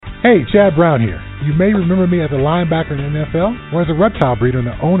Hey, Chad Brown here. You may remember me as a linebacker in the NFL or as a reptile breeder and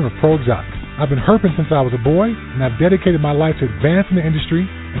the owner of Pro Exotics. I've been herping since I was a boy, and I've dedicated my life to advancing the industry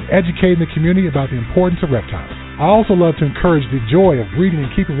and educating the community about the importance of reptiles. I also love to encourage the joy of breeding and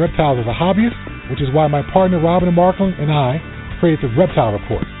keeping reptiles as a hobbyist, which is why my partner Robin and Markland and I created the Reptile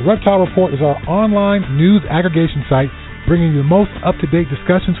Report. The Reptile Report is our online news aggregation site bringing you the most up-to-date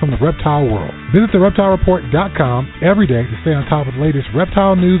discussions from the reptile world. Visit thereptilereport.com every day to stay on top of the latest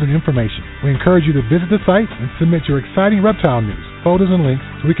reptile news and information. We encourage you to visit the site and submit your exciting reptile news, photos, and links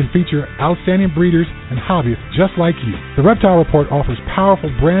so we can feature outstanding breeders and hobbyists just like you. The Reptile Report offers powerful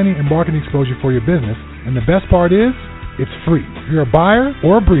branding and marketing exposure for your business, and the best part is, it's free. If you're a buyer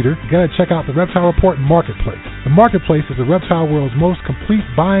or a breeder, you gotta check out the Reptile Report Marketplace. The Marketplace is the reptile world's most complete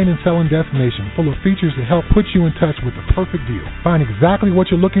buying and selling destination, full of features to help put you in touch with the perfect deal. Find exactly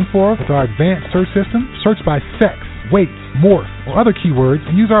what you're looking for with our advanced search system. Search by sex, weight, morph, or other keywords,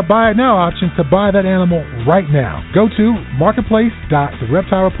 and use our Buy It Now option to buy that animal right now. Go to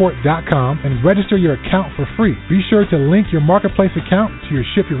marketplace.thereptilereport.com and register your account for free. Be sure to link your Marketplace account to your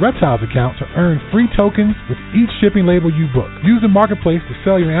Ship Your Reptiles account to earn free tokens with each shipping label you book. Use the Marketplace to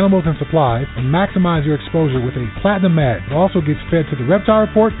sell your animals and supplies and maximize your exposure with a platinum ad. It also gets fed to the Reptile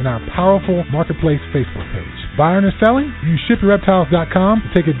Report and our powerful Marketplace Facebook page. Buying or selling? Use ShipYourReptiles.com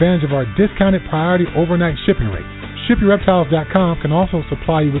to take advantage of our discounted priority overnight shipping rates. ShipYourReptiles.com can also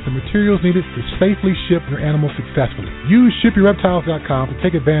supply you with the materials needed to safely ship your animals successfully. Use ShipYourReptiles.com to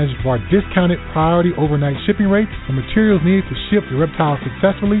take advantage of our discounted priority overnight shipping rates, the materials needed to ship your reptiles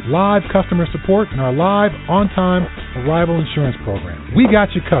successfully, live customer support, and our live on-time arrival insurance program. We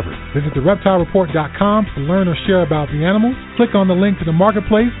got you covered. Visit thereptilereport.com to learn or share about the animals. Click on the link to the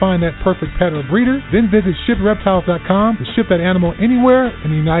Marketplace, find that perfect pet or breeder, then visit ShipYourReptiles.com to ship that animal anywhere in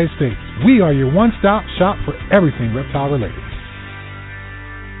the United States. We are your one-stop shop for everything reptile related.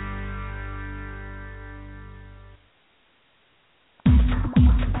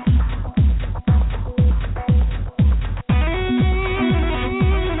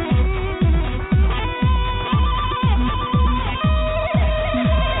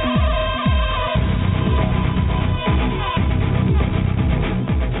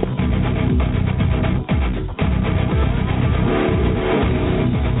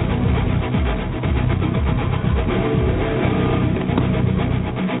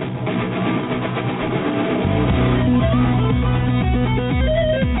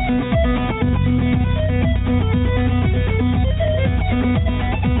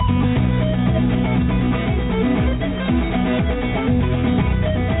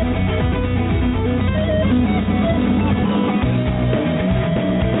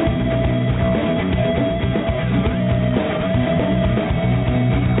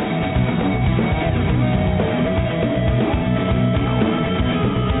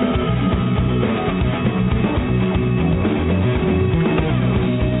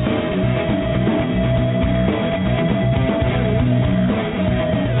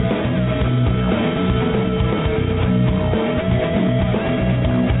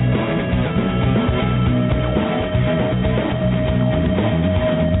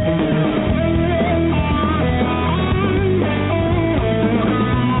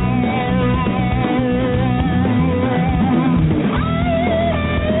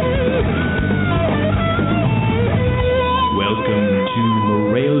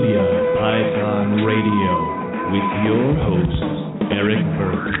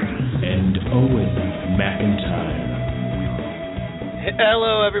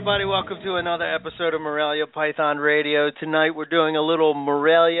 Welcome to another episode of Morelia Python Radio. Tonight we're doing a little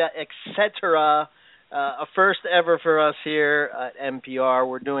Morelia etc. A first ever for us here at MPR.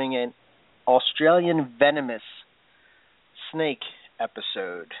 We're doing an Australian venomous snake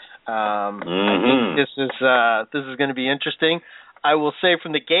episode. I think this is going to be interesting. I will say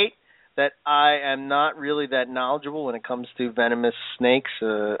from the gate that I am not really that knowledgeable when it comes to venomous snakes.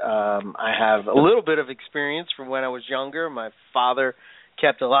 I have a little bit of experience from when I was younger. My father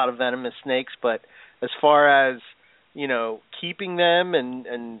kept a lot of venomous snakes, but as far as, you know, keeping them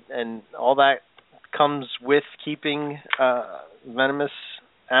and all that comes with keeping venomous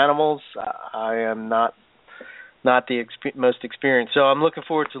animals, I am not the most experienced. So I'm looking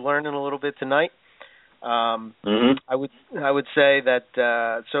forward to learning a little bit tonight. I would say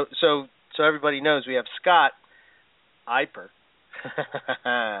that so everybody knows we have Scott Eiper.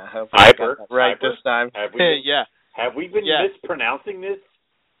 Eiper, right Eiper? This time. Yeah. Have we been mispronouncing this?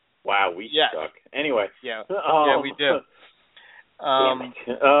 Wow, we suck. Anyway. Yeah, we do.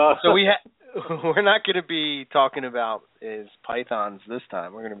 So we're not going to be talking about his pythons this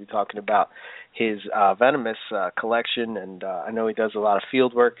time. We're going to be talking about his venomous collection, and I know he does a lot of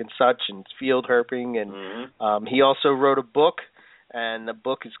field work and such, and field herping, and he also wrote a book, and the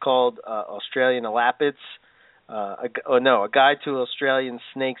book is called Australian Elapids. A Guide to Australian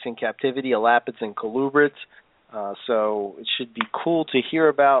Snakes in Captivity, Elapids and Colubrids. So it should be cool to hear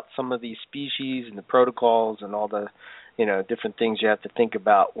about some of these species and the protocols and all the, different things you have to think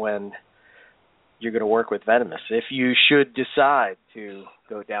about when you're going to work with venomous, if you should decide to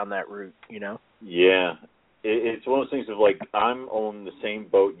go down that route, Yeah. It's one of those things of like, I'm on the same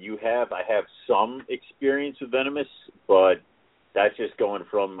boat you have. I have some experience with venomous, but that's just going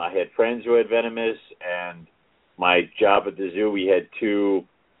from, I had friends who had venomous, and my job at the zoo, we had 2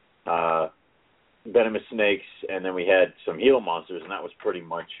 venomous snakes, and then we had some Gila monsters, and that was pretty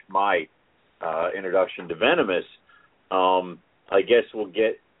much my introduction to venomous. I guess we'll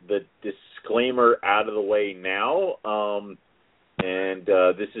get the disclaimer out of the way now, and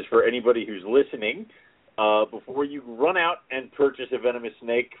this is for anybody who's listening. Before you run out and purchase a venomous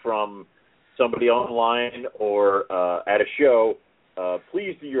snake from somebody online or at a show,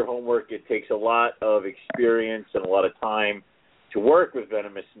 please do your homework. It takes a lot of experience and a lot of time to work with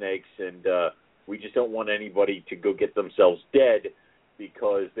venomous snakes, and we just don't want anybody to go get themselves dead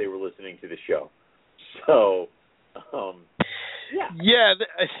because they were listening to the show. So, yeah,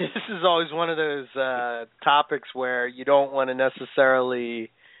 this is always one of those topics where you don't want to necessarily,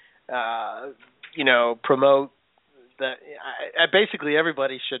 promote that. Basically,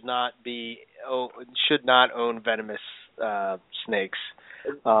 everybody should not own venomous snakes.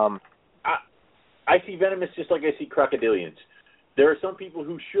 I see venomous just like I see crocodilians. There are some people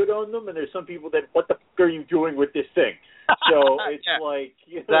who should own them, and there's some people that, what the fuck are you doing with this thing? So it's like,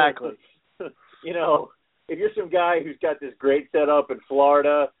 exactly. If you're some guy who's got this great setup in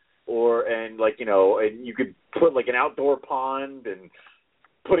Florida, and you could put like an outdoor pond and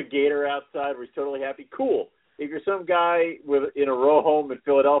put a gator outside where he's totally happy, cool. If you're some guy in a row home in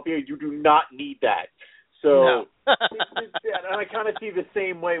Philadelphia, you do not need that. So, no. And I kind of see the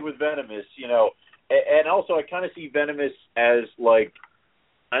same way with venomous, and also I kind of see venomous as like,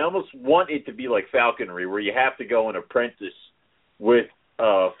 I almost want it to be like falconry, where you have to go and apprentice with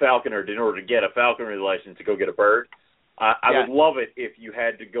a falconer in order to get a falconry license to go get a bird. I would love it if you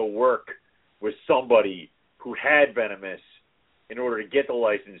had to go work with somebody who had venomous in order to get the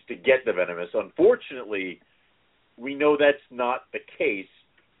license to get the venomous. Unfortunately, we know that's not the case,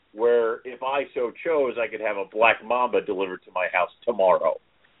 where if I so chose, I could have a black mamba delivered to my house tomorrow.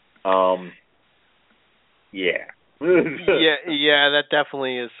 That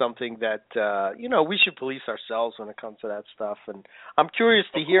definitely is something that, we should police ourselves when it comes to that stuff. And I'm curious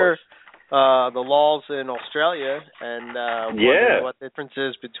to hear the laws in Australia and what the difference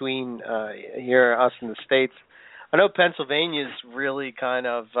is between here, us in the States. I know Pennsylvania is really kind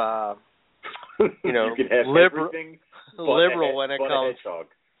of, you can have liberal when it comes. Hedgehog.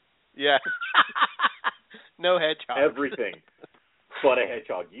 Yeah. No hedgehog. Everything but a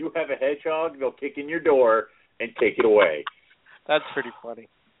hedgehog. You have a hedgehog, they'll kick in your door and take it away. That's pretty funny.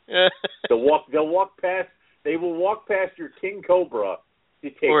 They will walk past your king cobra to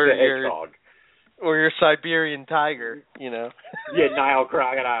take the hedgehog. Or your Siberian tiger, Yeah, Nile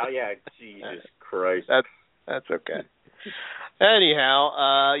crocodile. Yeah, Jesus Christ. That's okay.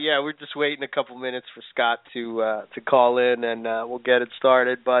 Anyhow, we're just waiting a couple minutes for Scott to call in, and we'll get it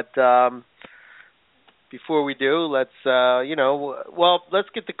started. But before we do, let's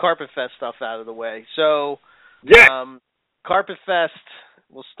get the Carpet Fest stuff out of the way. So, Carpet Fest,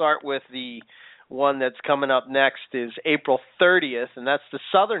 we'll start with the one that's coming up next is April 30th, and that's the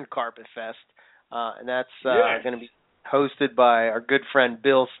Southern Carpet Fest, and that's going to be hosted by our good friend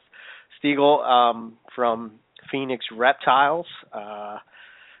Bill Stiegel from Phoenix Reptiles,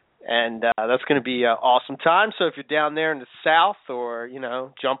 and that's going to be an awesome time. So if you're down there in the South, or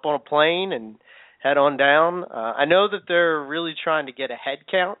jump on a plane and head on down. I know that they're really trying to get a head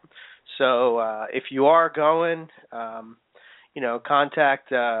count, so if you are going,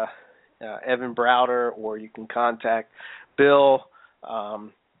 contact Evan Browder, or you can contact Bill,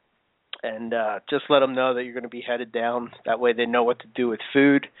 and just let them know that you're going to be headed down. That way they know what to do with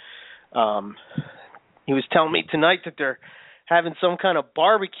food. He was telling me tonight that they're having some kind of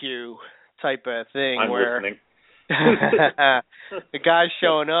barbecue type of thing. I'm listening. The guy's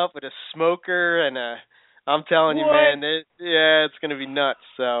showing up with a smoker, and I'm telling you, man, it's going to be nuts.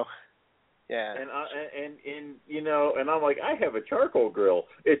 So, yeah. And I'm like, I have a charcoal grill.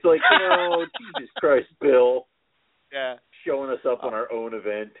 It's like, Jesus Christ, Bill. Yeah. Showing us up on our own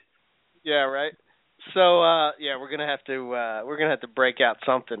event. Yeah, right. we're gonna have to break out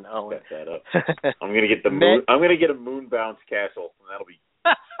something, Owen. Set that up. I'm gonna get the moon. I'm gonna get a moon bounce castle, and that'll be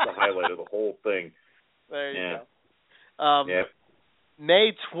the highlight of the whole thing. There you go. Yeah.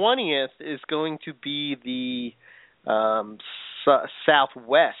 May 20th is going to be the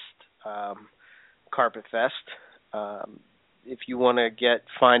Southwest Carpet Fest. If you want to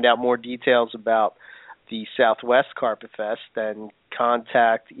find out more details about the Southwest Carpet Fest, then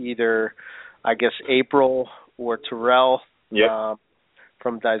contact either, I guess, April or Terrell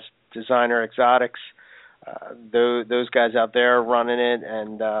from Designer Exotics. Those guys out there are running it,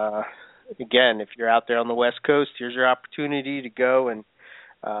 and again, if you're out there on the West Coast, here's your opportunity to go and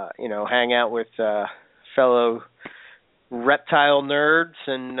hang out with fellow reptile nerds,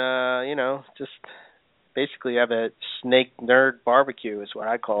 and just basically have a snake nerd barbecue is what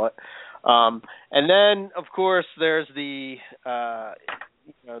I call it. And then, of course, there's the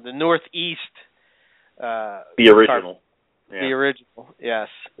Northeast. The original. The original, yes.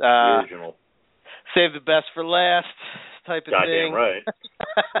 The original. Save the best for last type of thing. Goddamn right.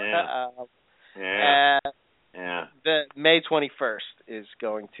 Yeah. The May 21st is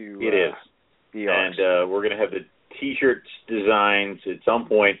going to be ours. And we're going to have the T-shirts designs at some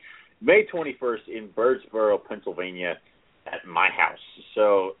point. May 21st in Birdsboro, Pennsylvania, at my house.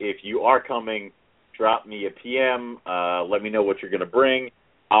 So if you are coming, drop me a PM. Let me know what you're going to bring.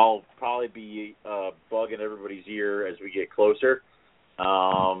 I'll probably be bugging everybody's ear as we get closer,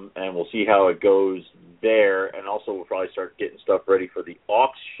 and we'll see how it goes there. And also, we'll probably start getting stuff ready for the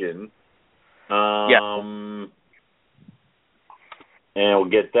auction. And we'll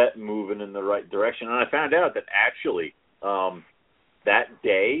get that moving in the right direction. And I found out that actually that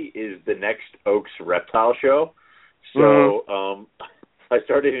day is the next Oaks Reptile Show. So I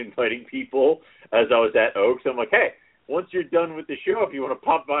started inviting people as I was at Oaks. I'm like, hey, once you're done with the show, if you want to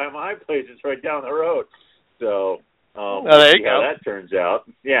pop by my place, it's right down the road. So there you go. How that turns out.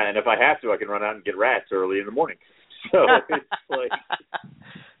 Yeah, and if I have to, I can run out and get rats early in the morning. So it's like,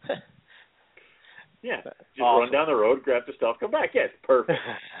 just run down the road, grab the stuff, come back. Yeah, it's perfect.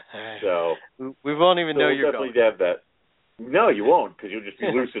 So we won't even know you're definitely going. Have that. No, you won't, because you'll just be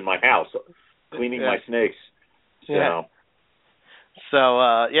loose in my house, cleaning my snakes. So. So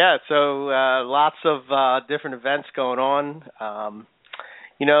lots of different events going on.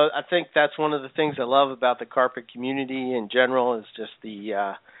 I think that's one of the things I love about the carpet community in general is just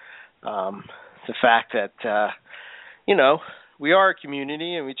the fact that we are a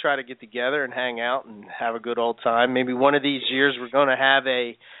community and we try to get together and hang out and have a good old time. Maybe one of these years we're going to have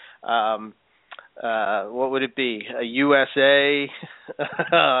what would it be? A USA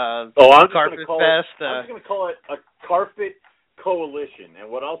Carpet Fest? I'm just going to call it a Carpet Coalition. And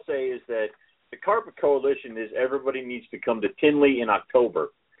what I'll say is that the Carpet Coalition is everybody needs to come to Tinley in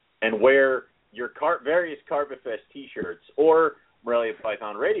October and wear your various Carpet Fest T-shirts or Morelia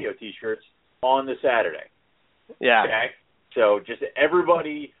Python Radio T-shirts on the Saturday. Yeah. Okay? So just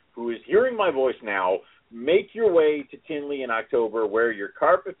everybody who is hearing my voice now, make your way to Tinley in October, wear your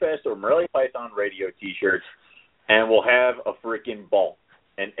Carpet Fest or Morelia Python Radio T-shirts, and we'll have a freaking ball.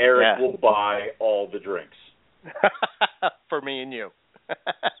 And Eric will buy all the drinks. For me and you.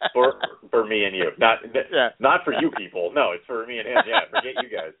 for me and you. Not for you people. No, it's for me and him. Yeah, forget you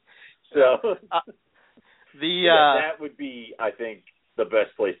guys. So that would be, I think, the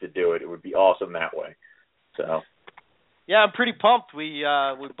best place to do it. It would be awesome that way. So yeah, I'm pretty pumped. We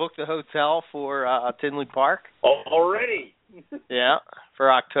booked the hotel for Tinley Park. Already? Yeah,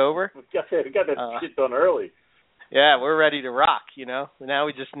 for October. We got that shit done early. Yeah, we're ready to rock, Now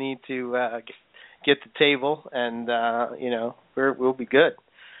we just need to get the table and, we'll be good.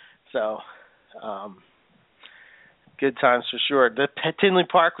 So, good times for sure. The Tinley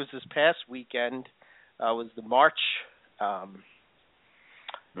Park was this past weekend, was the March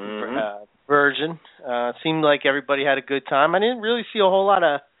version. Seemed like everybody had a good time. I didn't really see a whole lot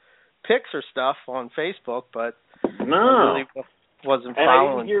of pics or stuff on Facebook, but I really wasn't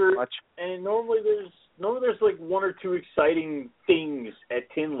following much. And normally there's like one or two exciting things at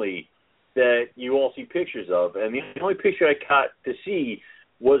Tinley that you all see pictures of, and the only picture I got to see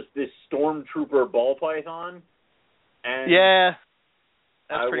was this Stormtrooper ball python, and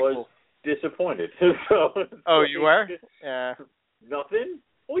that's pretty cool. Disappointed. You were? Yeah. Nothing?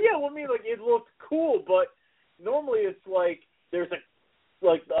 Well, yeah. Well, I mean, like it looked cool, but normally it's like there's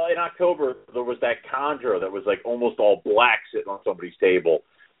in October there was that Chondro that was like almost all black sitting on somebody's table.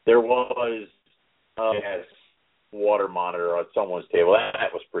 There was water monitor on someone's table.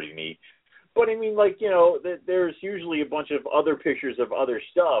 That was pretty neat. But I mean, like, there's usually a bunch of other pictures of other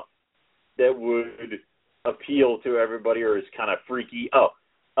stuff that would appeal to everybody or is kind of freaky.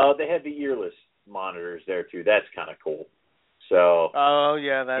 They had the earless monitors there too. That's kind of cool. So. Oh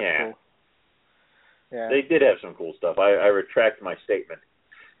yeah, that's cool. Yeah. They did have some cool stuff. I retract my statement.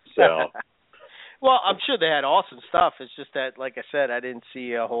 So. Well, I'm sure they had awesome stuff. It's just that, like I said, I didn't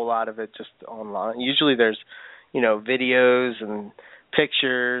see a whole lot of it just online. Usually there's, videos and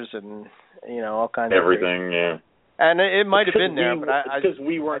pictures and, all kinds everything, of yeah. And it might have been there, but because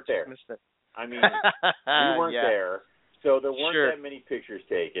we weren't there. Missed it. I mean, we weren't there, so there weren't that many pictures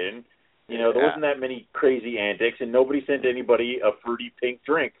taken. There wasn't that many crazy antics, and nobody sent anybody a fruity pink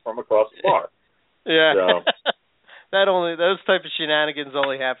drink from across the bar. Yeah. So. Those type of shenanigans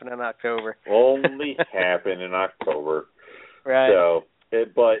only happen in October. Only happen in October. Right. So,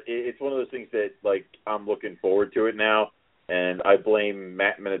 but it's one of those things that, like, I'm looking forward to it now, and I blame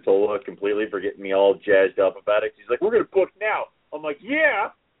Matt Minatola completely for getting me all jazzed up about it. He's like, "We're going to book now." I'm like,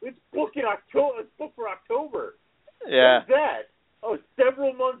 "Yeah, let's book in October. Let's book for October." Yeah. When's that? Oh,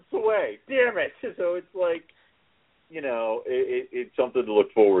 several months away. Damn it. So it's like, it's something to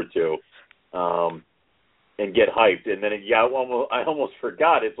look forward to. And get hyped, and then I almost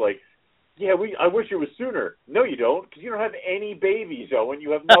forgot. It's like, I wish it was sooner. No, you don't, because you don't have any babies, Owen.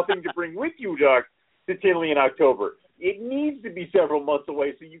 You have nothing to bring with you, Doc, to Tinley in October. It needs to be several months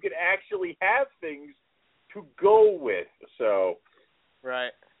away so you can actually have things to go with. So,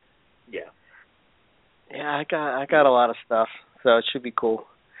 right, yeah, I got a lot of stuff, so it should be cool.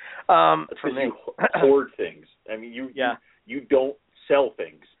 For me, you hoard things. I mean, you don't sell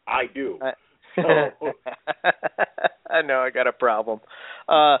things. I do. I know I got a problem.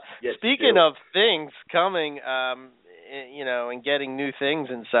 Yes, speaking of things coming, and getting new things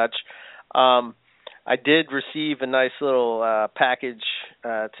and such, I did receive a nice little package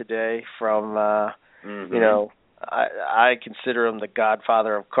today from, I consider him the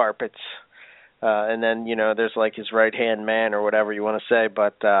godfather of carpets. And then, there's like his right-hand man or whatever you want to say,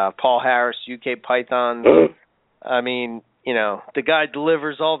 but Paul Harris, UK Pythons, I mean, the guy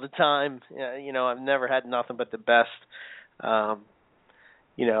delivers all the time. I've never had nothing but the best. And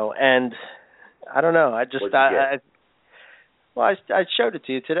I don't know. I showed it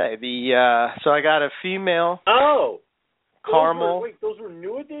to you today. So I got a female. Oh, caramel. Those were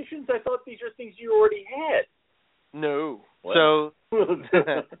new additions? I thought these are things you already had. No. What? So,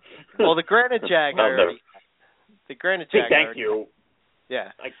 well, the Granite Jag. The Granite Jag. Thank you.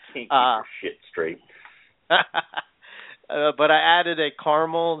 Yeah. I can't keep your shit straight. But I added a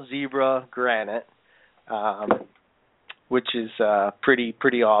caramel zebra granite, which is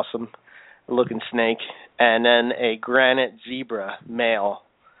pretty awesome looking snake, and then a granite zebra male.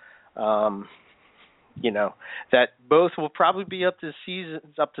 That both will probably be up to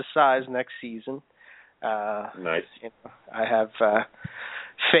size next season. Nice. I have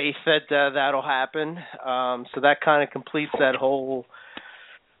faith that that'll happen. So that kind of completes that whole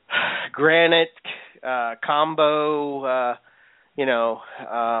granite combo.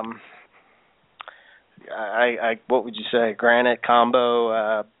 What would you say? Granite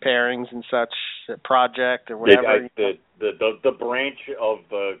combo pairings and such project or whatever. The branch of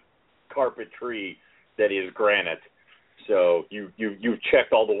the carpet tree that is granite. So you've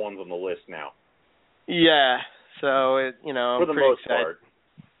checked all the ones on the list now. Yeah. So I'm for the pretty most excited. part.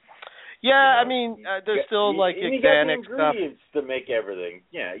 Yeah, I mean, there's still like organic stuff. You got the stuff. ingredients to make everything.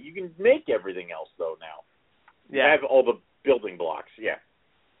 Yeah, you can make everything else though now. You Yeah. have all the building blocks. Yeah.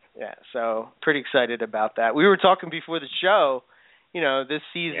 Yeah, so pretty excited about that. We were talking before the show. This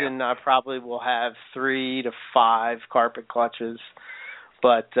season I probably will have 3 to 5 carpet clutches,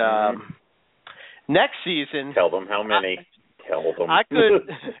 but next season. Tell them how many. Tell them. I could.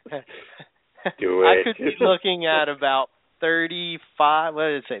 Do it. I could be looking at about 35. What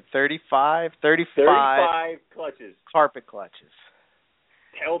did it say? 35 clutches. Carpet clutches.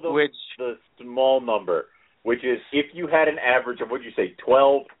 Tell them the small number, which is if you had an average of, what did you say,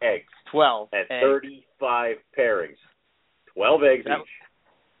 12 eggs. 12 at eggs. 35 pairings. 12 eggs each.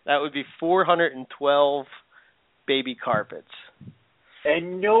 That would be 412 baby carpets.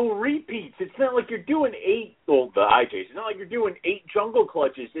 And no repeats. It's not like you're doing 8, well, the IJs. It's not like you're doing 8 jungle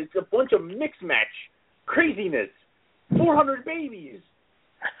clutches. It's a bunch of mix-match craziness. 400 babies.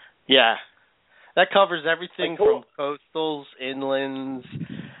 Yeah. That covers everything from coastals, inlands,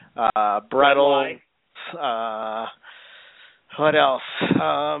 Brettle. What else?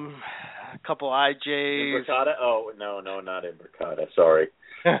 A couple IJs. Imbricata? Oh, no, not Imbricata. Sorry.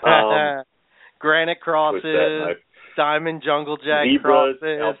 Granite crosses. Diamond jungle jack Libras,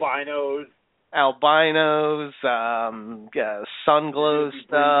 crosses. Albinos. Sun glow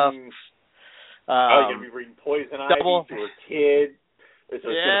stuff. You're going to be breeding poison ivy to a kid. So it's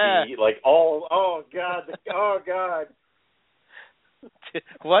going to be like all, oh, God.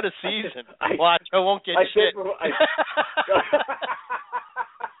 What a season! Watch, I won't get shit.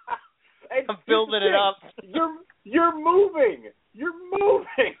 I'm building it up. You're moving. You're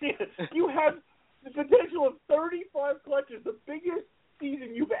moving. You have the potential of 35 clutches, the biggest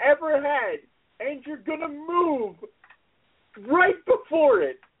season you've ever had, and you're gonna move right before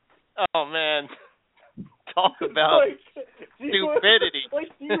it. Oh man, talk about stupidity.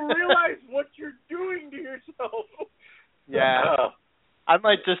 Do you realize what you're doing to yourself? Yeah. I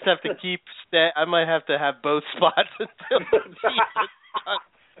might just have to I might have to have both spots until the season's done.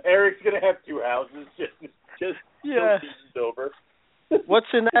 Eric's gonna have 2 houses just yeah. Season's over. What's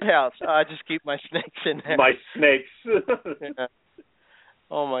in that house? I just keep my snakes in there. My snakes. Yeah.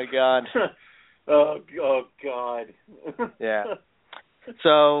 Oh my God. Oh God. Yeah.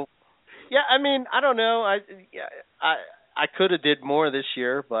 So, yeah, I mean, I don't know. I could have did more this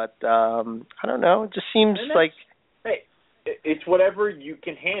year, but I don't know. It just seems like. Hey, it's whatever you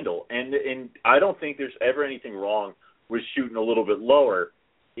can handle, and I don't think there's ever anything wrong with shooting a little bit lower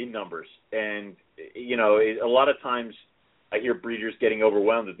in numbers. And a lot of times I hear breeders getting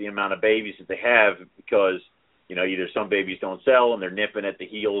overwhelmed at the amount of babies that they have because either some babies don't sell and they're nipping at the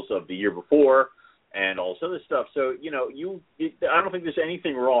heels of the year before and all this other stuff. So I don't think there's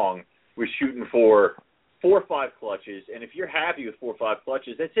anything wrong with shooting for 4 or 5 clutches, and if you're happy with 4 or 5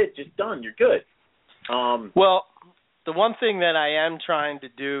 clutches, that's it, just done, you're good. Well, the one thing that I am trying to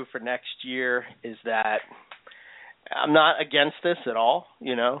do for next year is that I'm not against this at all.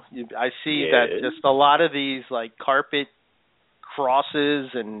 I see that just a lot of these like carpet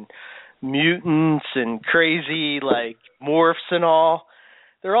crosses and mutants and crazy like morphs and all,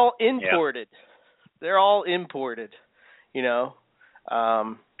 they're all imported. Yeah. They're all imported, which you're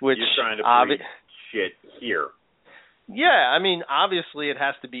trying to breed shit here. Yeah, I mean, obviously it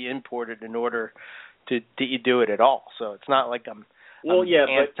has to be imported in order to do it at all. So it's not like I'm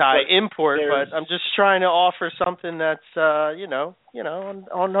anti-import, but I'm just trying to offer something that's on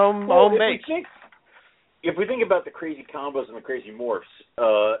home base. If we think about the crazy combos and the crazy morphs,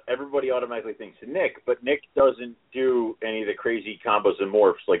 everybody automatically thinks of Nick, but Nick doesn't do any of the crazy combos and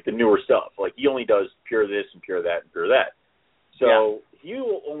morphs, like the newer stuff. Like, he only does pure this and pure that and pure that. So he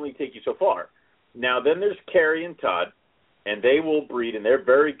will only take you so far. Now, then there's Carrie and Todd, and they will breed, and they're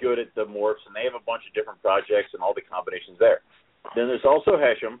very good at the morphs, and they have a bunch of different projects and all the combinations there. Then there's also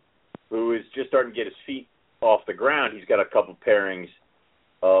Hesham, who is just starting to get his feet off the ground. He's got a couple pairings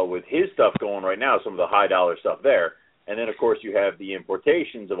with his stuff going right now, some of the high-dollar stuff there. And then, of course, you have the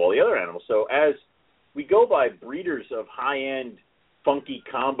importations of all the other animals. So as we go by breeders of high-end, funky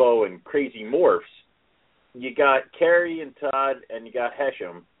combo and crazy morphs, you got Carrie and Todd, and you got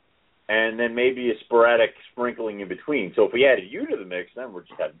Hesham, and then maybe a sporadic sprinkling in between. So if we added you to the mix, then we're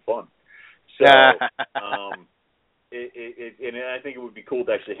just having fun. So and I think it would be cool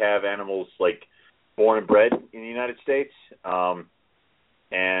to actually have animals like born and bred in the United States.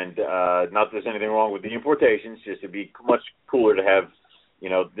 And not that there's anything wrong with the importations, just it'd be much cooler to have,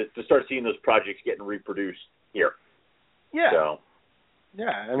 to start seeing those projects getting reproduced here. Yeah. So,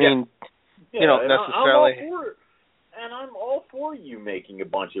 I mean, necessarily. I'm all for you making a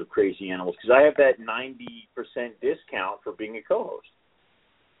bunch of crazy animals because I have that 90% discount for being a co-host.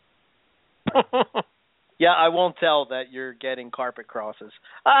 Yeah, I won't tell that you're getting carpet crosses.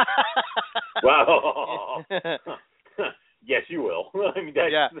 Wow. Yes, you will. I mean,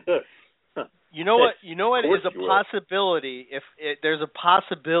 You know what? You know what is a possibility? There's a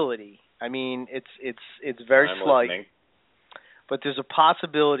possibility. I mean, it's very slight, but there's a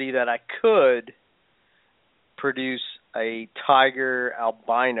possibility that I could produce a tiger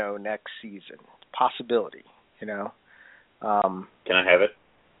albino next season. Possibility, Can I have it?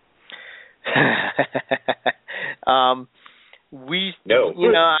 We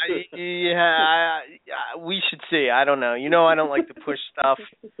should see. I don't know. I don't like to push stuff.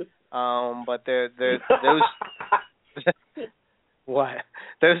 But those what?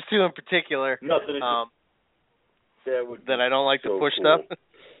 Those two in particular. Nothing. That I don't like to push cool. stuff.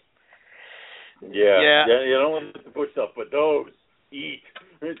 Yeah. You don't like to push stuff, but those eat.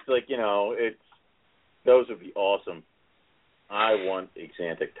 It's like those would be awesome. I want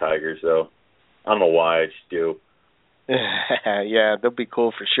Axanthic tigers though. I don't know why, I just do. Yeah, they'll be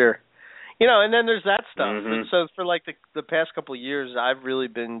cool for sure. And then there's that stuff. Mm-hmm. And so for like the past couple of years, I've really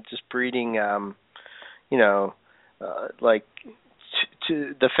been just breeding, like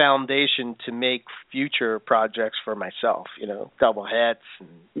to the foundation to make future projects for myself. Double hets. And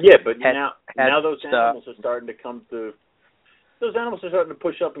but now those animals are starting to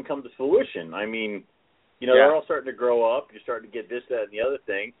push up and come to fruition. I mean, they're all starting to grow up. You're starting to get this, that, and the other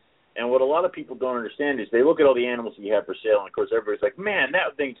thing. And what a lot of people don't understand is they look at all the animals that you have for sale, and of course everybody's like, man,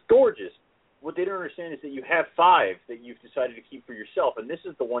 that thing's gorgeous. What they don't understand is that you have 5 that you've decided to keep for yourself, and this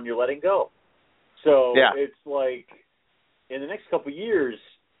is the one you're letting go. So it's like, in the next couple of years,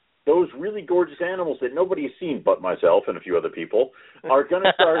 those really gorgeous animals that nobody has seen but myself and a few other people are going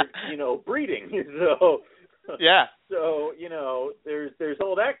to start, breeding. So there's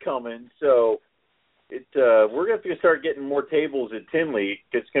all that coming. So we're going to have to start getting more tables at Tinley.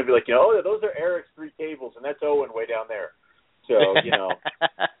 It's going to be like, those are Eric's 3 tables, and that's Owen way down there. So,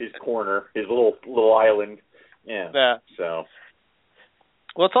 his corner, his little island. Yeah. So.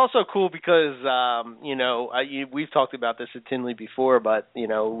 Well, it's also cool because, we've talked about this at Tinley before, but,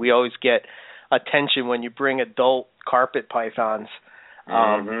 we always get attention when you bring adult carpet pythons.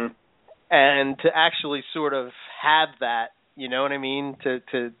 And to actually sort of have that, you know what I mean,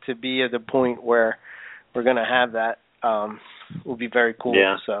 to be at the point where we're going to have that will be very cool.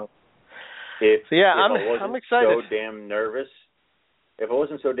 Yeah. So. I'm excited. If I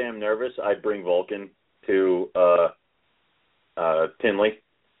wasn't so damn nervous, I'd bring Vulcan to Tinley,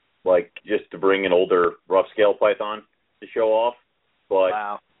 like just to bring an older rough scale python to show off. But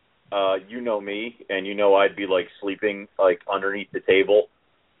you know me, and I'd be like sleeping like underneath the table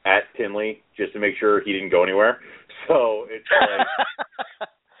at Tinley just to make sure he didn't go anywhere. So it's like,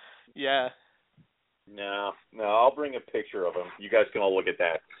 yeah. No, I'll bring a picture of him. You guys can all look at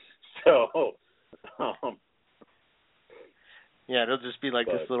that. So, it'll just be like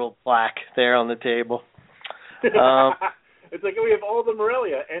this little plaque there on the table. It's like we have all the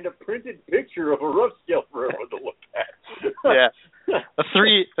Morelia and a printed picture of a rough scale for everyone to look at. A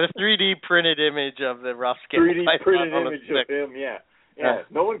 3D printed image of the rough scale. 3D printed image of him. Yeah.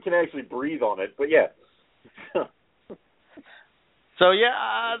 No one can actually breathe on it, but yeah. So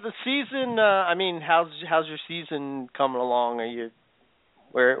the season. How's your season coming along? Are you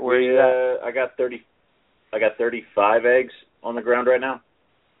where are you at? I got 35 eggs on the ground right now.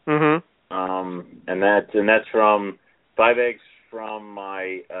 And that's from 5 eggs from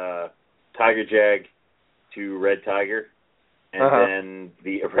my Tiger Jag to Red Tiger, and then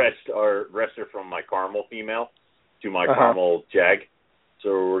the rest are from my Caramel female to my Caramel Jag. So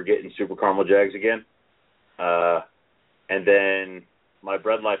we're getting Super Caramel Jags again. And then my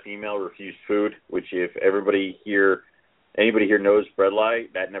Bredli female refused food, which if anybody here knows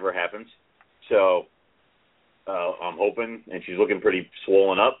Bredli, that never happens. So I'm hoping, and she's looking pretty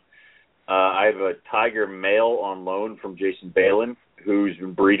swollen up. I have a Tiger male on loan from Jason Balin, who's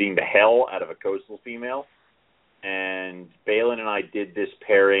been breeding the hell out of a coastal female. And Balin and I did this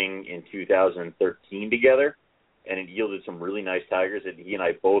pairing in 2013 together, and it yielded some really nice tigers. And he and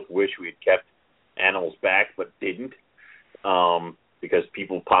I both wish we had kept animals back, but didn't, because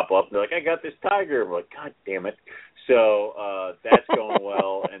people pop up and they're like, "I got this tiger." We're like, "God damn it!" So that's going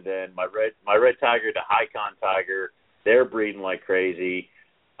well. And then my red tiger to High Con Tiger, they're breeding like crazy.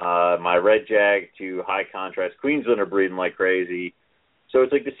 My Red Jag to High Contrast Queensland are breeding like crazy. So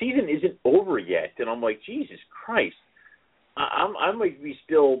it's like the season isn't over yet, and I'm like, Jesus Christ, I might be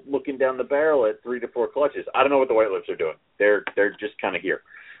still looking down the barrel at 3 to 4 clutches. I don't know what the white lips are doing. They're just kind of here.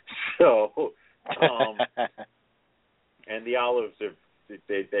 So, and the olives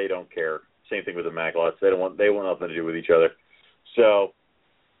they don't care. Same thing with the Maglots. They want nothing to do with each other. So,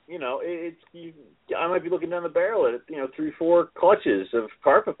 I might be looking down the barrel at 3-4 clutches of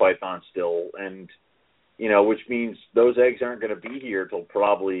carpet python still, and which means those eggs aren't going to be here till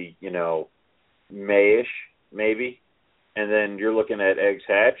probably Mayish maybe, and then you're looking at eggs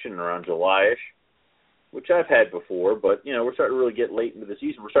hatching around Julyish, which I've had before, but we're starting to really get late into the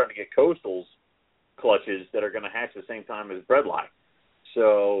season. We're starting to get coastals clutches that are going to hatch the same time as Bredli,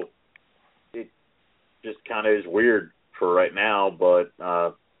 so it just kind of is weird for right now, but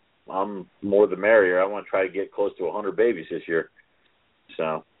I'm more the merrier. I want to try to get close to 100 babies this year.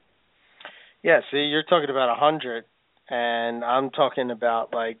 So. Yeah, see, you're talking about 100, and I'm talking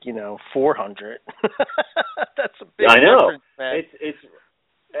about 400. That's a big difference, man. It's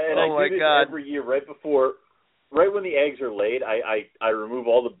and I do this every year right when the eggs are laid. I remove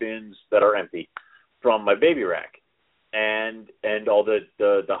all the bins that are empty from my baby rack, and all the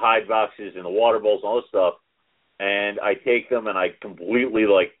hide boxes and the water bowls and all this stuff, and I take them and I completely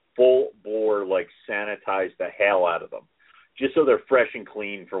full bore sanitize the hell out of them, just so they're fresh and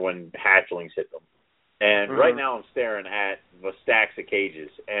clean for when hatchlings hit them. And right now I'm staring at the stacks of cages,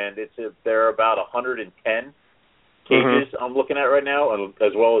 and there are about 110 cages I'm looking at right now,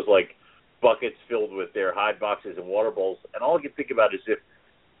 as well as buckets filled with their hide boxes and water bowls. And all I can think about is if,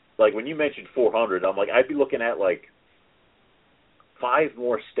 when you mentioned 400, I'm I'd be looking at 5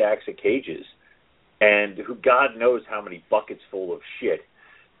 more stacks of cages, and who God knows how many buckets full of shit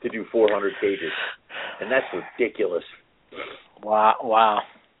to do 400 cages, and that's ridiculous. Wow.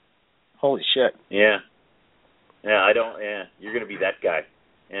 Holy shit. Yeah. You're going to be that guy.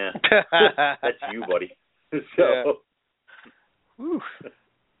 Yeah. That's you, buddy. So. Yeah.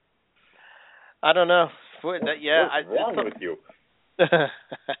 I don't know. What's wrong with you?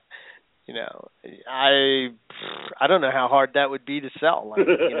 You know, I don't know how hard that would be to sell. Like,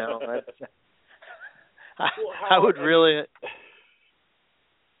 you know, I would really.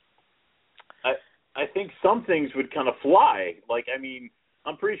 I think some things would kind of fly. Like, I mean,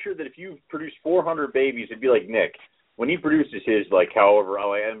 I'm pretty sure that if you produce 400 babies, it'd be like Nick when he produces his, like, however.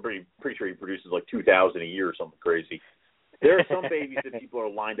 I'm pretty sure he produces like 2,000 a year or something crazy. There are some babies that people are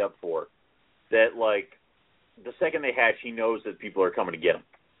lined up for that, like, the second they hatch, he knows that people are coming to get them.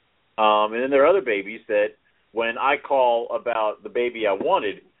 And then there are other babies that when I call about the baby I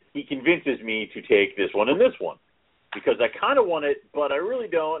wanted, he convinces me to take this one and this one because I kind of want it, but I really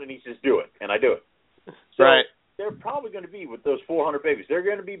don't, and he says do it, and I do it. So right. They're probably going to be with those 400 babies. They're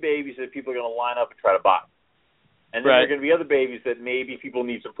going to be babies that people are going to line up and try to buy. And then there are going to be other babies that maybe people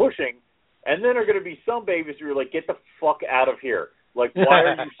need some pushing. And then there are going to be some babies who are like, get the fuck out of here. Like, why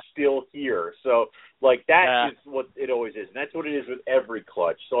are you still here? So, like, that is what it always is. And that's what it is with every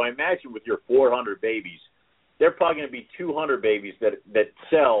clutch. So I imagine with your 400 babies, there are probably going to be 200 babies that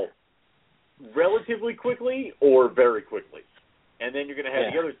sell relatively quickly or very quickly. And then you're going to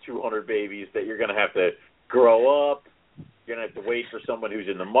have the other 200 babies that you're going to have to grow up. You're going to have to wait for someone who's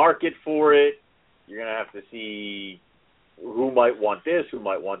in the market for it. You're going to have to see who might want this, who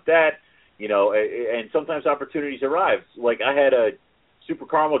might want that. You know, and sometimes opportunities arrive. Like, I had a Super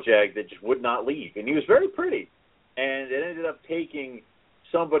Caramel Jag that just would not leave, and he was very pretty. And it ended up taking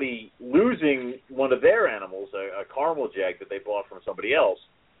somebody losing one of their animals, a Caramel Jag that they bought from somebody else,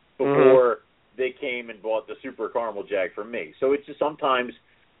 before they came and bought the Super Caramel Jag from me. So it's just sometimes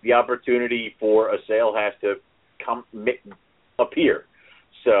the opportunity for a sale has to appear.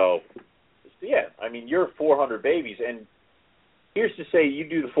 So, yeah, I mean, you're 400 babies, and here's to say you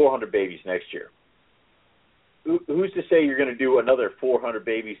do the 400 babies next year. Who's to say you're going to do another 400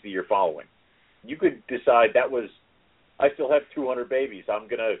 babies the year following? You could decide I still have 200 babies. I'm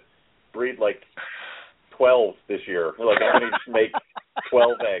going to breed like 12 this year. Like, I'm going to just make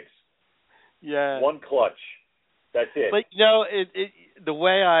 12 eggs. Yeah. One clutch. That's it. But, you know, the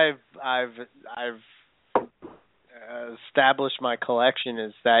way I've established my collection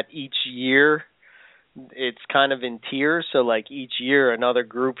is that each year it's kind of in tiers. So, like, each year another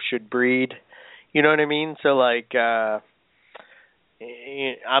group should breed. You know what I mean? So, like, I'm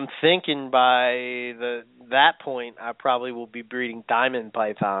thinking by that point I probably will be breeding diamond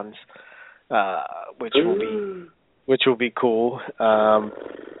pythons, which will be cool.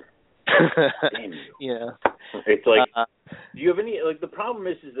 Yeah. It's like, do you have any, like, the problem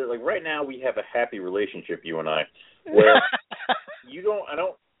is that, like, right now we have a happy relationship, you and I, where I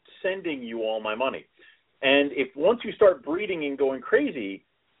don't sending you all my money. And if once you start breeding and going crazy,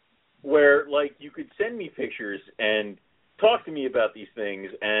 where, like, you could send me pictures and talk to me about these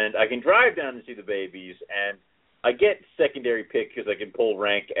things, and I can drive down and see the babies, and I get secondary pick because I can pull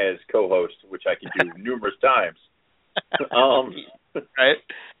rank as co-host, which I can do numerous times. Right.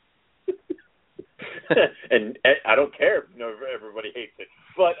 And I don't care. No, everybody hates it.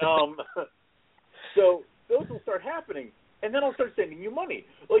 But so those will start happening, and then I'll start sending you money.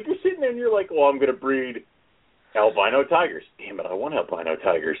 Like, you're sitting there and you're like, "Oh, I'm going to breed albino tigers." Damn it, I want albino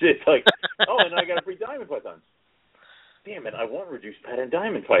tigers. It's like, oh, and I got to breed diamond pythons. Damn it, I want reduced pattern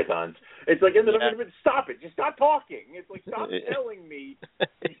diamond pythons. It's like, and then I'm going to stop it. Just stop talking. It's like, stop telling me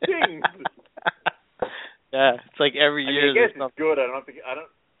these things. Yeah, it's like every year. I guess it's good.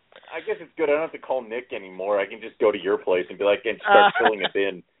 I guess it's good. I don't have to call Nick anymore. I can just go to your place and be like, and start filling a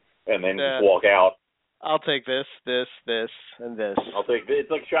bin, and then just walk out. I'll take this, and this. I'll take this.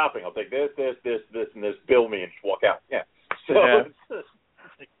 It's like shopping. I'll take this, and this. Bill me and just walk out. Yeah. So. Yeah.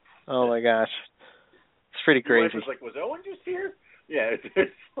 Oh my gosh, it's pretty crazy. It's like, was Owen just here? Yeah.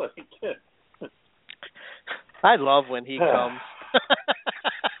 It's like. I love when he comes.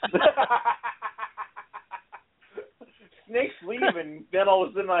 Snake's leaving, then all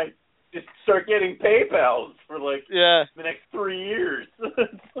of a sudden I just start getting PayPals for like the next 3 years.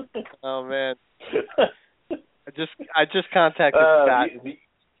 Oh man. I just contacted Scott.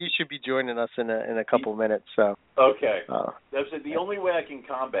 He should be joining us in a couple minutes. So okay. That's it. The only way I can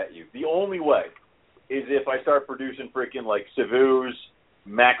combat you, the only way, is if I start producing freaking like Savus,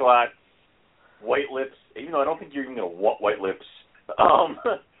 Maclots, White Lips. Even though I don't think you're even gonna want White Lips. I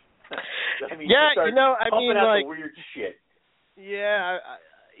mean, yeah, you know, I mean, out like the weird shit. Yeah,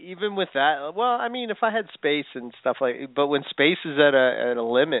 even with that, well, I mean, if I had space and stuff but when space is at a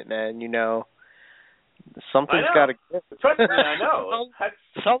limit, man, something's got to go. Trust me, I know.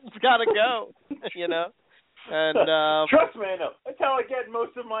 Something's got to go, And trust me, I know. That's how I get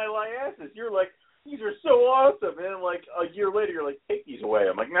most of my liasses. You're like, these are so awesome, and then like a year later, you're like, take these away.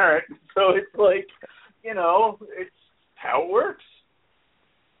 I'm like, all right. So it's like, it's how it works.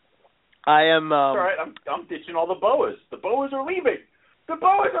 I am. All right, I'm ditching all the boas. The boas are leaving. The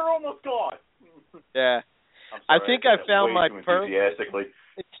boas are almost gone. Yeah. I think I found my enthusiastically.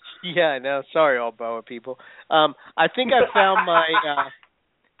 Yeah, I know. Sorry, all boa people. I think I found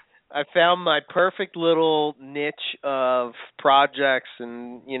my perfect little niche of projects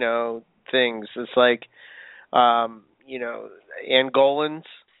and things. It's like Angolans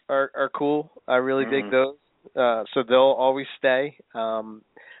are cool. I really dig those. So they'll always stay.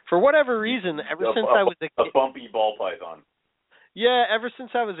 For whatever reason, ever since I was a kid, a bumpy ball python. Yeah, ever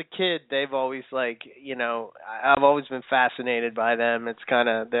since I was a kid, they've always I've always been fascinated by them. It's kind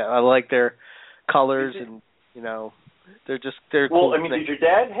of I like their colors and they're cool. Well, I mean, did your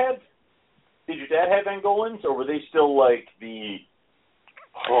dad have Angolans, or were they still like the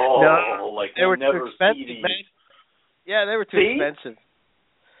they were never too expensive, see these? man. Yeah, they were too expensive.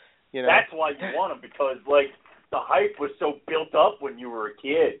 That's why you want them, because the hype was so built up when you were a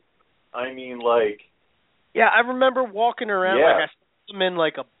kid. I mean, yeah, I remember walking around I saw them in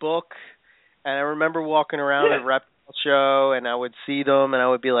a book, and I remember walking around at a reptile show, and I would see them, and I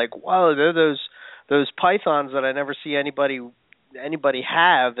would be like, "Wow, they're those pythons that I never see anybody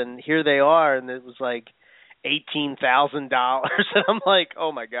have," and here they are, and it was $18,000, and I'm like,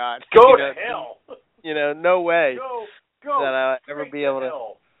 "Oh my God, go to hell!" No way go that I'll ever be able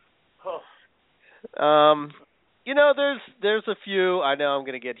to. There's a few. I know I'm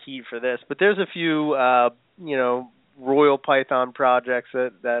going to get heat for this, but there's a few, Royal Python projects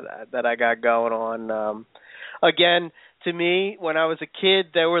that I got going on. Again, to me, when I was a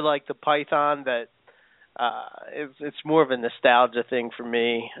kid, they were like the python that it's more of a nostalgia thing for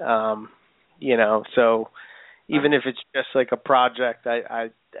me. So even if it's just like a project, I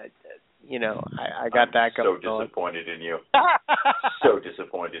got that going. So disappointed in you. So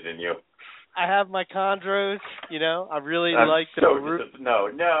disappointed in you. I have my chondros, I really like them. No,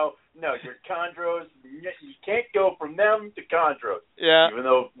 your chondros, you can't go from them to chondros. Yeah. Even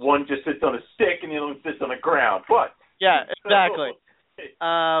though one just sits on a stick and the other one sits on the ground. But yeah, exactly.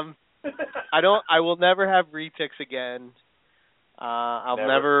 I will never have retics again. I'll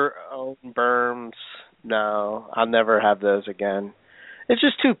never own berms. No, I'll never have those again. It's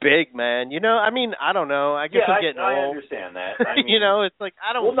just too big, man. I mean, I don't know. I guess I'm getting old. I understand that. I mean, it's like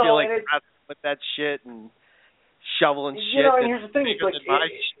I don't feel like with that shit and shoveling shit. And here's the thing: it's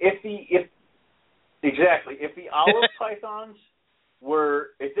like if the olive pythons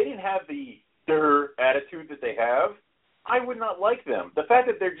if they didn't have the attitude that they have, I would not like them. The fact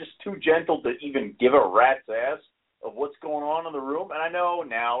that they're just too gentle to even give a rat's ass of what's going on in the room, and I know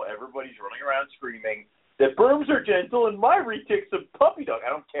now everybody's running around screaming that berms are gentle and my retic's a puppy dog. I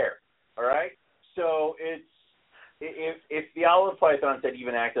don't care. All right? So it's if the olive pythons had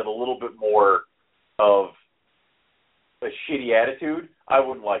even acted a little bit more of a shitty attitude, I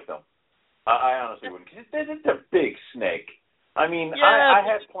wouldn't like them. I honestly wouldn't, because it's a big snake. I mean, I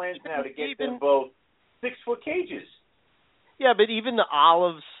have plans now to get them both 6-foot cages. Yeah, but even the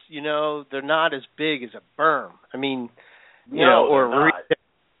olives, they're not as big as a berm. I mean, they're not.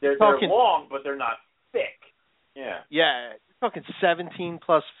 They're long, but they're not thick. Yeah. Yeah, you're talking 17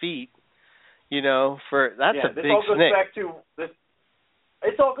 plus feet. That's a big snake. This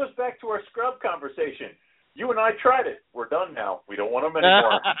all goes back to our scrub conversation. You and I tried it. We're done now. We don't want them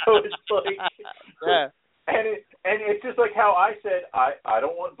anymore. So it's like, and it's just like how I said I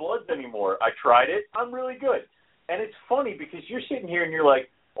don't want bloods anymore. I tried it. I'm really good. And it's funny because you're sitting here and you're like,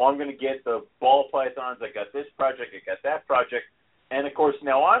 "Oh, I'm going to get the ball pythons. I got this project. I got that project." And, of course,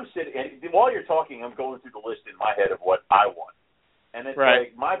 now I'm sitting – and while you're talking, I'm going through the list in my head of what I want. And it's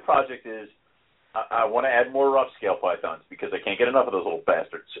like my project is I want to add more rough-scale pythons because I can't get enough of those little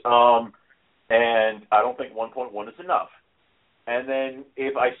bastards. And I don't think 1.1 is enough. And then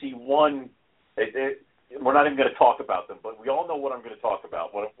if I see one we're not even going to talk about them, but we all know what I'm going to talk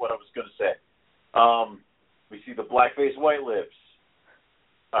about, what I was going to say. We see the black-faced white lips.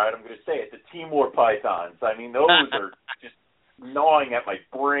 All right, I'm going to say it, the Timor pythons. I mean, those are just gnawing at my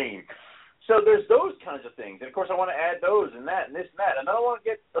brain. So there's those kinds of things. And, of course, I want to add those and that and this and that. And then I want to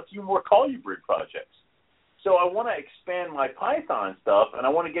get a few more colubrid projects. So I want to expand my python stuff, and I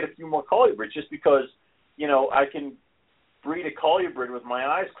want to get a few more colubrids just because, I can breed a colubrid with my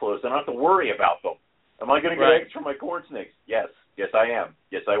eyes closed. I don't have to worry about them. Am I going to get eggs from my corn snakes? Yes. Yes, I am.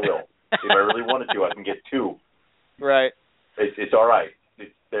 Yes, I will. If I really wanted to, I can get 2. Right. It's all right.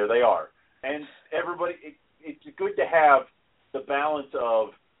 There they are. And everybody, it's good to have the balance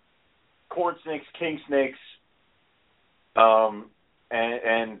of corn snakes, king snakes, and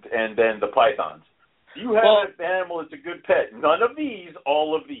then the pythons. You have an animal that's a good pet. None of these,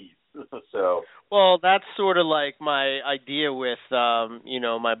 all of these. So. Well, that's sort of like my idea with,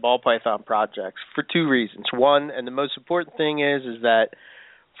 my ball python projects for 2 reasons. One, and the most important thing is that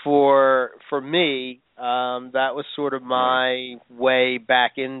for me, that was sort of my way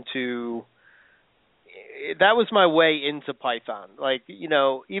back into. That was my way into python. Like,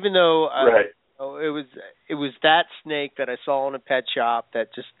 even though it was that snake that I saw in a pet shop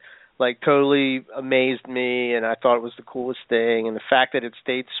that just totally amazed me, and I thought it was the coolest thing, and the fact that it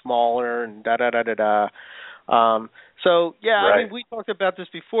stayed smaller and da-da-da-da-da. So, yeah, right. I mean, we talked about this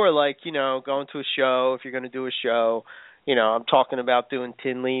before, going to a show, if you're going to do a show, I'm talking about doing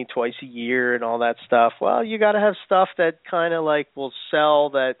Tinley twice a year and all that stuff. Well, you got to have stuff that kind of will sell,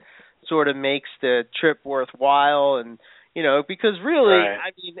 that sort of makes the trip worthwhile, and because really, right.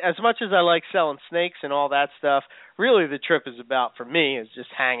 I mean, as much as I like selling snakes and all that stuff, really the trip is about, for me, is just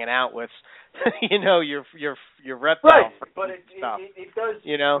hanging out with, your reptile. Right, but it does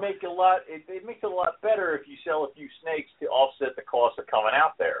make a lot. It makes it a lot better if you sell a few snakes to offset the cost of coming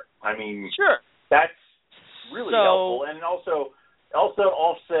out there. I mean, sure, that's really helpful, and also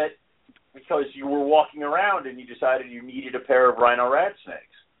offset because you were walking around and you decided you needed a pair of rhino rat snakes.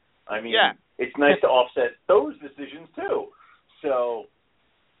 I mean, it's nice to offset those decisions too. So,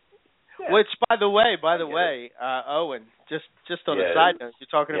 which, by the way, Owen, just on a side note, you're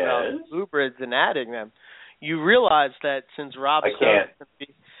talking about bluebirds and adding them. You realize that since Rob is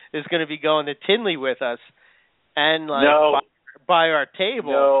going to be going to Tinley with us, and by our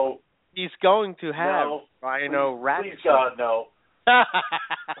table, he's going to have rhino rat. Please, God, no.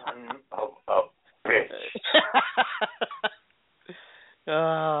 Bitch.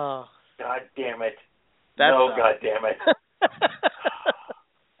 Oh. God damn it. God damn it.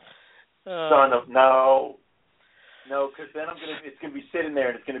 Son of no, because then it's gonna be sitting there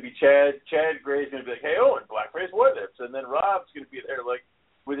and it's gonna be Chad Gray's gonna be like, hey Owen, black-faced weather, and then Rob's gonna be there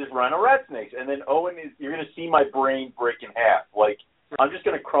with his rhino rat snakes, and then you're gonna see my brain break in half. I'm just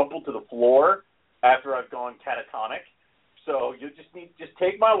gonna crumple to the floor after I've gone catatonic. So you just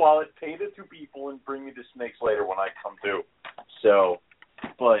take my wallet, pay the 2 people, and bring me the snakes later when I come to. So,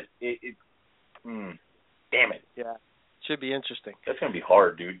 but damn it. Yeah, should be interesting. That's gonna be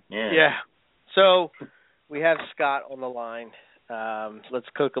hard, dude. Yeah. Yeah. So we have Scott on the line. Let's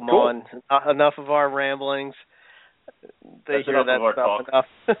cook him on. Enough of our ramblings. They hear that stuff enough.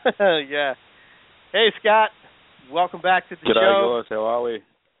 Yeah. Hey, Scott. Welcome back to the show. G'day, guys. How are we?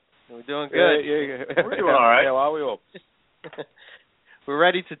 We're doing good. Yeah. We're doing all right. How are we all? We're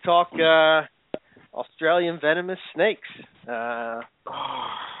ready to talk Australian venomous snakes.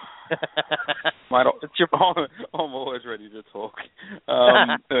 Mate, I'm always ready to talk,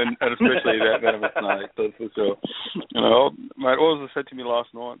 and especially that venomous snake, that's for sure. Mate, what was said to me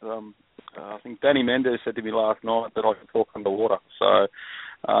last night? I think Danny Mendes said to me last night that I can talk underwater. So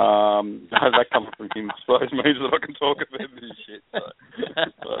that coming from him, I suppose, means that I can talk about this shit. So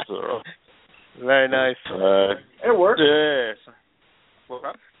that's all right. Very nice. It works. Yeah.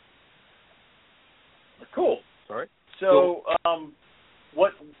 Cool. Sorry. So,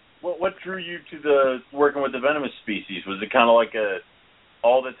 what drew you to the working with the venomous species? Was it kind of like a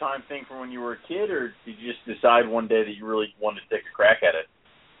all the time thing from when you were a kid, or did you just decide one day that you really wanted to take a crack at it?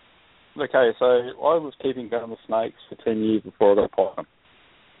 Okay, so I was keeping venomous snakes for 10 years before I got a python.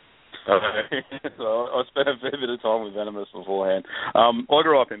 So I spent a fair bit of time with venomous beforehand. I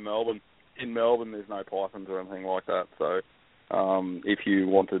grew up in Melbourne. In Melbourne, there's no pythons or anything like that. So if you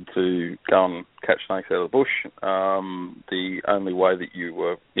wanted to go and catch snakes out of the bush, the only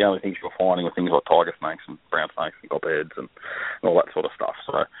things you were finding were things like tiger snakes and brown snakes and copperheads and all that sort of stuff.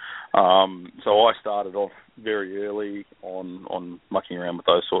 So I started off very early on mucking around with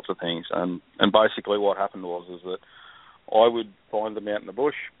those sorts of things, and basically what happened was that I would find them out in the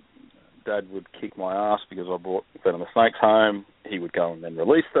bush. Dad would kick my ass because I brought venomous snakes home. He would go and then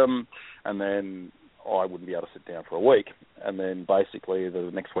release them, and then I wouldn't be able to sit down for a week. And then basically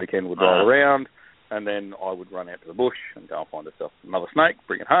the next weekend would roll around, and then I would run out to the bush and go and find myself another snake,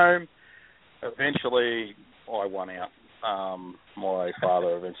 bring it home. Eventually, I won out. My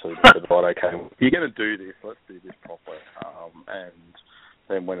father eventually said, right, okay, if you're going to do this, let's do this properly. And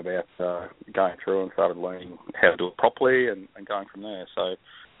then went about going through and started learning how to do it properly and going from there. So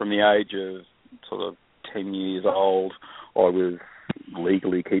from the age of sort of 10 years old, I was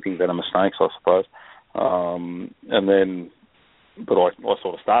legally keeping venomous snakes, I suppose. And then but I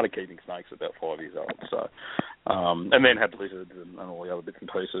sort of started keeping snakes at about 5 years old. So, and then had lizards and all the other bits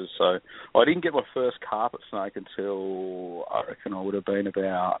and pieces. So I didn't get my first carpet snake until I reckon I would have been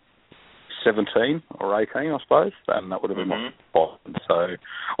about 17 or 18, I suppose, and that would have been my python. So I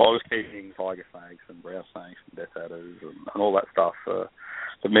was keeping tiger snakes and brown snakes and death adders and all that stuff for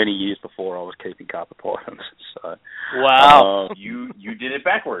many years before I was keeping carpet pythons. So wow, you did it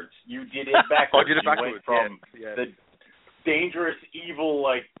backwards. You did it backwards. I did it backwards. You went from the dangerous, evil,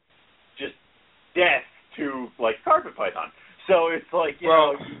 like just death to like carpet python. So it's like you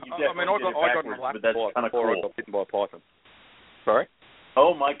know, you definitely did it backwards, but that's kind of cool. I got bitten by a python. Sorry.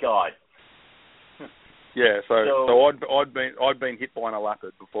 Oh my God. Yeah, so I'd been hit by an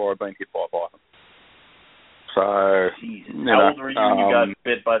elapid before I'd been hit by a python. So Jesus. How old were you when you got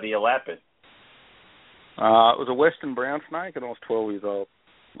bit by the elapid? It was a western brown snake, and I was 12 years old.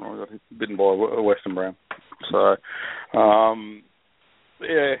 I got bitten by a western brown. So,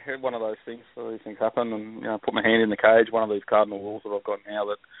 yeah, one of those things. So these things happen, and put my hand in the cage. One of these cardinal rules that I've got now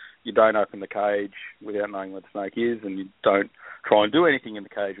that you don't open the cage without knowing what the snake is, and you don't try and do anything in the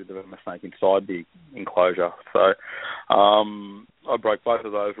cage with the snake inside the enclosure. So I broke both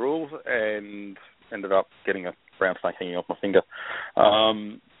of those rules and ended up getting a brown snake hanging off my finger.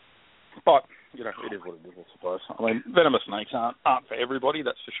 But, it is what it is, I suppose. I mean, venomous snakes aren't for everybody,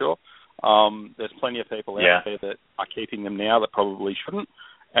 that's for sure. There's plenty of people out there that are keeping them now that probably shouldn't.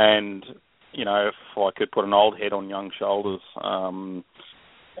 And, if I could put an old head on young shoulders,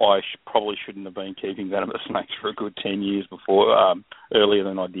 I probably shouldn't have been keeping venomous snakes for a good 10 years before, earlier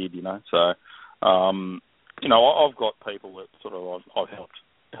than I did, So, I've got people that sort of I've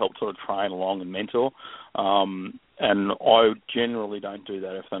helped sort of train along and mentor, and I generally don't do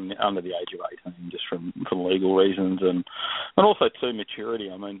that if I'm under the age of 18, just from legal reasons, and also too maturity.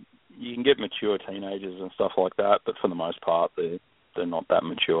 I mean, you can get mature teenagers and stuff like that, but for the most part, they're not that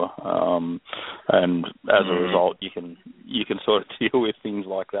mature, and as a result, you can sort of deal with things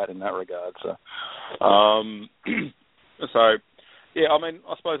like that in that regard. So, yeah, I mean,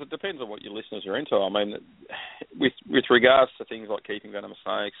 I suppose it depends on what your listeners are into. I mean, with regards to things like keeping venomous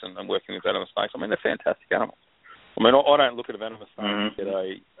snakes and working with venomous snakes, I mean, they're fantastic animals. I mean, I don't look at a venomous snake and get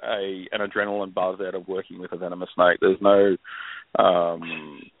an adrenaline buzz out of working with a venomous snake. There's no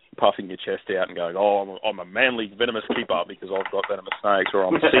puffing your chest out and going, oh, I'm a manly venomous keeper because I've got venomous snakes, or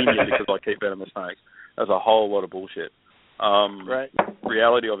I'm a senior because I keep venomous snakes. There's a whole lot of bullshit.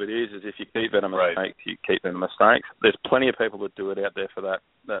 Reality of it is if you keep venomous snakes, you keep venomous snakes. There's plenty of people that do it out there for that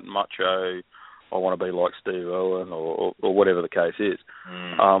macho, I want to be like Steve Irwin or whatever the case is.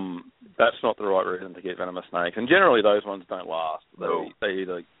 That's not the right reason to get venomous snakes, and generally those ones don't last. They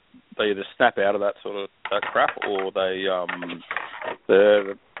either snap out of that crap, or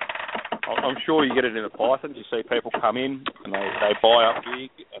I'm sure you get it in the pythons. You see people come in and they buy up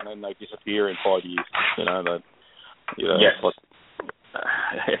big and then they disappear in 5 years. Yes.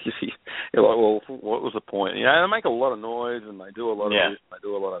 You're like, well, what was the point? They make a lot of noise and they do a lot of this and they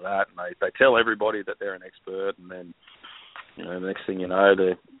do a lot of that, and they tell everybody that they're an expert, and then the next thing you know,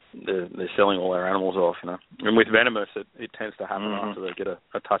 they're selling all their animals off. And with venomous, it tends to happen after they get a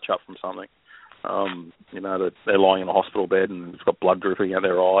touch up from something. They're lying in a hospital bed and it's got blood dripping out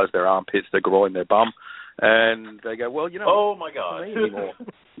their eyes, their armpits, their groin, their bum, and they go, well, oh my God, anymore.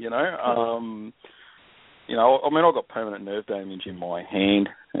 I mean, I've got permanent nerve damage in my hand.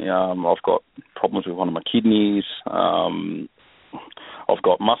 I've got problems with one of my kidneys. I've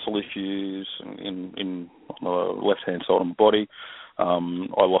got muscle issues on the left-hand side of my body. I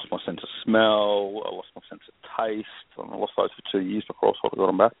lost my sense of smell. I lost my sense of taste. I lost those for 2 years before I sort of got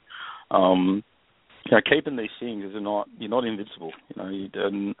them back. Keeping these things you're not invincible.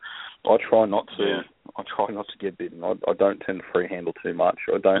 And I try not to. Yeah. I try not to get bitten. I don't tend to free handle too much.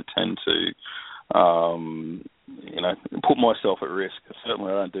 I don't tend to. Put myself at risk.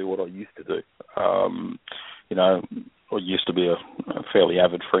 Certainly I don't do what I used to do. I used to be a fairly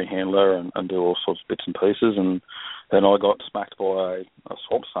avid free handler and do all sorts of bits and pieces, and then I got smacked by a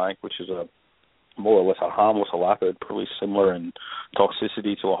swamp snake, which is a more or less a harmless elapid, probably similar in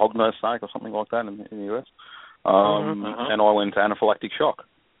toxicity to a hognose snake or something like that in the US. And I went into anaphylactic shock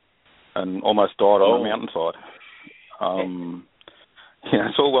and almost died on a mountainside.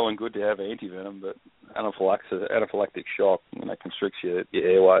 It's all well and good to have antivenom, but anaphylactic shock, constricts your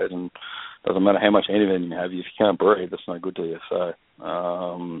airways, and doesn't matter how much antivenom you have, if you can't breathe, that's no good to you. So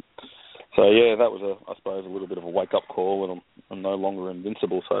that was I suppose, a little bit of a wake-up call, and I'm no longer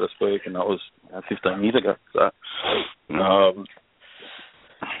invincible, so to speak, and that was 15 years ago. So,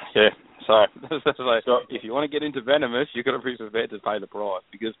 So if you want to get into venomous, you've got to be prepared to pay the price,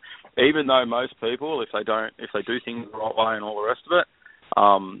 because even though most people, if they do things the right way and all the rest of it,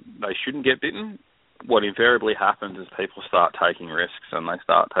 they shouldn't get bitten, what invariably happens is people start taking risks and they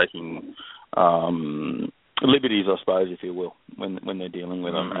start taking liberties, I suppose, if you will, when they're dealing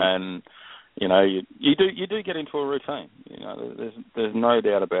with them. And you know, you do get into a routine. You know, there's no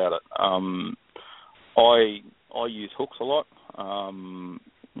doubt about it. I use hooks a lot.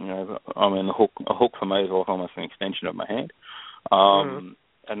 You know, I mean, a hook for me is like almost an extension of my hand,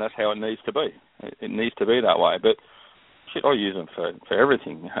 and that's how it needs to be. It needs to be that way. But shit, I use them for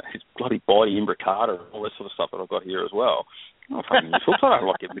everything. It's bloody body imbricata and all that sort of stuff that I've got here as well. I don't fucking use hooks. I don't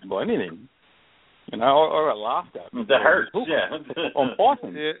like getting bitten by anything. You know, I got laughed at. That hurts, yeah. On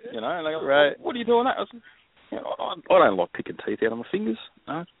python, you know, and they go, right. What are you doing that? I said, you know, I don't like picking teeth out of my fingers.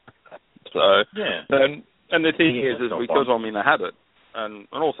 No. So, and the thing is because I'm in the habit, and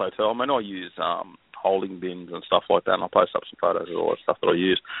also too, I mean, I use holding bins and stuff like that, and I'll post up some photos of all that stuff that I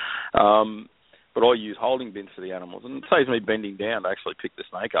use. But I use holding bins for the animals, and it saves me bending down to actually pick the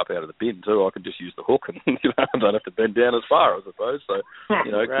snake up out of the bin too. I can just use the hook, and you know, I don't have to bend down as far, I suppose. So,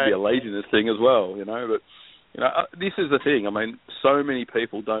 you know, it could be a laziness thing as well, you know. But you know, this is the thing. I mean, so many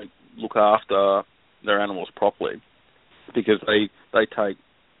people don't look after their animals properly because they take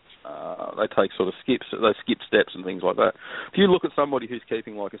sort of they skip steps and things like that. If you look at somebody who's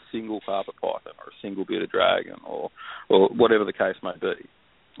keeping like a single carpet python or a single bearded dragon or whatever the case may be,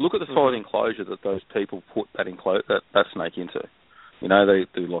 look at the size enclosure that those people put that snake into. You know, they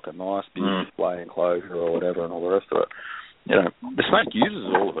do like a nice big display enclosure or whatever and all the rest of it. You know, the snake uses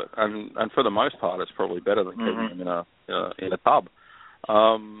all of it, and for the most part, it's probably better than keeping them in a tub.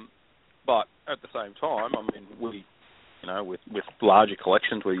 But at the same time, I mean, we, you know, with larger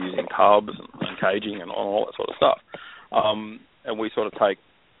collections, we're using tubs and caging and all that sort of stuff, and we sort of take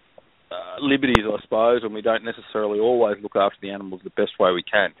liberties, I suppose, and we don't necessarily always look after the animals the best way we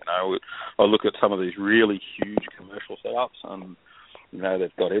can. You know, I look at some of these really huge commercial setups, and you know,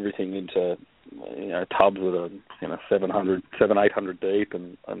 they've got everything into, you know, tubs that are, you know, 800 deep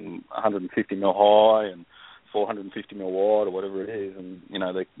and 150 mil high and 450 mil wide or whatever it is, and you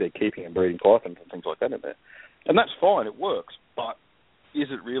know, they're keeping and breeding pythons and things like that in there, and that's fine, it works, but is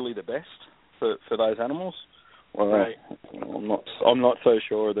it really the best for those animals? Well, right. I'm not so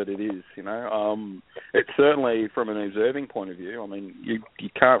sure that it is. You know, it's certainly from an observing point of view. I mean, you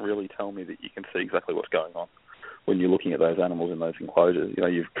can't really tell me that you can see exactly what's going on when you're looking at those animals in those enclosures. You know,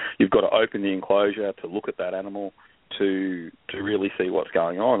 you've got to open the enclosure to look at that animal to really see what's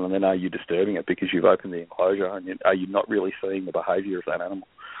going on, and then are you disturbing it because you've opened the enclosure, and are you not really seeing the behaviour of that animal?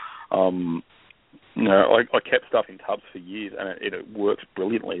 You know, I kept stuff in tubs for years, and it works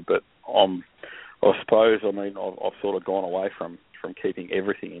brilliantly, but I suppose, I mean, I've sort of gone away from keeping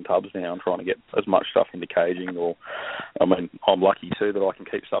everything in tubs now and trying to get as much stuff into caging, or, I mean, I'm lucky too that I can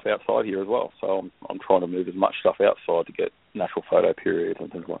keep stuff outside here as well, so I'm trying to move as much stuff outside to get natural photo periods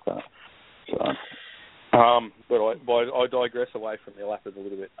and things like that. So, but I digress away from the leopards a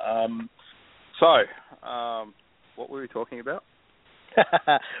little bit. What were we talking about?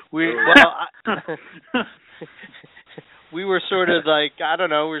 we were sort of like, I don't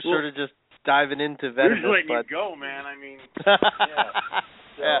know, we're sort of just diving into venomous. We're just letting you go, man. I mean,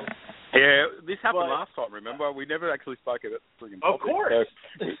 yeah. Yeah, this happened last time, remember? We never actually spoke of it. Of course.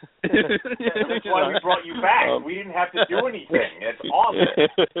 So. That's why we brought you back. We didn't have to do anything. It's awesome.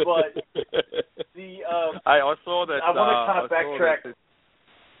 But I saw that. I want to kind of backtrack.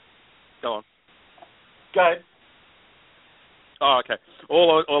 Go on. Go ahead. Oh, okay.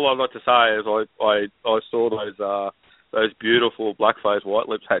 All I'd like to say is I saw those beautiful black-faced white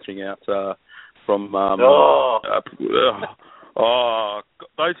lips hatching out from.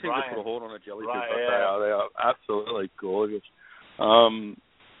 Those things are put a horn on a jellyfish. Right, They are absolutely gorgeous. Aren't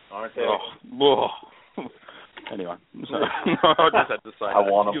they? Anyway, so, I just had to say I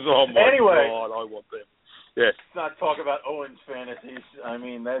want them. Oh my anyway, God, I want them. Yes. Let's not talk about Owen's fantasies. I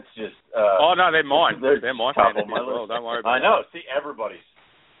mean, that's just. Oh no, they're mine. They're my fantasies as well. Don't worry about I know. See, everybody's.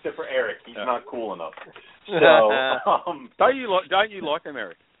 Except for Eric, he's not cool enough. So, don't you like them,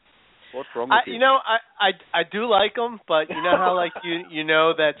 Eric? What's wrong with you? You know, I do like them, but you know how like you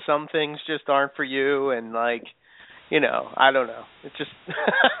know that some things just aren't for you, and like, you know, I don't know. It's just.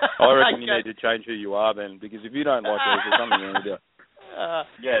 I reckon you need to change who you are then, because if you don't like those, there's something wrong with you.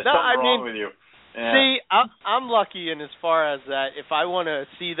 Something wrong with you. Yeah. See, I'm lucky, and as far as that, if I want to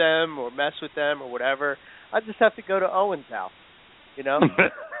see them or mess with them or whatever, I just have to go to Owen's house. You know,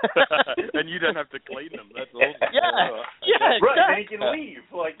 and you don't have to clean them. That's awesome. Yeah, right. Then he can leave.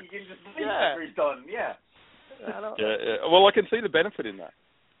 Like he can just leave after he's done. Yeah. Well, I can see the benefit in that.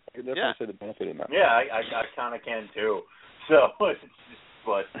 can definitely see the benefit in that. Yeah, I kind of can too. So,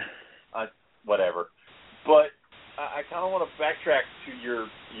 but whatever. But I kind of want to backtrack to your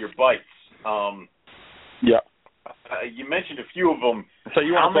bites. Yeah. You mentioned a few of them. So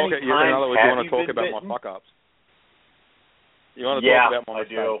you want to talk? In other words, you want to talk about my fuck ups? You want to talk about my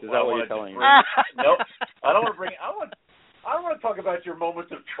mistakes? Is that what you're telling me? Nope. I don't want to bring. I don't want to talk about your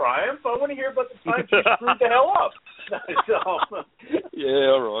moments of triumph. I want to hear about the times you screwed the hell up.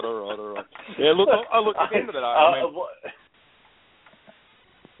 Yeah, all right. Yeah, look, at the end of the day,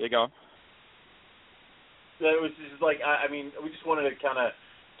 yeah, go on. It was just like, we just wanted to kind of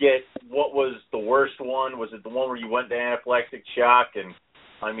get what was the worst one. Was it the one where you went to anaphylactic shock? And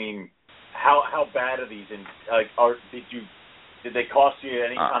I mean, how bad are these? And did they cost you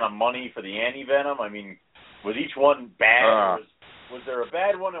any kind of money for the anti-venom? I mean, was each one bad? Was there a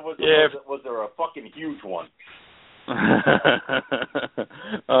bad one, and was there a fucking huge one?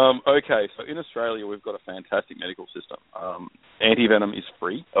 Okay, so in Australia we've got a fantastic medical system. Anti-venom is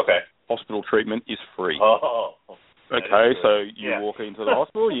free. Okay. Hospital treatment is free. Oh. Okay, so you walk into the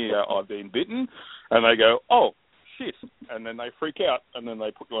hospital, you go, I've been bitten, and they go, oh, shit, and then they freak out, and then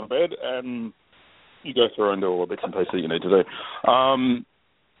they put you on a bed, and you go through and do all the bits and pieces that you need to do.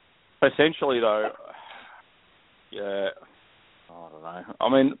 Essentially, though, yeah, I don't know. I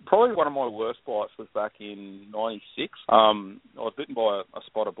mean, probably one of my worst bites was back in '96. I was bitten by a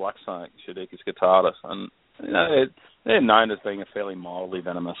spotted black snake, Pseudechis guttatus, and you know, they're known as being a fairly mildly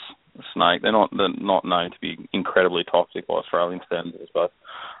venomous snake. They're not known to be incredibly toxic by Australian standards, but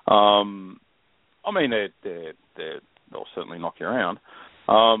I mean they'll certainly knock you around.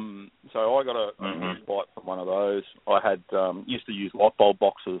 So I got a bite from one of those. I had used to use light bulb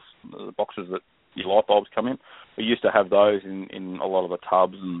boxes, the boxes that your light bulbs come in. We used to have those in a lot of the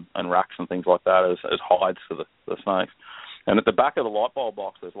tubs and racks and things like that as hides for the snakes. And at the back of the light bulb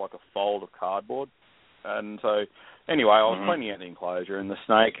box, there's like a fold of cardboard. And so, anyway, I was cleaning out the enclosure, and the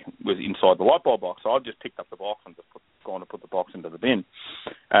snake was inside the light bulb box. So I just picked up the box and just gone to put the box into the bin.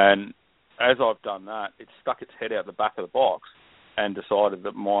 And as I've done that, it stuck its head out the back of the box and decided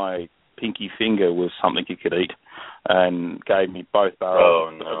that my pinky finger was something it could eat, and gave me both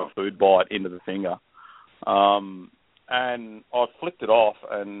barrels of a food bite into the finger. And I flicked it off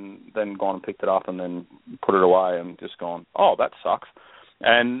and then gone and picked it up and then put it away and just gone, oh, that sucks.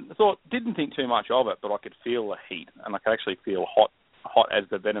 And didn't think too much of it, but I could feel the heat, and I could actually feel hot as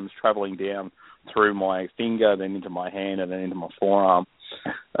the venom's travelling down through my finger, then into my hand, and then into my forearm.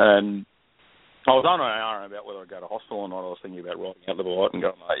 And I was on an hour about whether I'd go to hospital or not. I was thinking about writing out the bite and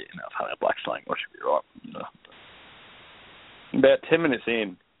going, oh, I've had a black snake, I should be right. About 10 minutes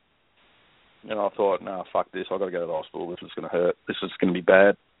in, and I thought, no, fuck this, I've got to go to the hospital. This is going to hurt. This is going to be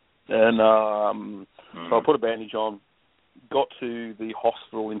bad. And so I put a bandage on, got to the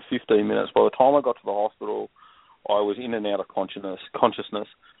hospital in 15 minutes. By the time I got to the hospital, I was in and out of consciousness.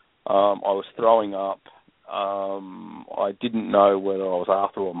 I was throwing up. I didn't know whether I was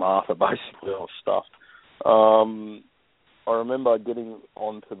Arthur or Martha, basically. I was stuffed. I remember getting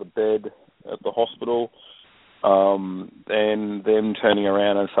onto the bed at the hospital, and them turning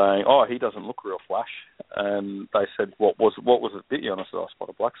around and saying, oh, he doesn't look real flash. And they said, what was it bit you on? I said, I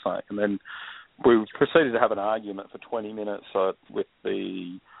spotted a black snake. And then we proceeded to have an argument for 20 minutes with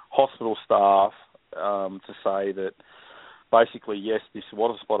the hospital staff to say that basically, yes, this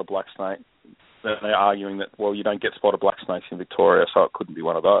was a spotted black snake. They're arguing that, well, you don't get spotted black snakes in Victoria, so it couldn't be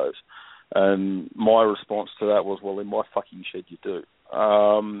one of those. And my response to that was, well, in my fucking shed you do.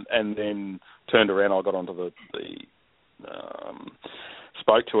 And then turned around, I got onto the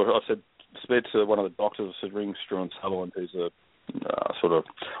spoke to her. I said to one of the doctors, I said, ring Struan Sutherland, who's a sort of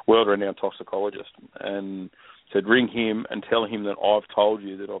world-renowned toxicologist, and said, ring him and tell him that I've told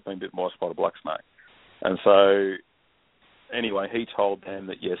you that I've been bitten by a spotted black snake. And so, anyway, he told them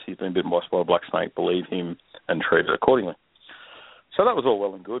that, yes, he's been bitten by a spotted black snake, believe him, and treat it accordingly. So that was all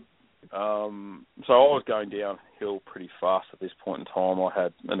well and good. So I was going downhill pretty fast at this point in time. I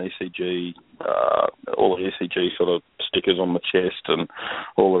had an ECG, all the ECG sort of stickers on my chest and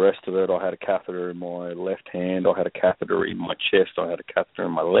all the rest of it. I had a catheter in my left hand. I had a catheter in my chest. I had a catheter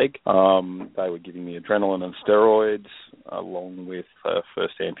in my leg. They were giving me adrenaline and steroids along with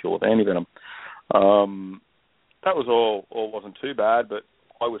first ampule of antivenom. That was all wasn't too bad, but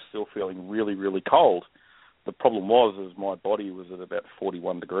I was still feeling really, really cold. The problem was my body was at about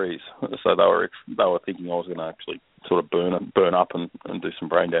 41 degrees, so they were thinking I was going to actually sort of burn up and do some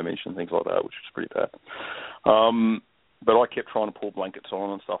brain damage and things like that, which was pretty bad. But I kept trying to pull blankets on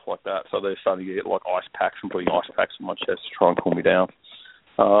and stuff like that, so they're starting to get like ice packs and putting ice packs on my chest to try and cool me down.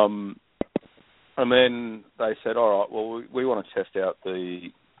 And then they said, all right, well, we want to test out the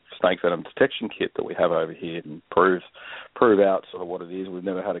snake venom detection kit that we have over here and prove out sort of what it is. We've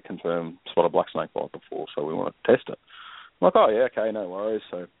never had a confirmed spotted black snake bite before, so we want to test it. I'm like, oh yeah, okay, no worries.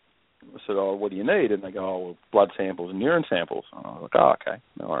 So I said, oh, what do you need? And they go, oh, well, blood samples and urine samples. And I was like, oh, okay,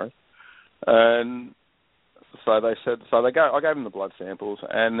 no worries. And so they said, I gave them the blood samples,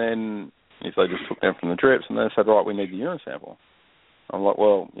 and then if they just took them from the drips, and they said, right, we need the urine sample. I'm like,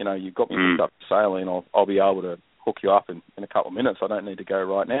 well, you've got me hooked up to saline. I'll be able to hook you up in a couple of minutes. I don't need to go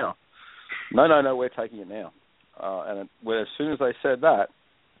right now. No, we're taking it now. And as soon as they said that,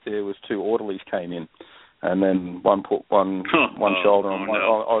 there was 2 orderlies came in, and then one put one shoulder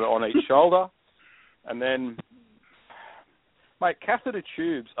on each shoulder, and then, mate, catheter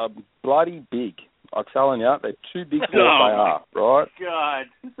tubes are bloody big. I'm telling you, they're too big for what they are, right? God.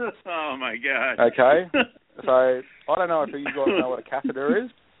 Oh, my God. Okay. So I don't know if you guys know what a catheter is.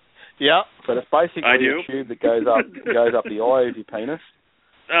 Yeah. But it's basically a tube that goes up the eye of your penis.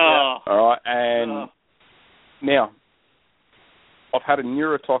 Oh. All right. And now, I've had a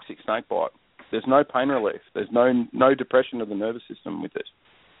neurotoxic snake bite. There's no pain relief. There's no depression of the nervous system with it.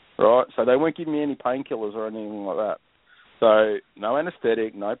 Right. So they won't give me any painkillers or anything like that. So no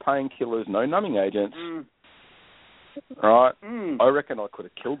anaesthetic, no painkillers, no numbing agents. Right. I reckon I could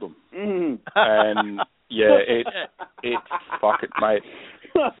have killed them. And yeah, it fuck it, mate.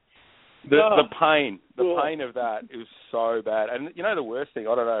 The pain of that is so bad. And the worst thing,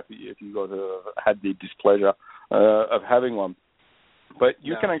 I don't know if you guys have had the displeasure of having one, but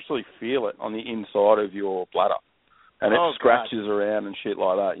you can actually feel it on the inside of your bladder, and it scratches around and shit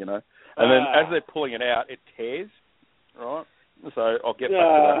like that, And then as they're pulling it out, it tears, right? So I'll get back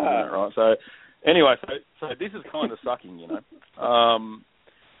to that in a minute, right? So anyway, so this is kind of sucking,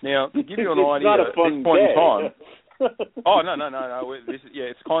 Now, to give you an idea, at this point in time, oh no!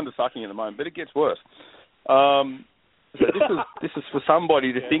 It's kind of sucking at the moment, but it gets worse. So this is for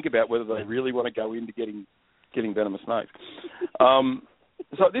somebody to think about whether they really want to go into getting venomous snakes.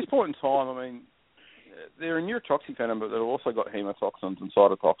 So at this point in time, I mean, they're a neurotoxic venom, but they've also got hemotoxins and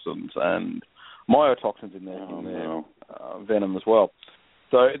cytotoxins and myotoxins in their venom as well.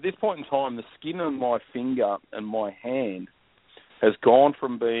 So at this point in time, the skin on my finger and my hand has gone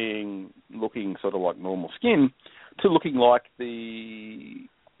from looking sort of like normal skin to looking like when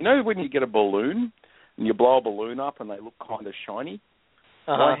you get a balloon and you blow a balloon up and they look kind of shiny?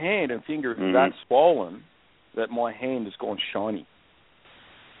 My hand and finger is that swollen that my hand has gone shiny.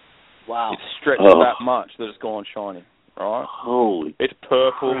 Wow. It's stretched that much that it's gone shiny, right? Holy It's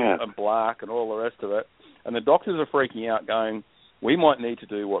purple crap. and black and all the rest of it. And the doctors are freaking out going, we might need to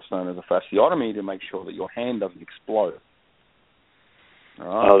do what's known as a fasciotomy to make sure that your hand doesn't explode.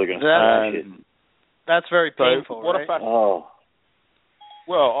 Right. Oh, they're going to smash it. That's very painful, right?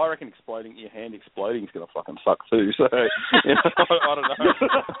 Well, I reckon your hand exploding is going to fucking suck too. So, I don't know.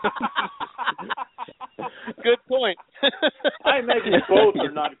 Good point. I imagine both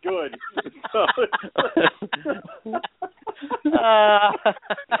are not good.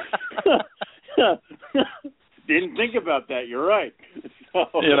 Didn't think about that. You're right.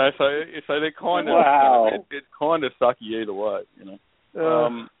 So they're kind of it's kind of sucky either way.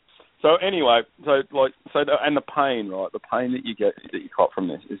 So anyway, and the pain, right? The pain that you cop from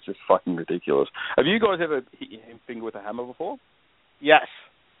this is just fucking ridiculous. Have you guys ever hit your finger with a hammer before? Yes.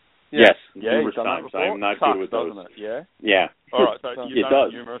 Yes. Yeah, numerous times. I'm not good with those. Doesn't it? Yeah. Yeah. All right. So you've done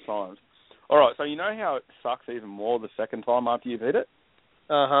it numerous times. All right. So you know how it sucks even more the second time after you've hit it?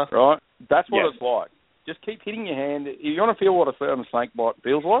 Right. That's what it's like. Just keep hitting your hand. If you want to feel what a snake bite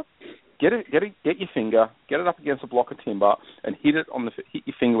feels like, get your finger, get it up against a block of timber, and hit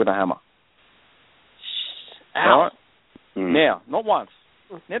your finger with a hammer. Ow. Right? Now, not once.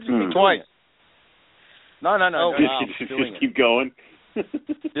 Now just keep twice. It. No. Just keep going.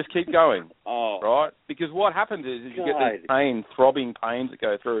 Just keep going. Oh. Right? Because what happens is you get these throbbing pains that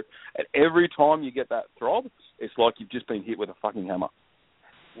go through, and every time you get that throb, it's like you've just been hit with a fucking hammer.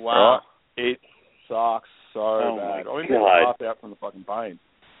 Wow. Right? It sucks so bad. I mean, people pass out from the fucking pain.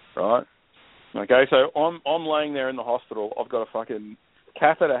 Right? Okay, so I'm laying there in the hospital. I've got a fucking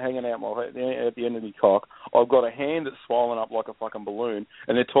catheter hanging out at the end of my cock. I've got a hand that's swollen up like a fucking balloon,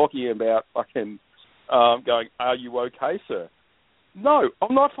 and they're talking about fucking going, "Are you okay, sir?" No,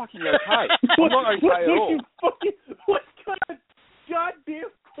 I'm not fucking okay. I'm not okay at all. What kind of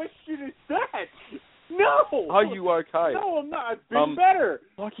goddamn question is that? No. Are you okay? No, I'm not. I've been better.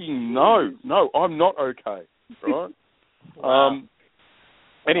 Fucking no, I'm not okay. Right? Wow.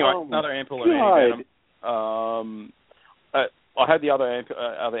 Anyway, another ampoule of antivenom. I had the other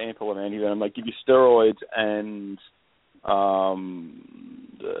ampoule of antivenom. They give you steroids and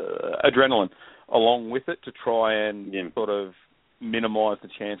adrenaline along with it to try and sort of minimise the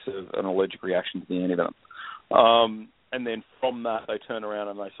chance of an allergic reaction to the antivenom. And then from that, they turn around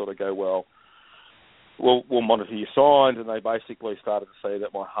and they sort of go, well, we'll monitor your signs, and they basically started to see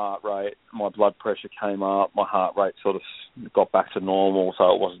that my heart rate, my blood pressure came up, my heart rate sort of got back to normal,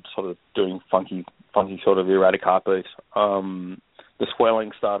 so it wasn't sort of doing funky sort of erratic heartbeats. The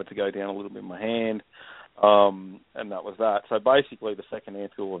swelling started to go down a little bit in my hand, and that was that. So basically, the second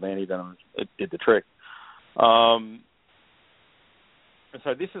ampoule of antivenom, it did the trick. And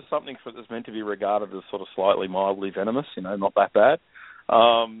so this is something that's meant to be regarded as sort of slightly mildly venomous, not that bad.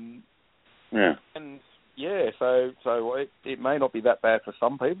 Yeah. And yeah, so it may not be that bad for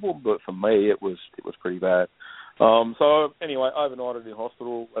some people, but for me it was pretty bad. So anyway, overnighted in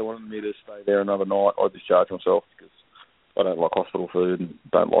hospital. They wanted me to stay there another night. I discharged myself because I don't like hospital food and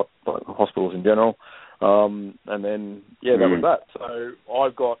don't like hospitals in general. And then that was that. So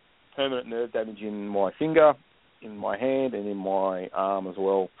I've got permanent nerve damage in my finger, in my hand, and in my arm as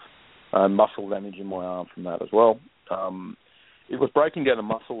well. Muscle damage in my arm from that as well. It was breaking down the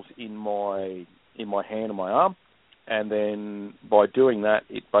muscles in my hand and my arm, and then by doing that,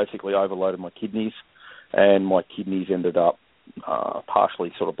 it basically overloaded my kidneys, and my kidneys ended up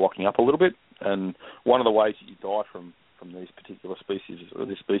partially sort of blocking up a little bit. And one of the ways that you die from these particular species, or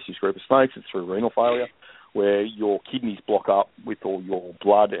this species group of snakes, is through renal failure, where your kidneys block up with all your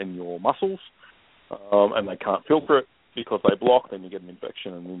blood and your muscles, and they can't filter it because they block. Then you get an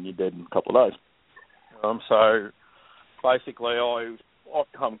infection, and then you're dead in a couple of days. So basically,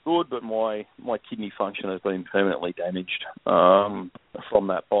 I've come good, but my kidney function has been permanently damaged from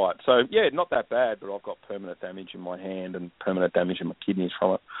that bite. So, yeah, not that bad, but I've got permanent damage in my hand and permanent damage in my kidneys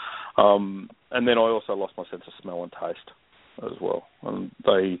from it. And then I also lost my sense of smell and taste as well. And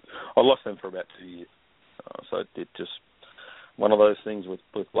I lost them for about 2 years. So it just one of those things with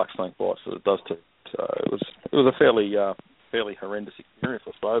black snake bites that it does to. So it was a fairly horrendous experience,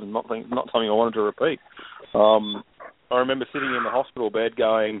 I suppose, and not something I wanted to repeat. I remember sitting in the hospital bed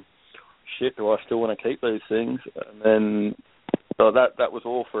going, shit, do I still want to keep these things? And then so that was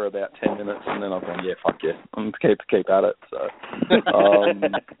all for about 10 minutes, and then I've gone, yeah, fuck yeah, I'm keep at it. So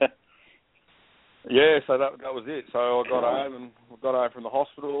yeah, so that was it. So I got home from the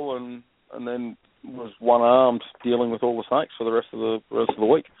hospital, and then was one-armed dealing with all the snakes for the rest of the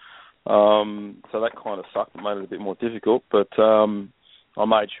week. So that kind of sucked. It made it a bit more difficult, but I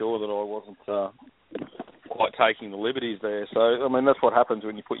made sure that I wasn't quite taking the liberties there. So, I mean, that's what happens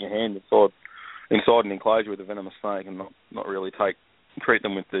when you put your hand inside an enclosure with a venomous snake and not really treat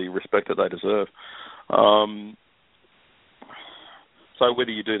them with the respect that they deserve. So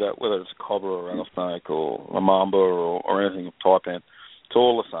whether you do that, whether it's a cobra or a rattlesnake or a mamba or anything of taipan, it's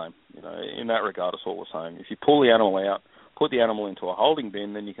all the same. In that regard, it's all the same. If you pull the animal out, put the animal into a holding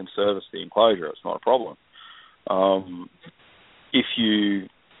bin, then you can service the enclosure. It's not a problem. If you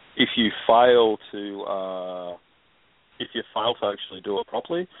fail to actually do it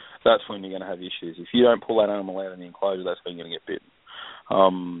properly, that's when you're going to have issues. If you don't pull that animal out of the enclosure, that's when you're going to get bitten.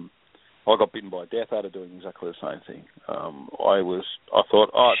 I got bitten by a death adder doing exactly the same thing. I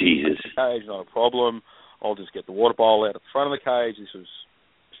thought, Jesus, cage, not a problem. I'll just get the water bowl out at the front of the cage. This was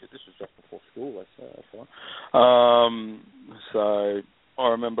just before school. That's fine. So I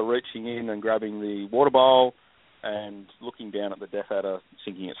remember reaching in and grabbing the water bowl and looking down at the death adder,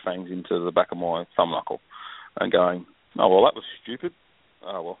 sinking its fangs into the back of my thumb knuckle, and going, "Oh well, that was stupid."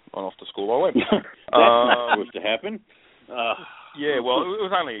 Oh well, on off to school I went. That's not supposed to happen. Yeah, well, it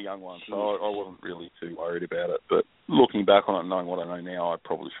was only a young one, so I wasn't really too worried about it. But looking back on it, knowing what I know now, I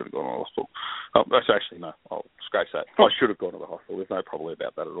probably should have gone to the hospital. Actually, no, I'll scratch that. I should have gone to the hospital. There's no probably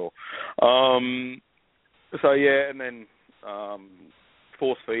about that at all. So, yeah, and then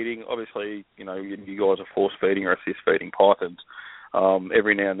force feeding. Obviously, you guys are force feeding or assist feeding pythons.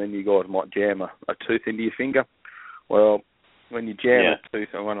 Every now and then you guys might jam a tooth into your finger. Well, when you jam a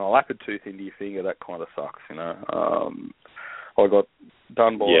tooth, and when a lapped tooth into your finger, that kind of sucks, I got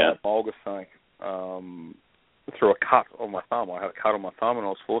done by a mulgus snake through a cut on my thumb. I had a cut on my thumb and I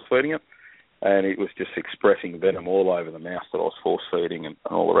was force feeding it, and it was just expressing venom all over the mouse that I was force feeding and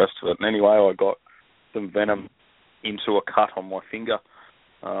all the rest of it. And anyway, I got some venom into a cut on my finger.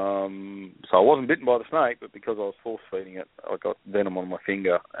 So I wasn't bitten by the snake, but because I was force feeding it, I got venom on my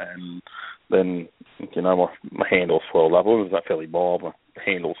finger, and then my hand all swelled up. It was fairly mild. My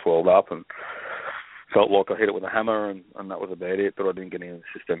hand all swelled up and felt like I hit it with a hammer, and that was about it. But I didn't get any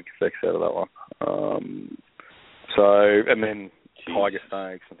systemic effects out of that one. And then tiger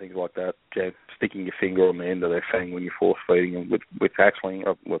snakes and things like that, sticking your finger on the end of their fang when you're force feeding them with hatchling,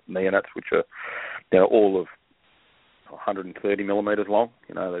 with neonates, which are all of 130 millimeters long.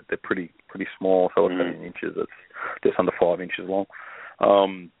 You know, they're pretty small. So it's in inches. It's just under 5 inches long.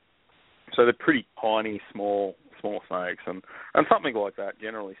 So they're pretty tiny, small snakes, and something like that,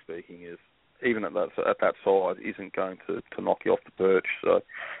 generally speaking, is even at that size, isn't going to knock you off the perch. So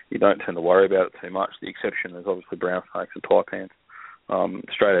you don't tend to worry about it too much. The exception is obviously brown snakes and taipans.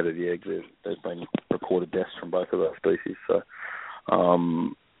 Straight out of the eggs, there's been reported deaths from both of those species. So,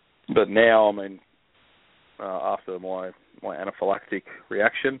 but now, I mean, after my anaphylactic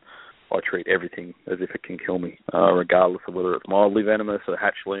reaction, I treat everything as if it can kill me, regardless of whether it's mildly venomous or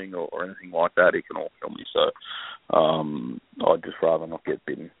hatchling or anything like that. It can all kill me. So I'd just rather not get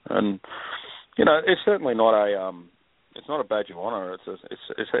bitten. And you know, it's certainly not it's not a badge of honour.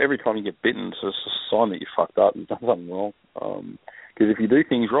 It's every time you get bitten, it's a sign that you fucked up. You've done something wrong. Because if you do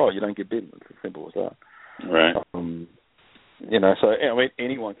things right, you don't get bitten. It's as simple as that. Right. You know, so I mean,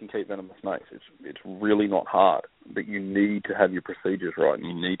 anyone can keep venomous snakes. It's really not hard, but you need to have your procedures right, and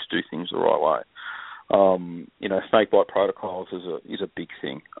you need to do things the right way. You know, snake bite protocols is a big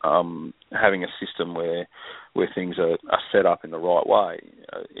thing. Having a system where things are set up in the right way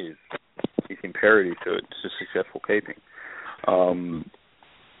is imperative to successful keeping. I mean,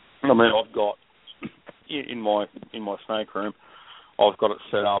 I've got in my snake room, I've got it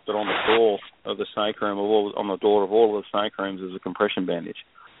set up that on the door of the snake room, on the door of all of the snake rooms, is a compression bandage.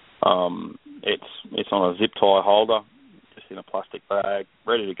 It's on a zip tie holder, just in a plastic bag,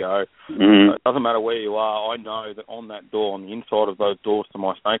 ready to go. So it doesn't matter where you are. I know that on that door, on the inside of those doors to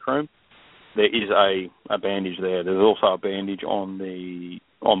my snake room, there is a bandage there. There's also a bandage on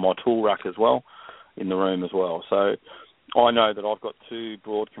my tool rack as well, in the room as well. So I know that I've got 2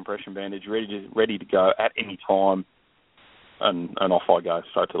 broad compression bandages ready to go at any time. And off I go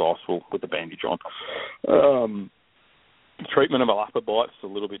straight to the hospital with the bandage on. Treatment of a lapper bite is a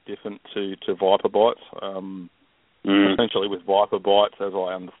little bit different to viper bites. Essentially with viper bites, as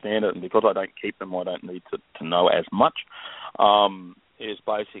I understand it, and because I don't keep them, I don't need to know as much, is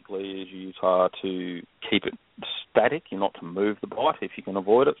basically you try to keep it static. You're not to move the bite if you can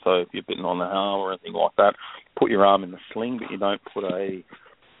avoid it. So if you're bitten on the arm or anything like that, put your arm in the sling, but you don't put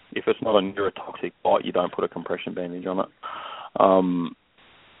if it's not a neurotoxic bite, you don't put a compression bandage on it.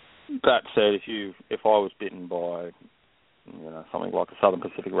 That said, if I was bitten by, you know, something like a Southern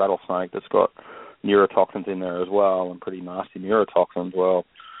Pacific rattlesnake that's got neurotoxins in there as well, and pretty nasty neurotoxins, well,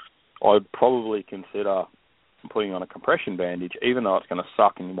 I'd probably consider putting on a compression bandage, even though it's going to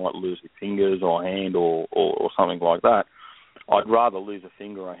suck and you might lose your fingers or hand or something like that. I'd rather lose a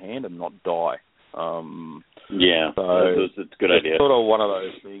finger or a hand and not die. Yeah, so that's a good idea. It's sort of one of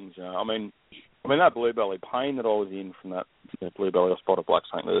those things. You know? I mean that bluebelly pain that I was in from that bluebelly or spotted black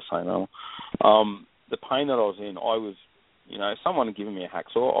snake, they're the same animal. The pain that I was in, I was, you know, if someone had given me a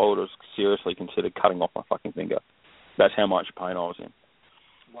hacksaw, I would have seriously considered cutting off my fucking finger. That's how much pain I was in.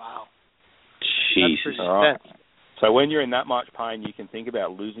 Wow. Jesus. All right. So when you're in that much pain, you can think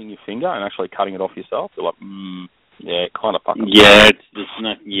about losing your finger and actually cutting it off yourself. You're like, yeah, kind of fucking. Yeah, it's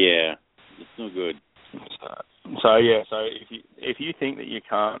not. Yeah, it's no good. So if you think that you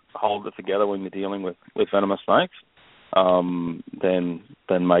can't hold it together when you're dealing with venomous snakes, then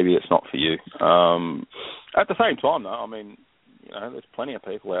maybe it's not for you. At the same time, though, I mean, you know, there's plenty of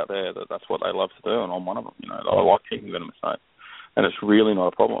people out there that's what they love to do, and I'm one of them. You know, I like keeping venomous snakes, and it's really not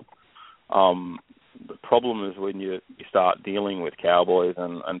a problem. The problem is when you start dealing with cowboys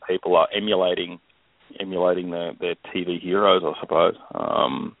and people are emulating their TV heroes, I suppose.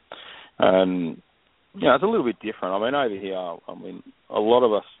 And you know, it's a little bit different. I mean, over here, a lot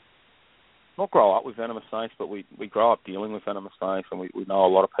of us not grow up with venomous snakes, but we grow up dealing with venomous snakes, and we know a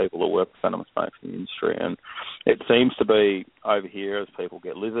lot of people that work with venomous snakes in the industry. And it seems to be over here as people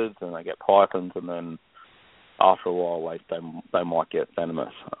get lizards and they get pythons, and then after a while they might get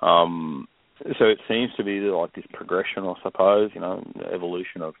venomous. So it seems to be like this progression, I suppose, you know, the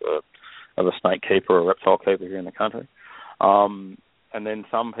evolution of a snake keeper or reptile keeper here in the country. And then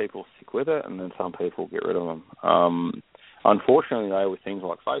some people stick with it, and then some people get rid of them. Unfortunately, though, with things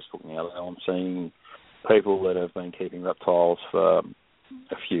like Facebook now, I'm seeing people that have been keeping reptiles for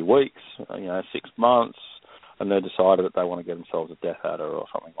a few weeks, 6 months, and they've decided that they want to get themselves a death adder or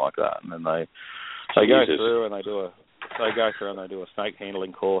something like that, and then they go through and they do a snake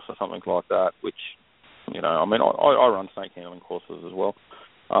handling course or something like that, which, you know, I mean, I run snake handling courses as well.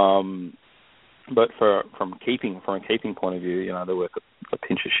 But from a keeping point of view, you know, they're worth a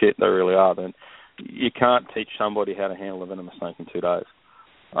pinch of shit. They really are. Then you can't teach somebody how to handle a venomous snake in 2 days.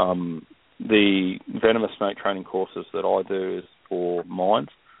 The venomous snake training courses that I do is for mines,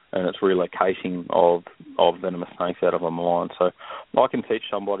 and it's relocating of venomous snakes out of a mine. So I can teach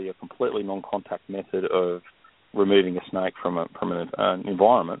somebody a completely non-contact method of removing a snake from an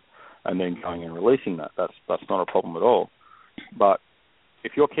environment and then going and releasing that. That's not a problem at all. But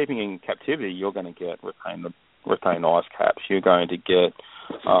if you're keeping it in captivity, you're going to get retained ice caps. You're going to get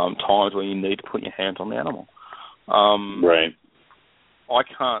times where you need to put your hands on the animal. Right.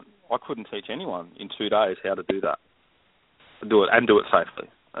 I couldn't teach anyone in 2 days how to do that. Do it safely.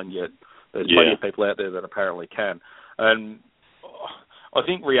 And yet there's plenty of people out there that apparently can. And I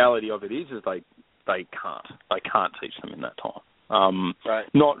think reality of it is they can't teach them in that time. Right.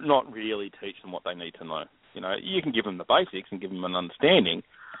 Not really teach them what they need to know. You can give them the basics and give them an understanding,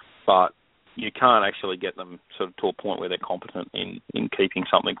 but you can't actually get them sort of to a point where they're competent in keeping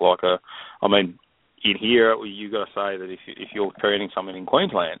something like in here, you've got to say that if you're creating something in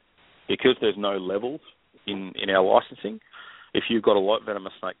Queensland, because there's no levels in our licensing, if you've got a light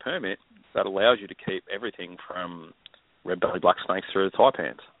venomous snake permit, that allows you to keep everything from red-bellied black snakes through to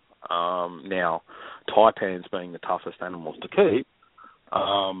taipans. Now, taipans being the toughest animals to keep,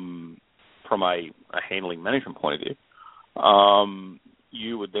 from a handling management point of view,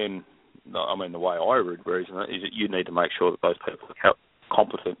 you would then, the way I would reason it is that you need to make sure that those people are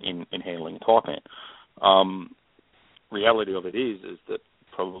competent in handling a taipan. Reality of it is that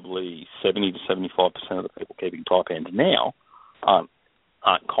probably 70 to 75% of the people keeping taipans now aren't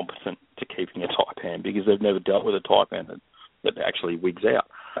competent to keeping a taipan because they've never dealt with a taipan that actually wigs out.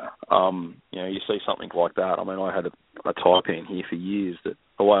 You see something like that. I had a taipan here for years that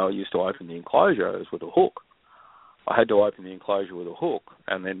the way I used to open the enclosure is with a hook. I had to open the enclosure with a hook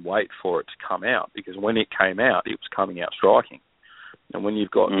and then wait for it to come out because when it came out, it was coming out striking. And when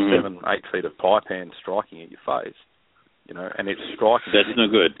you've got 7-8 feet of taipan striking at your face, and it's striking, that's no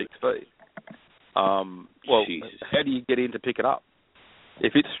good. 6 feet. Jesus. How do you get in to pick it up?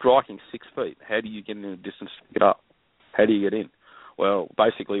 If it's striking 6 feet, how do you get in a distance to pick it up? How do you get in? Well,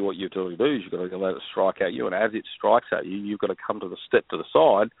 basically what you've got to do is you've got to let it strike at you, and as it strikes at you, you've got to come to the step to the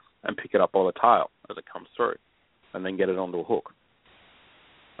side and pick it up by the tail as it comes through, and then get it onto a hook.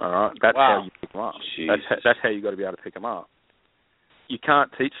 All right? That's how you pick them up. That's how you've got to be able to pick them up. You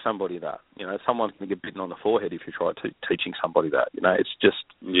can't teach somebody that. Someone's going to get bitten on the forehead if you try teaching somebody that. It's just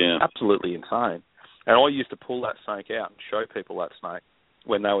absolutely insane. And I used to pull that snake out and show people that snake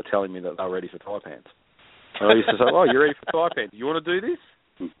when they were telling me that they were ready for taipans. And I used to say, you're ready for taipans. You want to do this?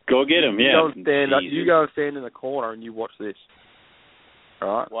 Go get them, yeah. You go and stand in the corner and you watch this.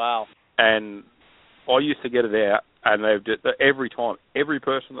 All right? Wow. And I used to get it out, and every time, every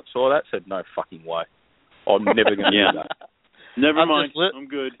person that saw that said, no fucking way. I'm never going to do that. Never mind. I'm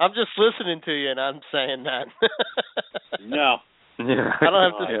good. I'm just listening to you, and I'm saying that. No. I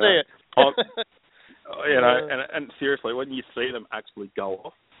don't have to say it. And seriously, when you see them actually go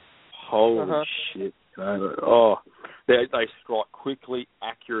off, holy shit! They strike quickly,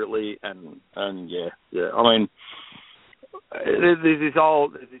 accurately, and yeah. There's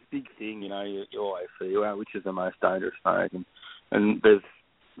this big thing, you always see, which is the most dangerous snake, and there's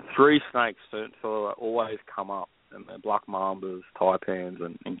 3 snakes that sort of always come up. And they're black mambas, taipans,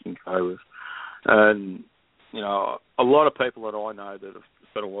 and king cobras. And, a lot of people that I know that have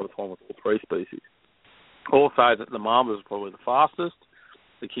spent a lot of time with all 3 species all say that the mambas are probably the fastest,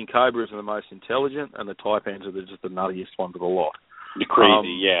 the king cobras are the most intelligent, and the taipans are just the nuttiest ones of the lot. The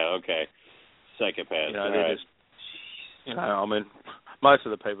crazy, psychopaths. They're just, most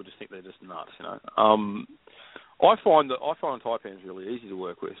of the people just think they're just nuts, I find taipans really easy to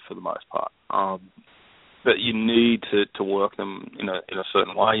work with for the most part. But you need to work them in a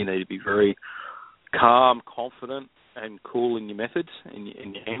certain way. You need to be very calm, confident, and cool in your methods, in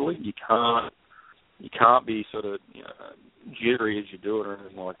your handling. You can't be sort of jittery as you do it or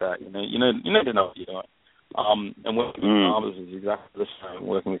anything like that. You need to know what you're doing. And working with mambas is exactly the same.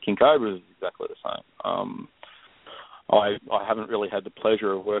 Working with king cobras is exactly the same. I haven't really had the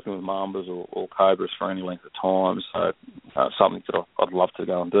pleasure of working with mambas or cobras for any length of time, so something that I'd love to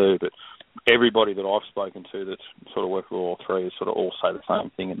go and do, but everybody that I've spoken to that's sort of worked with all 3 sort of all say the same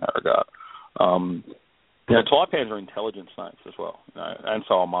thing in that regard. Taipans are intelligent snakes as well, and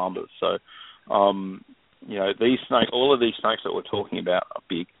so are mambas. So, these snakes, all of these snakes that we're talking about are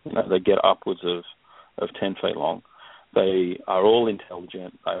big. They get upwards of 10 feet long. They are all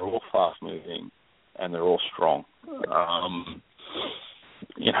intelligent. They are all fast moving, and they're all strong.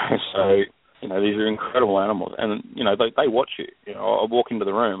 These are incredible animals, and they watch you. I walk into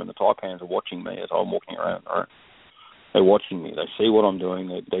the room, and the taipans are watching me as I'm walking around the room. They're watching me. They see what I'm doing.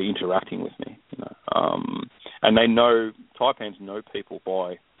 They're interacting with me. And they know, taipans know people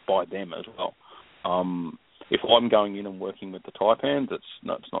by them as well. If I'm going in and working with the taipans, it's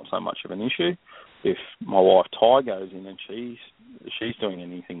not so much of an issue. If my wife Ty goes in and she's doing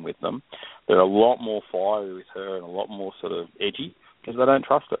anything with them, they're a lot more fiery with her and a lot more sort of edgy because they don't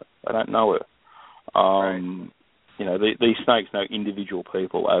trust her. They don't know her. Right. You know, these snakes know individual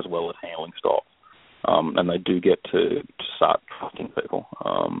people as well as handling styles. And they do get to start trusting people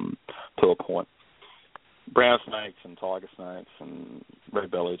to a point. Brown snakes and tiger snakes and red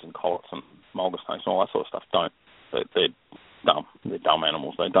bellies and collets and mulga snakes and all that sort of stuff don't. They're dumb. They're dumb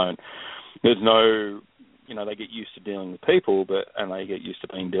animals. They don't. There's no. You know, they get used to dealing with people, and they get used to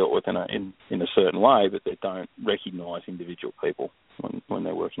being dealt with in a certain way, but they don't recognise individual people when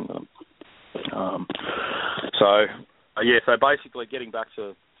they're working with them. So basically, getting back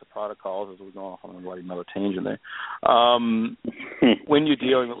to protocols, as we've gone off on another tangent there. When you're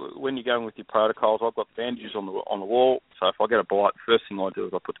going with your protocols, I've got bandages on the wall. So if I get a bite, the first thing I do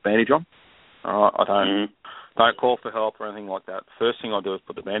is I put the bandage on. All right, I don't call for help or anything like that. First thing I do is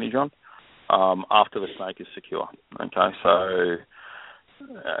put the bandage on after the snake is secure. Okay, so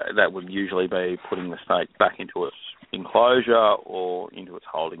that would usually be putting the snake back into its enclosure or into its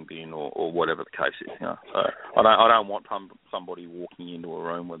holding bin or whatever the case is. You know, so I don't want somebody walking into a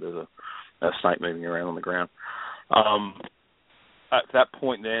room where there's a snake moving around on the ground. At that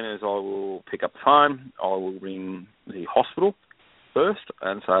point, then, as I will pick up the phone, I will ring the hospital first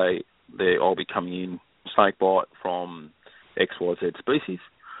and say I'll be coming in snake bite from XYZ species.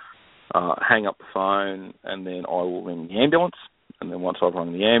 Hang up the phone, and then I will ring the ambulance. And then once I've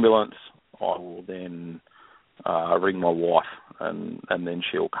rung the ambulance, I will then ring my wife, and then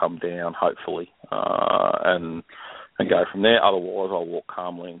she'll come down, hopefully, and go from there. Otherwise, I'll walk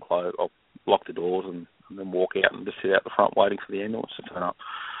calmly and close. I'll lock the doors and then walk out and just sit out the front waiting for the ambulance to turn up.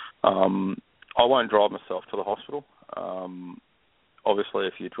 I won't drive myself to the hospital. Obviously,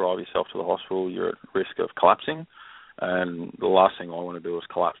 if you drive yourself to the hospital, you're at risk of collapsing. And the last thing I want to do is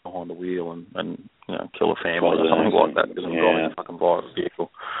collapse behind the wheel and you know, kill a family or something like that because I'm driving a fucking violent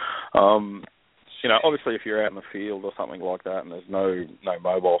vehicle. You know, obviously if you're out in the field or something like that and there's no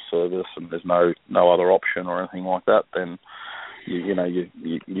mobile service and there's no other option or anything like that, then you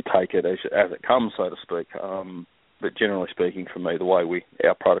take it as it comes, so to speak. But generally speaking, for me, the way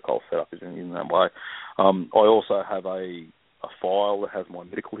our protocol set up is in that way. I also have a file that has my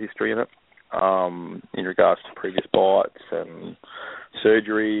medical history in it. In regards to previous bites and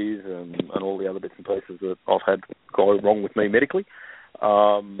surgeries and all the other bits and pieces that I've had go wrong with me medically.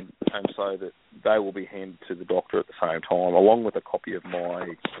 And so that they will be handed to the doctor at the same time, along with a copy of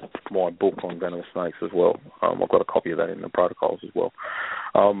my book on venomous snakes as well. I've got a copy of that in the protocols as well.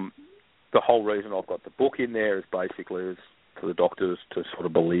 The whole reason I've got the book in there is basically for the doctors to sort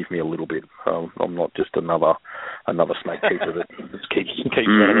of believe me a little bit. I'm not just another snake keeper that keeps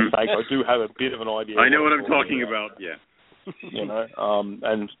venomous snakes. I do have a bit of an idea. I know what I'm talking about. Yeah. You know,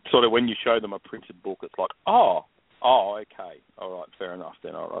 and sort of when you show them a printed book, it's like, oh, okay, all right, fair enough.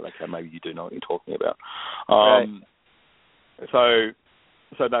 Then, all right, okay, maybe you do know what you're talking about. Right.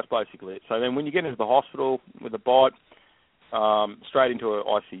 So that's basically it. So then, when you get into the hospital with a bite, straight into an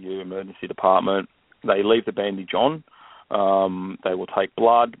ICU emergency department, they leave the bandage on. They will take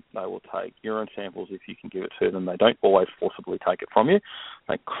blood. They will take urine samples if you can give it to them. They don't always forcibly take it from you.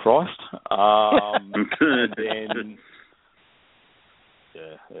 Thank Christ. And then,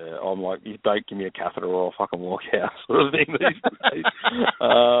 yeah, I'm like, you don't give me a catheter or I'll fucking walk out, sort of thing these days.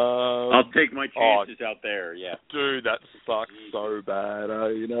 I'll take my chances out there. Yeah, dude, that sucks so bad.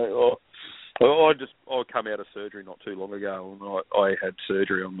 You know, I come out of surgery not too long ago, and I had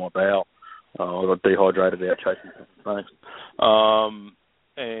surgery on my bowel. I got dehydrated out chasing snakes.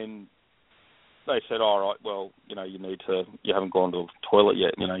 And they said, all right, well, you know, you haven't gone to the toilet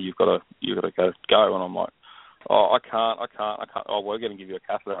yet, you know, you've got to go. And I'm like, oh, I can't. Oh, we're going to give you a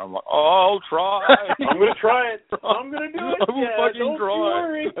catheter. I'm like, oh, I'll try. I'm going to try it. I'm going to do it. I will fucking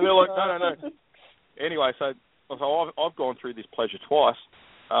try. And they're like, no. Anyway, so I've gone through this pleasure twice.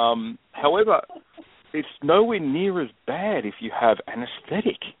 However, it's nowhere near as bad if you have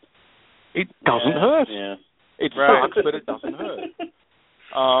anaesthetic. It doesn't hurt. Yeah. It sucks, but it doesn't hurt.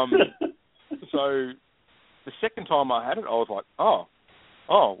 So the second time I had it, I was like, oh,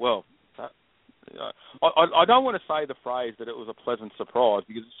 well. I don't want to say the phrase that it was a pleasant surprise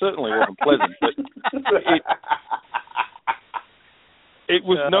because it certainly wasn't pleasant, but it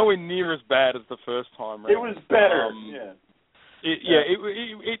was nowhere near as bad as the first time round. It was better.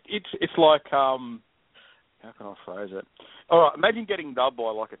 It's like how can I phrase it? All right, imagine getting done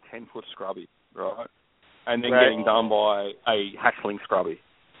by like a 10-foot scrubby, right? And then getting done by a hatchling scrubby.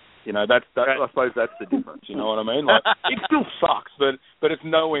 You know, that's I suppose that's the difference. You know what I mean? Like, it still sucks, but it's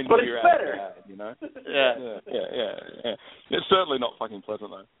nowhere near as bad. You know? Yeah. It's certainly not fucking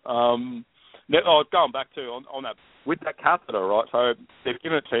pleasant though. going back to on that with that catheter, right? So they've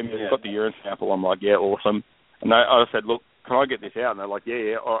given it to me. They've got the urine sample. I'm like, yeah, awesome. And I said, look, can I get this out? And they're like,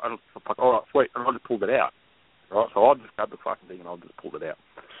 yeah. All right, sweet. And I just pulled it out. Right, so I just grabbed the fucking thing and I just pulled it out.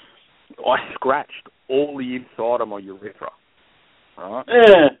 I scratched all the inside of my urethra. Right.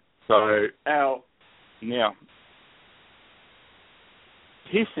 So, ow. Now,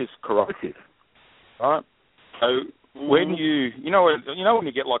 piss is corrosive, right? So when you know when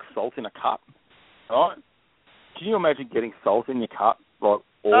you get like salt in a cup, right? Can you imagine getting salt in your cup, like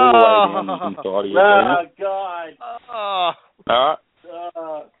all the way down the inside of your penis? Oh God! All right.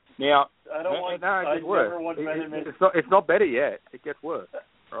 Now, I don't want. No, it gets worse. It's not better yet. It gets worse.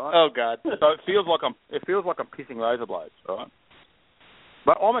 Right? Oh God! So it feels like I'm pissing razor blades, right?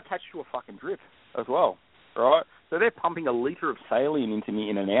 But I'm attached to a fucking drip as well, right? So they're pumping a litre of saline into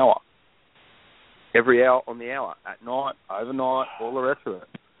me in an hour. Every hour on the hour, at night, overnight, all the rest of it,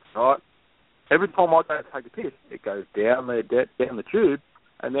 right? Every time I go to take a piss, it goes down the tube,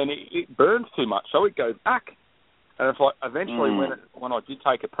 and then it burns too much, so it goes back. And it's like eventually when I did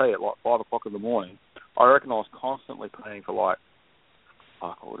take a pee at like 5 o'clock in the morning, I reckon I was constantly peeing for like,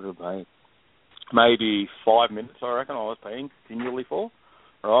 what did it be? Maybe 5 minutes. I reckon I was peeing continually for.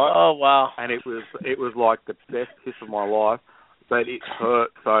 Right? Oh wow! And it was like the best piss of my life, but it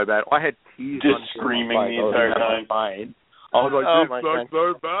hurt so bad. I had tears just screaming the entire time. Pain. I was like, this sucks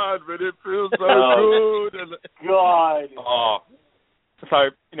so bad, but it feels so good. And God. Oh. So,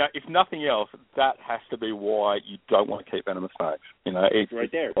 if nothing else, that has to be why you don't want to keep venomous snakes. It's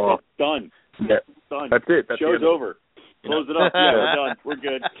right there. Oh. It's done. Yeah. It's done. That's it. Show's over. Close it up. Yeah, we're done. We're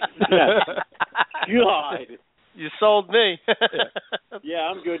good. Yeah. God. You sold me. Yeah,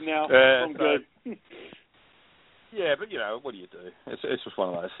 I'm good now. I'm good. Yeah, but what do you do? It's just one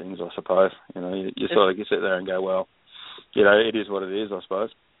of those things, I suppose. You sort of sit there and go, well, it is what it is, I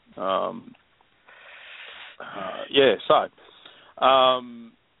suppose. All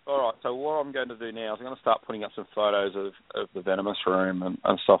right. So what I'm going to do now is I'm going to start putting up some photos of the venomous room and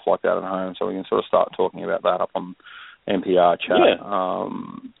stuff like that at home, so we can sort of start talking about that up on NPR chat. Yeah.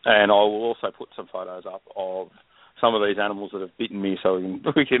 And I will also put some photos up of some of these animals that have bitten me, so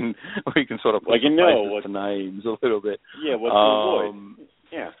we can sort of put faces to names a little bit. Yeah, what to avoid.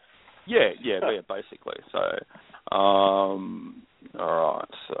 Yeah, basically. So, all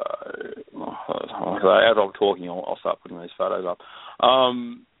right. So as I'm talking, I'll start putting these photos up.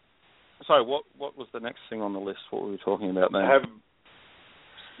 So what was the next thing on the list? What were we talking about then? Have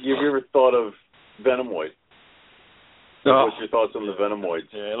you ever thought of venomoids? What's your thoughts on the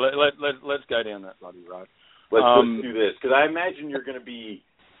venomoids? Yeah, let's go down that bloody road. Let's do this, because I imagine you're going to be.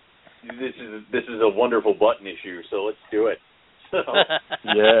 This is a wonderful button issue, so let's do it.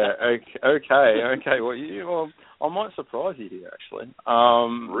 Yeah. Okay. Well, I might surprise you here, actually.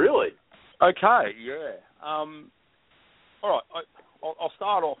 Really? Okay. Yeah. All right. I'll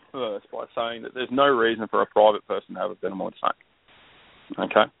start off first by saying that there's no reason for a private person to have a venomoid snake.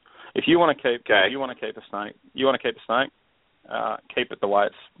 Okay. If you want to keep a snake, keep it the way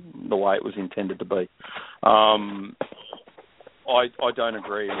it was intended to be. I don't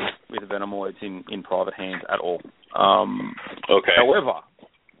agree with venomoids in private hands at all. Okay. However,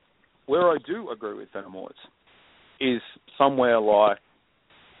 where I do agree with venomoids is somewhere like,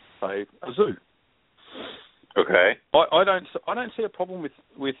 say, a zoo. Okay. I don't see a problem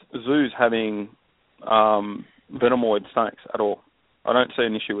with zoos having venomoid snakes at all. I don't see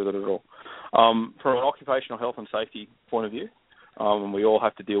an issue with it at all. From an occupational health and safety point of view, we all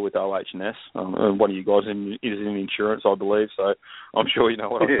have to deal with OH&S. One of you guys is in insurance, I believe, so I'm sure you know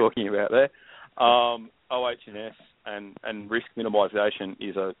what I'm talking about there. OH&S and risk minimisation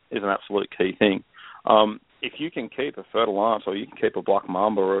is an absolute key thing. If you can keep a fertile lance, or you can keep a black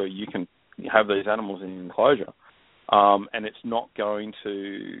mamba, or you can have these animals in an enclosure, and it's not going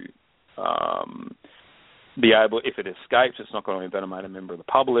to be able, if it escapes, it's not going to envenomate a member of the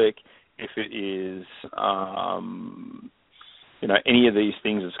public. If it is, any of these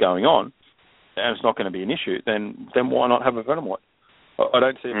things that's going on, and it's not going to be an issue, then why not have a venomoid? I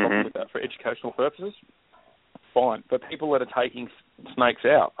don't see a problem with that. For educational purposes, fine. But people that are taking snakes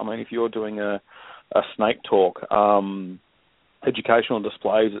out, I mean, if you're doing a snake talk, educational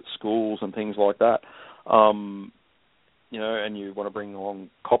displays at schools and things like that, and you want to bring along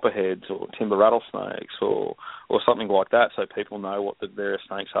copperheads or timber rattlesnakes or something like that, so people know what the various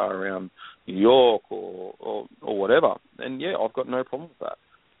snakes are around New York or whatever, then yeah, I've got no problem with that,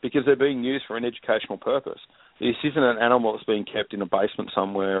 because they're being used for an educational purpose. This isn't an animal that's being kept in a basement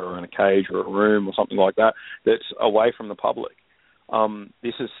somewhere or in a cage or a room or something like that that's away from the public.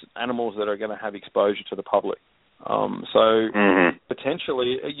 This is animals that are going to have exposure to the public.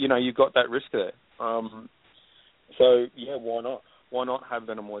 Potentially, you've got that risk there. So why not? Why not have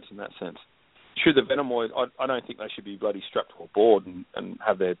venomoids in that sense? Should the venomoid, I don't think they should be bloody strapped to a board and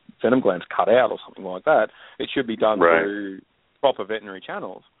have their venom glands cut out or something like that. It should be done through proper veterinary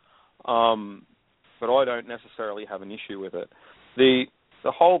channels. But I don't necessarily have an issue with it. The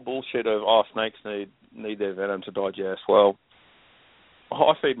whole bullshit of snakes need their venom to digest. Well,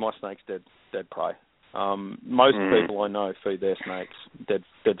 I feed my snakes dead prey. Most people I know feed their snakes dead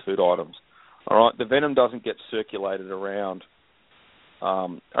food items. All right, the venom doesn't get circulated around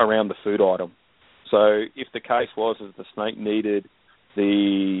the food item. So if the case was that the snake needed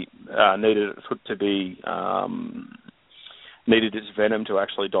its venom to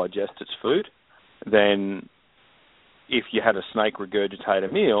actually digest its food, then if you had a snake regurgitate a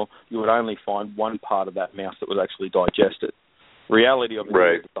meal, you would only find one part of that mouse that was actually digested. Reality of it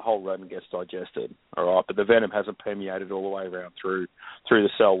is that the whole rodent gets digested, all right, but the venom hasn't permeated all the way around through the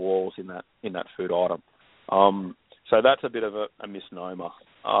cell walls in that food item. So that's a bit of a misnomer.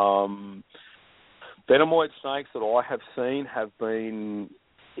 Venomoid snakes that I have seen have been,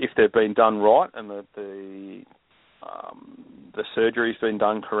 if they've been done right and the surgery's been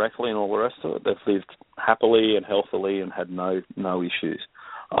done correctly and all the rest of it, they've lived happily and healthily and had no issues.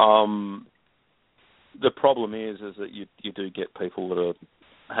 The problem is that you do get people that are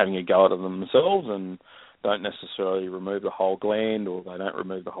having a go at them themselves and don't necessarily remove the whole gland, or they don't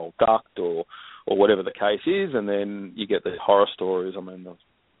remove the whole duct, or whatever the case is, and then you get the horror stories. I mean,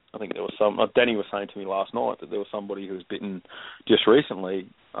 I think there was Danny was saying to me last night that there was somebody who was bitten just recently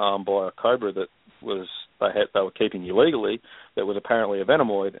by a cobra that they were keeping illegally, that was apparently a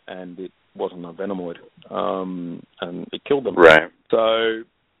venomoid, and it wasn't a venomoid, and it killed them. Right. So,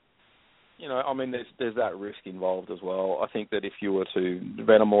 I mean, there's that risk involved as well. I think that if you were to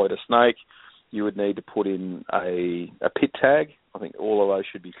venomoid a snake, you would need to put in a pit tag. I think all of those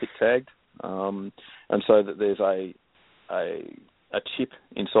should be pit tagged, and so that there's a chip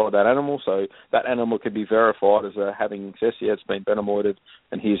inside that animal, so that animal can be verified as having says, it's been venomoided,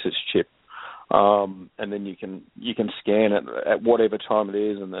 and here's its chip. And then you can scan it at whatever time it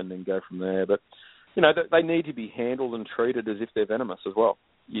is, and then go from there. But they need to be handled and treated as if they're venomous as well.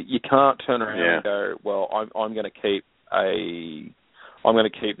 You can't turn around and go, well, I'm going to keep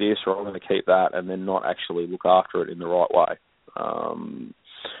this or I'm going to keep that, and then not actually look after it in the right way. I'm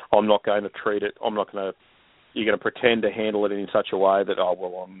not going to treat it. You're going to pretend to handle it in such a way that, I'm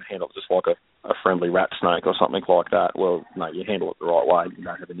going to handle it just like a friendly rat snake or something like that. Well, no, you handle it the right way and you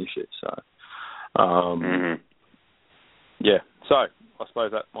don't have an issue. So, so I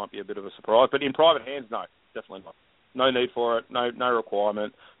suppose that might be a bit of a surprise. But in private hands, no, definitely not. No need for it, no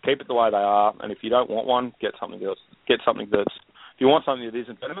requirement. Keep it the way they are, and if you don't want one, get something else. If you want something that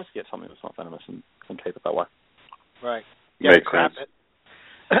isn't venomous, get something that's not venomous and keep it that way. Right. Makes sense.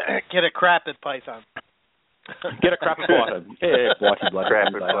 Get a crapid python. Get a crapid python. Yeah, whitey bloody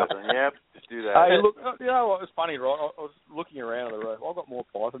crapid python. Yep, do that. Hey, look, it was funny, right? I was looking around the room. I've got more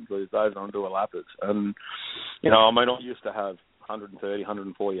pythons these days than I do elapids. And, I used to have 130,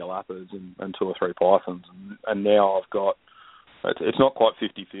 140 elapids and 2 or 3 pythons. And now I've got, it's not quite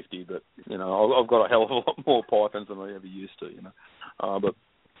 50-50, but, I've got a hell of a lot more pythons than I ever used to, But,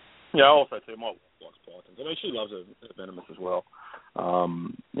 also, too, my wife likes pythons. I mean, she loves her venomous as well.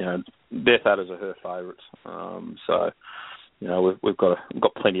 Death adders are her favourites. So, we've got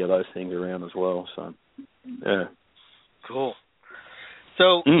plenty of those things around as well. So, yeah. Cool.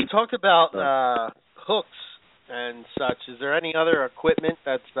 So you talked about hooks and such. Is there any other equipment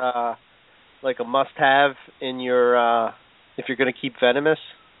that's like a must-have in your if you're going to keep venomous?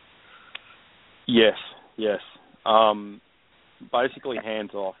 Yes. Basically,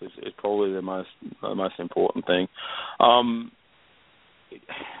 hands off is probably the most important thing.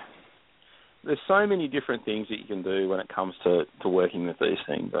 There's so many different things that you can do when it comes to working with these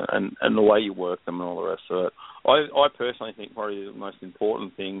things and the way you work them and all the rest of it. I personally think probably the most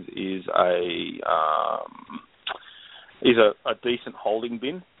important thing is a decent holding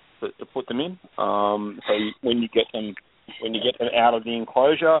bin to put them in. So when you get them out of the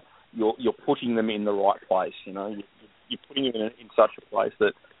enclosure, you're putting them in the right place. You're putting them in such a place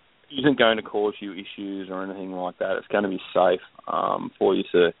that isn't going to cause you issues or anything like that. It's going to be safe for you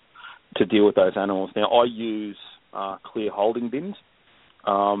to deal with those animals. Now, I use clear holding bins.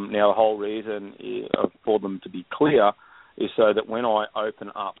 Now, the whole reason for them to be clear is so that when I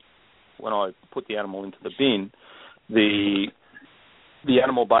put the animal into the bin, the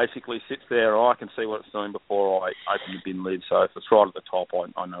animal basically sits there and I can see what it's doing before I open the bin lid. So if it's right at the top,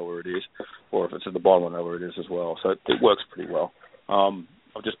 I know where it is, or if it's at the bottom, I know where it is as well. So it works pretty well.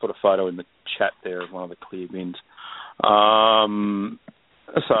 I've just put a photo in the chat there of one of the clear bins. So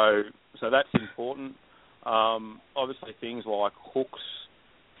that's important. Obviously, things like hooks,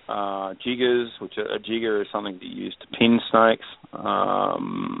 jiggers, which a jigger is something that you use to pin snakes.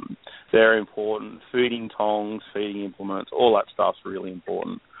 They're important. Feeding tongs, feeding implements, all that stuff's really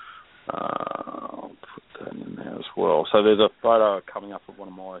important. I'll put that in there as well. So there's a photo coming up of one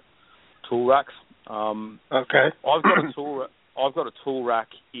of my tool racks. Okay. I've got a tool rack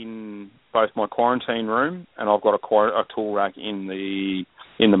in both my quarantine room, and I've got a tool rack in the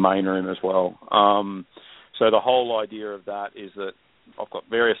main room as well. So the whole idea of that is that I've got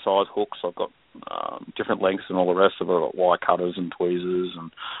various size hooks. I've got different lengths and all the rest of it. I've got wire cutters and tweezers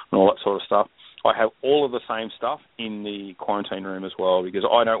and all that sort of stuff. I have all of the same stuff in the quarantine room as well, because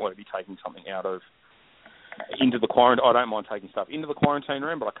I don't want to be taking something into the quarantine. I don't mind taking stuff into the quarantine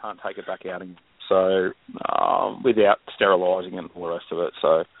room, but I can't take it back out again. So without sterilising it and all the rest of it.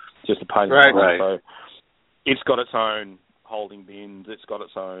 So it's just a pain in the ass. Right. So it's got its own holding bins. It's got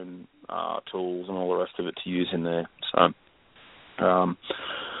its own tools and all the rest of it to use in there. So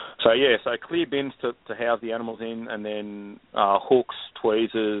clear bins to house the animals in, and then hooks,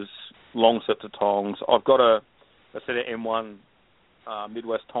 tweezers, long sets of tongs. I've got a set of M1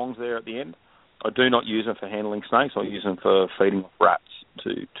 Midwest tongs there at the end. I do not use them for handling snakes. I use them for feeding rats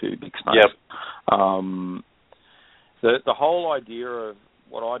to big snakes. Yep. The whole idea of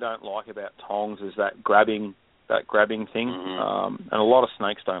what I don't like about tongs is that grabbing thing, and a lot of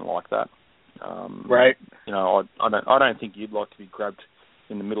snakes don't like that. Right. You know, I don't think you'd like to be grabbed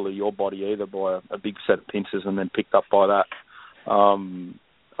in the middle of your body either by a big set of pincers and then picked up by that. I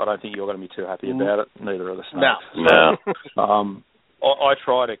don't think you're going to be too happy about it. Neither are the snakes. No. I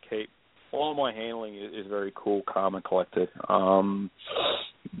try to keep all of my handling is very cool, calm, and collected.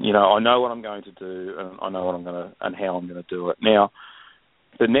 You know, I know what I'm going to do, and I know what I'm going to and how I'm going to do it. Now,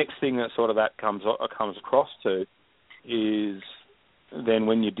 the next thing that sort of that comes across to is then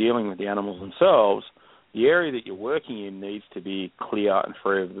when you're dealing with the animals themselves, the area that you're working in needs to be clear and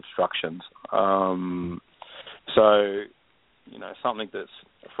free of obstructions. So, you know, something that's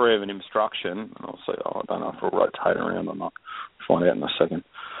free of an obstruction, and I'll say, I don't know if it'll rotate around or not. We'll find out in a second.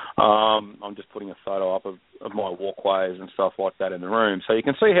 I'm just putting a photo up of my walkways and stuff like that in the room. So you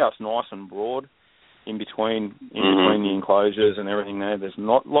can see how it's nice and broad in between the enclosures and everything there. There's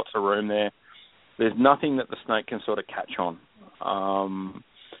not lots of room there. There's nothing that the snake can sort of catch on.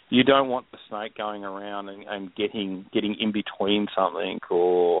 You don't want the snake going around and getting in between something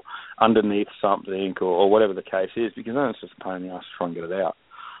or underneath something or whatever the case is, because then it's just a pain in the ass to try and get it out.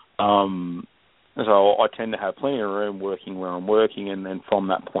 So I tend to have plenty of room working where I'm working, and then from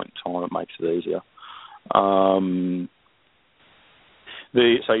that point in time it makes it easier.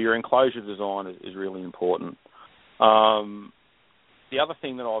 So your enclosure design is really important. The other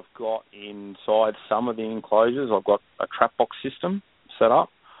thing that I've got inside some of the enclosures, I've got a trap box system set up.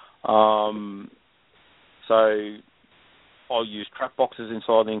 So I'll use trap boxes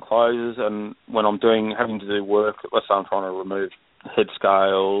inside the enclosures, and when I'm having to do work, let's say I'm trying to remove head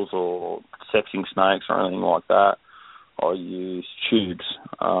scales or sexing snakes or anything like that, I use tubes.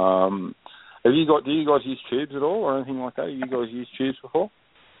 Do you guys use tubes at all or anything like that? Have you guys used tubes before?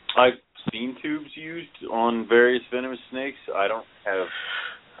 I've seen tubes used on various venomous snakes. I don't have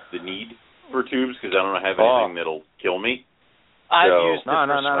the need for tubes because I don't have anything that'll kill me. I've used them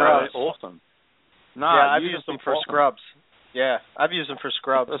for scrubs. That's awesome. I've used them for scrubs. Yeah, I've used them for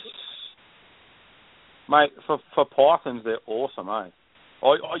scrubs. Mate, for pythons, they're awesome, eh?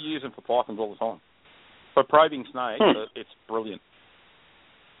 I use them for pythons all the time. For probing snakes, it's brilliant.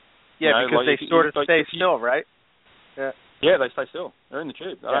 Yeah, because they sort of stay still, right? Yeah, they stay still. They're in the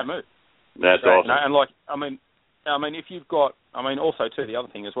tube. They don't move. That's awesome. And I mean, if you've got, also too, the other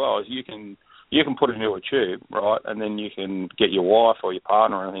thing as well is you can put it into a tube, right, and then you can get your wife or your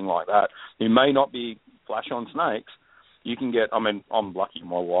partner or anything like that who may not be flash on snakes. You can get. I'm lucky.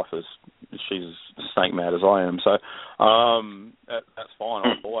 My wife she's snake mad as I am, so that's fine.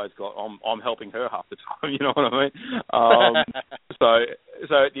 I've always got. I'm helping her half the time. You know what I mean? So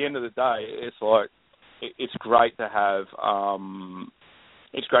at the end of the day, it's like it's great to have.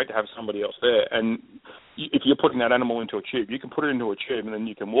 It's great to have somebody else there, and if you're putting that animal into a tube, you can put it into a tube, and then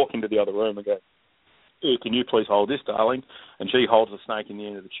you can walk into the other room and go, "Hey, can you please hold this, darling?" And she holds the snake in the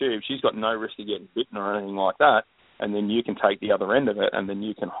end of the tube. She's got no risk of getting bitten or anything like that. And then you can take the other end of it, and then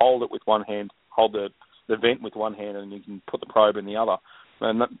you can hold it with one hand, hold the vent with one hand, and you can put the probe in the other.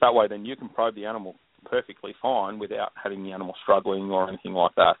 And that way, then you can probe the animal perfectly fine without having the animal struggling or anything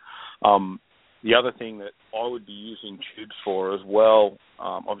like that. The other thing that I would be using tubes for as well,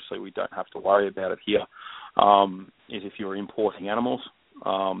 obviously we don't have to worry about it here, is if you're importing animals.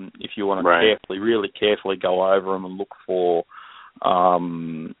 If you want to really carefully go over them and look for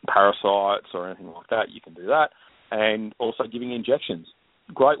parasites or anything like that, you can do that. And also giving injections.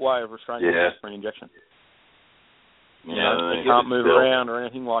 Great way of restraining the for an injection. It can't move around or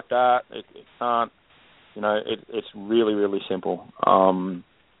anything like that. It can't. It's really, really simple. And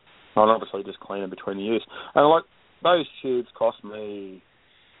obviously just clean them between the use. And like those tubes cost me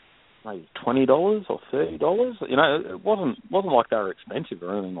maybe $20 or $30. It wasn't like they were expensive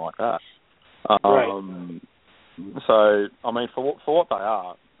or anything like that. So I mean, for what they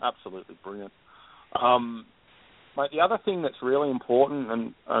are, absolutely brilliant. Mate, the other thing that's really important,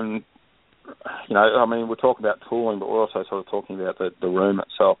 and I mean, we're talking about tooling, but we're also sort of talking about the room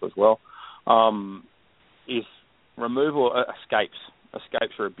itself as well, is removal escapes.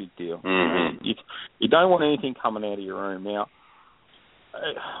 Escapes are a big deal. Mm-hmm. You don't want anything coming out of your room. Now,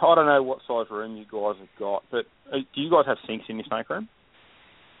 I don't know what size room you guys have got, but do you guys have sinks in your snake room?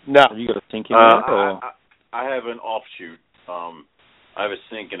 No. Have you got a sink in there? Or? I have an offshoot. I have a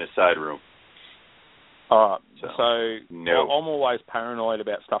sink in a side room. All right. So no. I'm always paranoid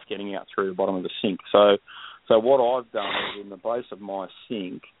about stuff getting out through the bottom of the sink. So what I've done is in the base of my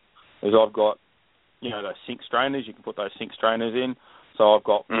sink is I've got, those sink strainers. You can put those sink strainers in. So I've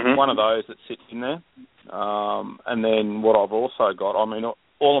got one of those that sits in there. And then what I've also got, I mean,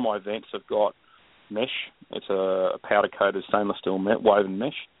 all of my vents have got mesh. It's a powder-coated stainless steel woven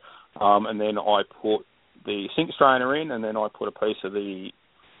mesh. And then I put the sink strainer in, and then I put a piece of the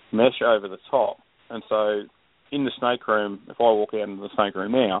mesh over the top. And so in the snake room, if I walk out into the snake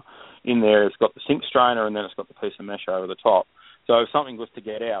room now, in there it's got the sink strainer and then it's got the piece of mesh over the top. So if something was to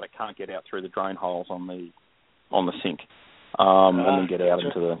get out, it can't get out through the drain holes on the sink, and then get out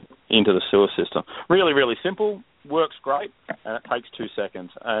into the sewer system. Really, really simple, works great, and it takes 2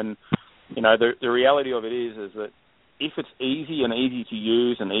 seconds. And the reality of it is that if it's easy to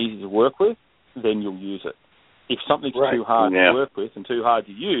use and easy to work with, then you'll use it. If something's too hard to work with and too hard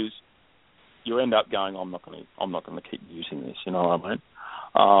to use, you end up going, I'm not going to keep using this. You know what I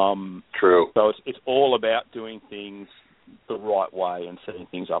mean? True. So it's all about doing things the right way and setting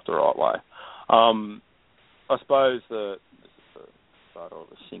things up the right way. I suppose this is the start of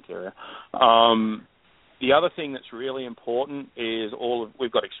the sink area. The other thing that's really important is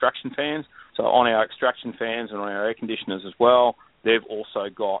we've got extraction fans. So on our extraction fans and on our air conditioners as well, they've also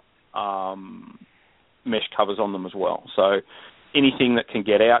got mesh covers on them as well. So anything that can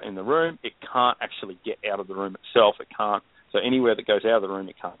get out in the room, it can't actually get out of the room itself. It can't. So anywhere that goes out of the room,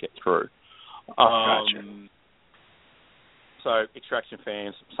 it can't get through. Gotcha. So extraction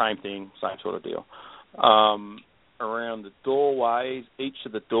fans, same thing, same sort of deal. Around the doorways, each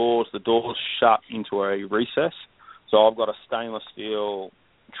of the doors shut into a recess. So I've got a stainless steel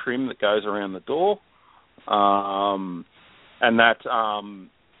trim that goes around the door, and that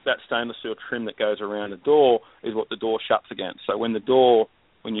stainless steel trim that goes around the door is what the door shuts against. So when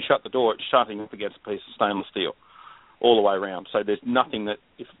you shut the door, it's shutting up against a piece of stainless steel all the way around. So there's nothing that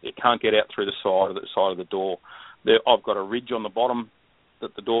if it can't get out through the side of the door. I've got a ridge on the bottom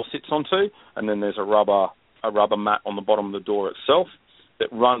that the door sits onto, and then there's a rubber mat on the bottom of the door itself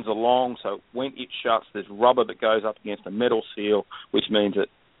that runs along. So when it shuts, there's rubber that goes up against a metal seal, which means that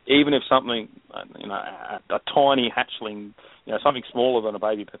even if something, a tiny hatchling, something smaller than a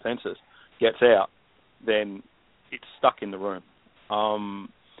baby Pipensis gets out, then it's stuck in the room. All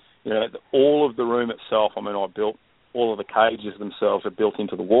of the room itself, I built all of the cages themselves are built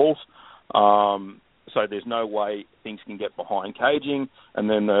into the walls. So there's no way things can get behind caging, and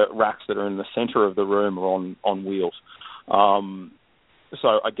then the racks that are in the centre of the room are on wheels.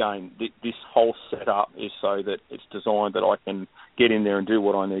 So again, this whole setup is so that it's designed that I can get in there and do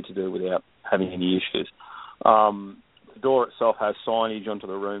what I need to do without having any issues. The door itself has signage onto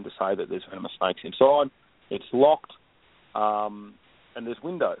the room to say that there's venomous snakes inside. It's locked, and there's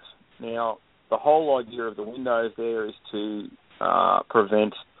windows. Now, the whole idea of the windows there is to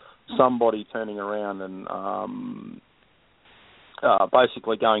prevent somebody turning around and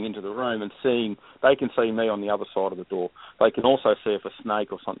basically going into the room and they can see me on the other side of the door. They can also see if a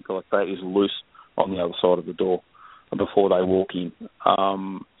snake or something like that is loose on the other side of the door before they walk in.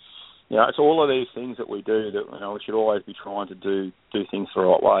 It's all of these things that we do that we should always be trying to do things the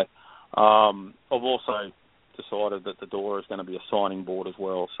right way. I've also decided that the door is going to be a signing board as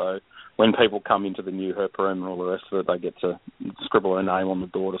well. So when people come into the new herp room and all the rest of it, they get to scribble their name on the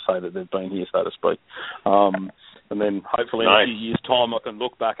door to say that they've been here, so to speak. And then hopefully in a few years' time, I can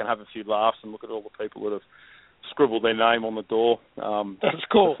look back and have a few laughs and look at all the people that have scribbled their name on the door. That's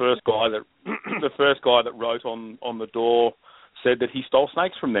cool. The first guy that wrote on the door said that he stole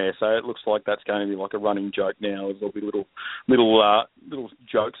snakes from there. So it looks like that's going to be like a running joke now. There'll be little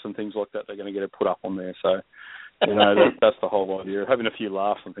jokes and things like that they're going to get it put up on there. So, you know, that's the whole idea, having a few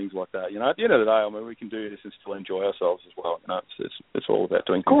laughs and things like that. You know, at the end of the day, I mean, we can do this and still enjoy ourselves as well. You know, it's all about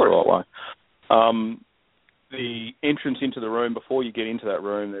doing things the right way. The entrance into the room, before you get into that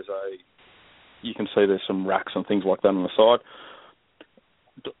room, you can see there's some racks and things like that on the side.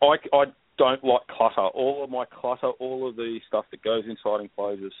 I don't like clutter. All of my clutter, all of the stuff that goes inside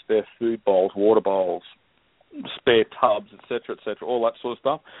enclosures, spare food bowls, water bowls, spare tubs, etc., all that sort of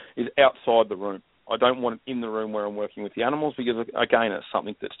stuff is outside the room. I don't want it in the room where I'm working with the animals because, again, it's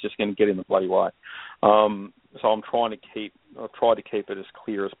something that's just going to get in the bloody way. So I've tried to keep it as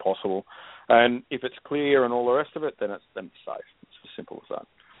clear as possible. And if it's clear and all the rest of it, then it's safe. It's as simple as that.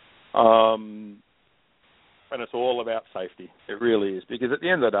 And it's all about safety. It really is. Because at the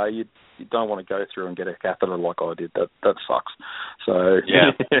end of the day, you don't want to go through and get a catheter like I did. That sucks. So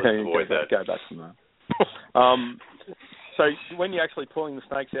yeah, avoid that. Go back from that. So when you're actually pulling the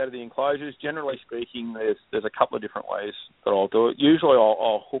snakes out of the enclosures, generally speaking, there's a couple of different ways that I'll do it. Usually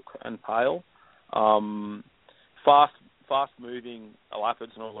I'll hook and tail. Fast moving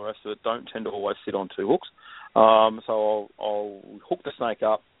elapids and all the rest of it don't tend to always sit on two hooks. So I'll hook the snake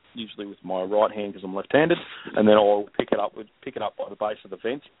up, usually with my right hand because I'm left-handed, and then I'll pick it up by the base of the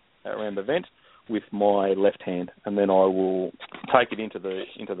vent, around the vent, with my left hand, and then I will take it into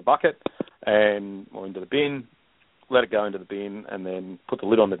the bucket or into the bin, let it go into the bin, and then put the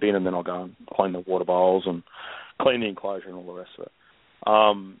lid on the bin, and then I'll go and clean the water bowls and clean the enclosure and all the rest of it.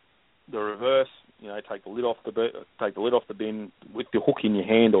 The reverse, you know, take the lid off the bin with the hook in your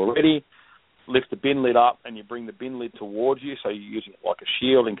hand already. Lift the bin lid up, and you bring the bin lid towards you, so you're using it like a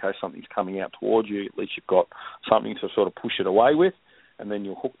shield in case something's coming out towards you. At least you've got something to sort of push it away with, and then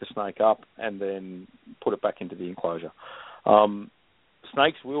you'll hook the snake up and then put it back into the enclosure.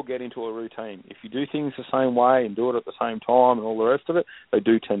 Snakes will get into a routine. If you do things the same way and do it at the same time and all the rest of it, they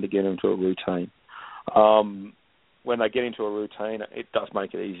do tend to get into a routine. When they get into a routine, it does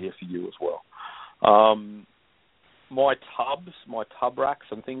make it easier for you as well. My tub racks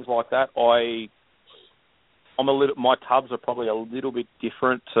and things like that, my tubs are probably a little bit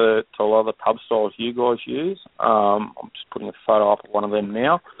different to a lot of the tub styles you guys use. I'm just putting a photo up of one of them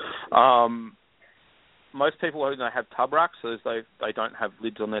now. Most people who have tub racks, they don't have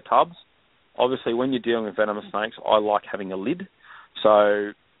lids on their tubs. Obviously, when you're dealing with venomous snakes, I like having a lid.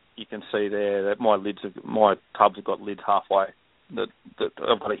 So you can see there that my tubs have got lids halfway. That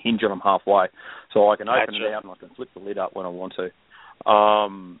I've got a hinge on them halfway, so I can open it out and I can flip the lid up when I want to.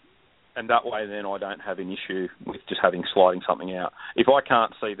 And that way, then I don't have an issue with just sliding something out. If I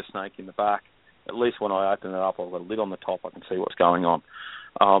can't see the snake in the back, at least when I open it up, I've got a lid on the top. I can see what's going on.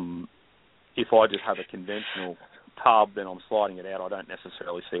 If I just have a conventional tub, then I'm sliding it out. I don't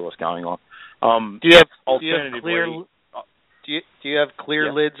necessarily see what's going on. Do you have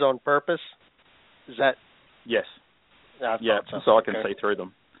clear lids on purpose? Is that? Yes. Yeah, so I can see through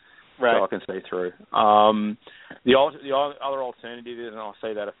them. Right. So I can see through. The other alternative is, and I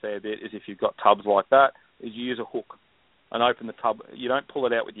see that a fair bit, is if you've got tubs like that, is you use a hook and open the tub. You don't pull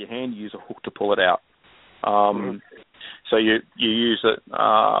it out with your hand. You use a hook to pull it out. So you use it.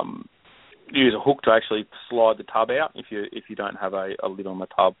 You use a hook to actually slide the tub out if you don't have a lid on the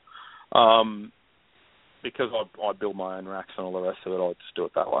tub. Because I build my own racks and all the rest of it, I just do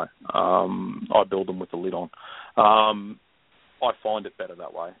it that way. I build them with the lid on. I find it better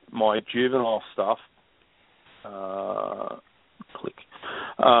that way. My juvenile stuff,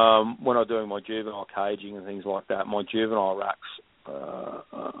 when I'm doing my juvenile caging and things like that, my juvenile racks,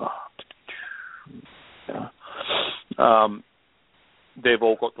 they've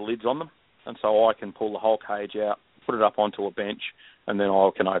all got the lids on them, and so I can pull the whole cage out, put it up onto a bench, and then I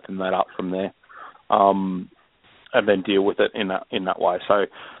can open that up from there. And then deal with it in that way. So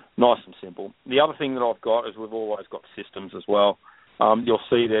nice and simple. The other thing that I've got is we've always got systems as well. You'll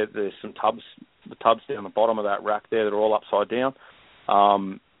see there's some tubs, the tubs down the bottom of that rack there that are all upside down.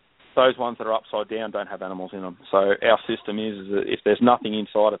 Those ones that are upside down don't have animals in them. So our system is that if there's nothing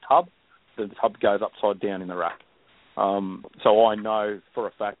inside a tub, the tub goes upside down in the rack. So I know for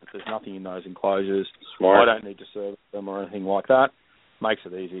a fact that there's nothing in those enclosures. Smart. I don't need to service them or anything like that. Makes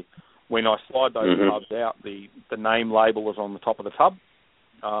it easy. When I slide those tubs out, the name label is on the top of the tub.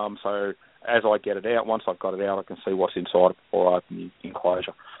 So as I get it out, once I've got it out, I can see what's inside it before I open the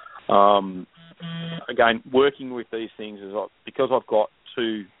enclosure. Again, working with these things is because I've got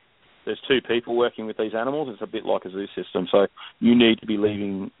there's two people working with these animals. It's a bit like a zoo system. So you need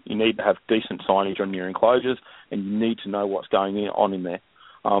to have decent signage on your enclosures, and you need to know what's going on in there.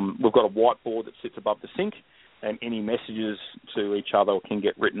 We've got a whiteboard that sits above the sink. and any messages to each other can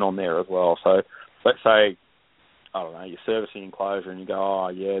get written on there as well. So let's say, I don't know, you're servicing enclosure and you go, oh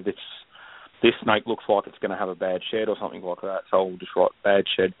yeah, this snake looks like it's going to have a bad shed or something like that. So we'll just write bad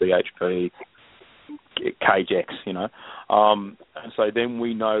shed BHP CageX, you know. And so then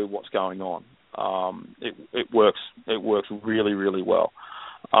we know what's going on. It works really, really well.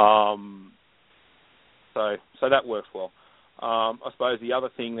 So that works well. I suppose the other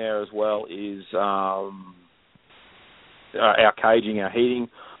thing there as well is our caging, our heating.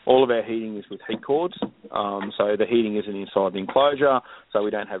 All of our heating is with heat cords. So the heating isn't inside the enclosure, so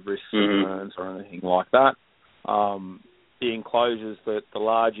we don't have risks of burns or anything like that. The enclosures, the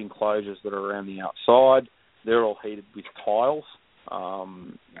large enclosures that are around the outside, they're all heated with tiles.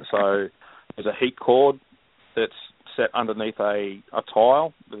 So there's a heat cord that's set underneath a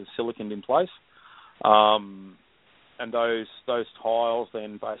tile that is siliconed in place. And those tiles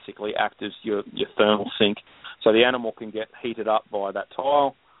then basically act as your thermal sink. So the animal can get heated up by that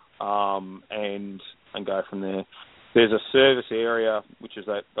tile and go from there. There's a service area, which is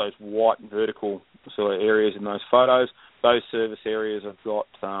those white vertical sort of areas in those photos. Those service areas have got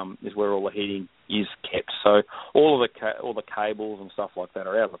is where all the heating is kept. So all the cables and stuff like that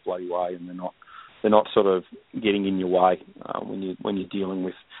are out of the bloody way, and they're not sort of getting in your way when you're dealing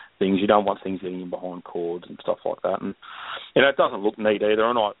with things. You don't want things getting in behind cords and stuff like that. And you know, it doesn't look neat either,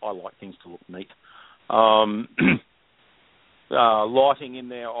 and I like things to look neat. Lighting in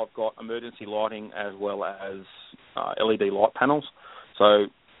there, I've got emergency lighting as well as LED light panels. So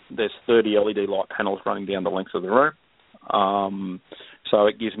there's 30 LED light panels running down the length of the room. So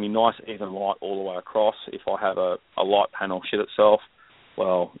it gives me nice even light all the way across. If I have a light panel shit itself,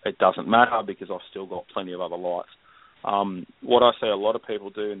 well, it doesn't matter because I've still got plenty of other lights. What I see a lot of people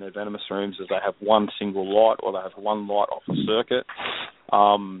do in their venomous rooms is they have one single light, or they have one light off a circuit.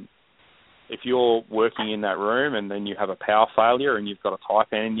 If you're working in that room and then you have a power failure and you've got a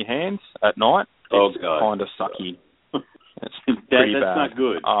Taipan in your hands at night, it's kind of sucky. It's pretty bad. That's not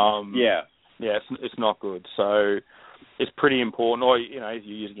good. Yeah, it's not good. So it's pretty important. Or, you know, if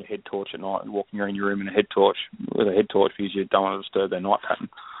you're using a head torch at night and walking around your room with a head torch because you don't want to disturb their night pattern.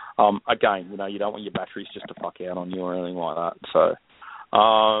 Again, you know, you don't want your batteries just to fuck out on you or anything like that. So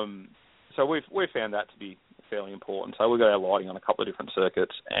we've found that to be fairly important. So we've got our lighting on a couple of different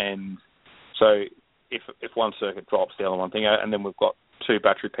circuits, and so if one circuit drops, the other one thing, and then we've got 2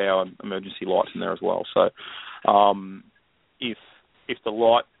 battery powered emergency lights in there as well. So if the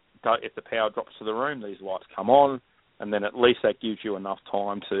power drops to the room, these lights come on, and then at least that gives you enough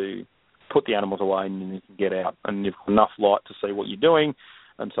time to put the animals away and then you can get out, and you've got enough light to see what you're doing,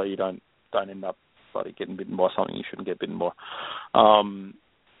 and so you don't end up bloody getting bitten by something you shouldn't get bitten by.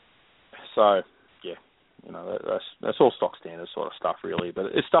 So yeah, you know, that's all stock standard sort of stuff really, but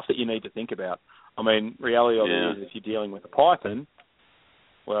it's stuff that you need to think about. I mean, reality of it is if you're dealing with a python,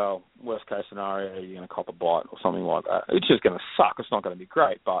 well, worst case scenario, you're going to cop a bite or something like that. It's just going to suck. It's not going to be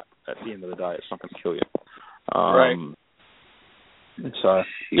great, but at the end of the day, it's not going to kill you. Right. So,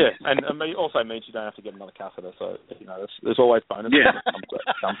 yeah, and it also means you don't have to get another catheter. So, you know, there's always bonuses that come to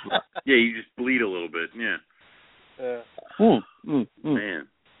that. Yeah, you just bleed a little bit, Man.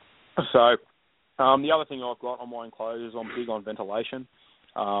 So, the other thing I've got on my enclosures, I'm big on ventilation.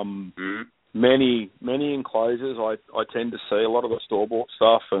 Many enclosures, I tend to see a lot of the store-bought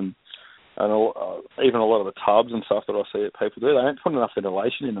stuff and even a lot of the tubs and stuff that I see that people do. They don't put enough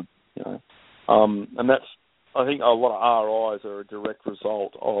ventilation in them, you know. And that's, I think, a lot of RIs are a direct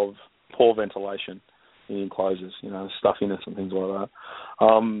result of poor ventilation in enclosures, you know, stuffiness and things like that.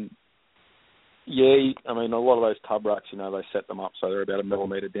 I mean, a lot of those tub racks, you know, they set them up so they're about a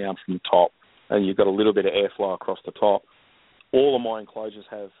millimetre down from the top, and you've got a little bit of airflow across the top. All of my enclosures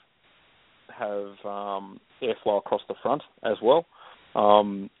have airflow across the front as well,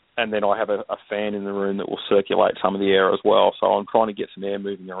 and then I have a fan in the room that will circulate some of the air as well. So I'm trying to get some air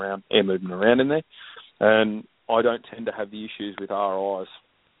movement around in there, and I don't tend to have the issues with RIs,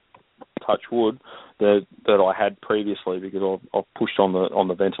 touch wood, that I had previously because I've pushed on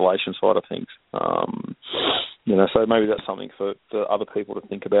the ventilation side of things. You know, so maybe that's something for other people to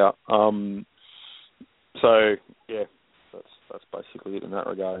think about. So yeah. That's basically it in that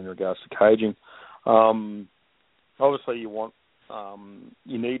regard, in regards to caging. Obviously, you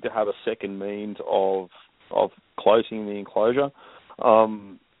need to have a second means of closing the enclosure,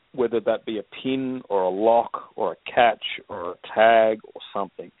 whether that be a pin or a lock or a catch or a tag or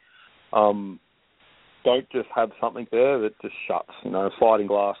something. Don't just have something there that just shuts. You know, sliding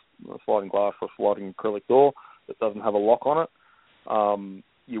glass or sliding acrylic door that doesn't have a lock on it.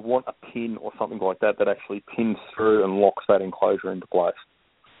 You want a pin or something like that actually pins through and locks that enclosure into place.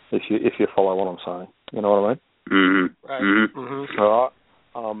 If you follow what I'm saying, you know what I mean? Mm-hmm. Right. Mm-hmm. Mm-hmm. All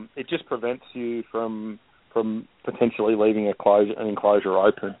right. It just prevents you from potentially leaving an enclosure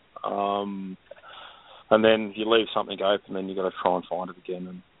open. And then if you leave something open, then you've got to try and find it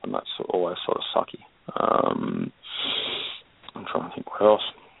again, and that's always sort of sucky. I'm trying to think what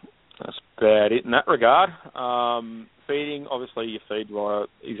else. That's about it in that regard. Feeding, obviously you feed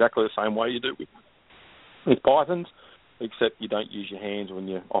exactly the same way you do with pythons, except you don't use your hands when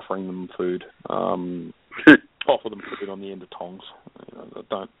you're offering them food. Offer them food on the end of tongs.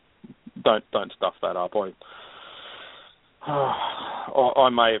 Don't stuff that up. I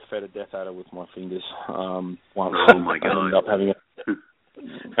may have fed a death adder with my fingers once. Oh my God! I ended up having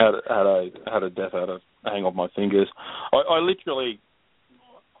had a death adder hang off my fingers. I literally,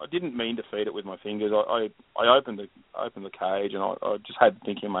 I didn't mean to feed it with my fingers. I opened the cage and I just had the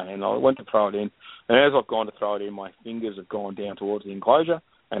thing in my hand. I went to throw it in, and as I've gone to throw it in, my fingers have gone down towards the enclosure,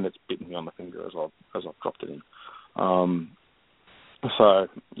 and it's bitten me on the finger as I've dropped it in. So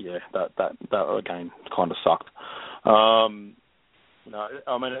yeah, that again kind of sucked. I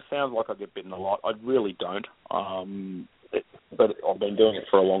mean, it sounds like I get bitten a lot. I really don't. But I've been doing it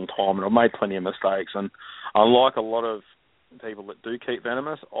for a long time, and I've made plenty of mistakes. And unlike a lot of people that do keep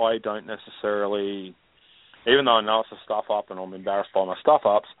venomous, I don't necessarily, even though I know it's a stuff up and I'm embarrassed by my stuff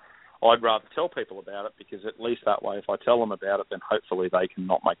ups, I'd rather tell people about it, because at least that way, if I tell them about it, then hopefully they can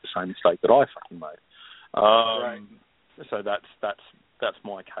not make the same mistake that I fucking made. Right. So that's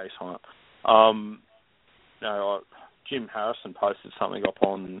my case on it. Jim Harrison posted something up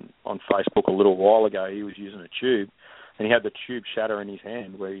on Facebook a little while ago. He was using a tube, and he had the tube shatter in his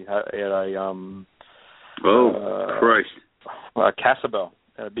hand, where he had a Christ, a Casabel,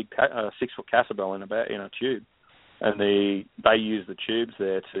 a big 6-foot Casabel in a tube, and they use the tubes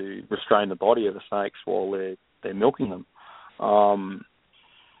there to restrain the body of the snakes while they're milking them.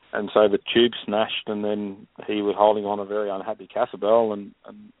 And so the tube smashed, and then he was holding on a very unhappy Casabel and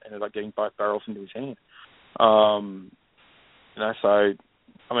ended up getting both barrels into his hand. So,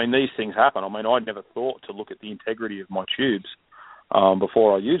 I mean, these things happen. I mean, I never thought to look at the integrity of my tubes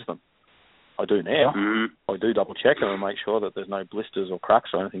before I use them. I do now. Mm-hmm. I do double check them and make sure that there's no blisters or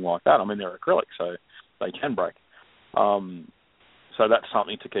cracks or anything like that. I mean, they're acrylic, so they can break. So that's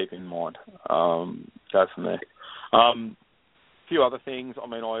something to keep in mind. Go from there. A few other things. I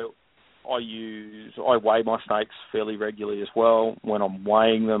mean, I weigh my snakes fairly regularly as well. When I'm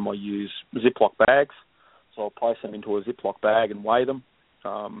weighing them, I use Ziploc bags. So I'll place them into a Ziploc bag and weigh them.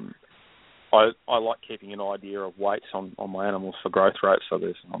 I like keeping an idea of weights on my animals for growth rates. So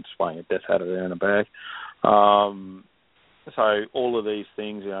I'm just weighing a death adder there in a bag. So all of these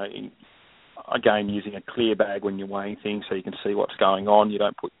things, again, using a clear bag when you're weighing things so you can see what's going on. You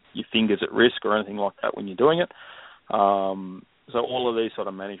don't put your fingers at risk or anything like that when you're doing it. So all of these sort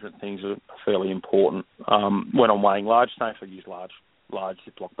of management things are fairly important. When I'm weighing large snakes, I use large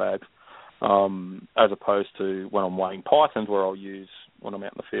Ziploc bags, as opposed to when I'm weighing pythons, where when I'm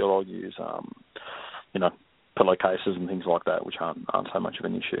out in the field, I'll use, pillowcases and things like that, which aren't so much of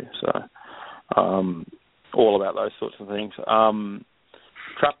an issue. So all about those sorts of things.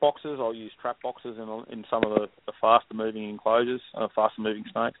 Trap boxes, I'll use trap boxes in some of the faster moving enclosures, faster moving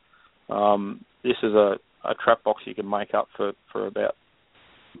snakes. This is a trap box you can make up for about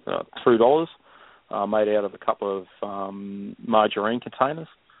 $3, made out of a couple of margarine containers.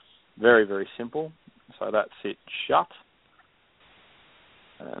 Very, very simple. So that's it shut,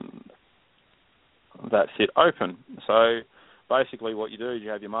 and that's it open. So basically what you do is you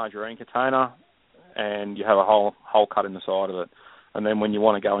have your margarine container and you have a hole cut in the side of it. And then when you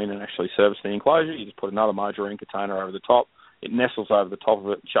want to go in and actually service the enclosure, you just put another margarine container over the top. It nestles over the top of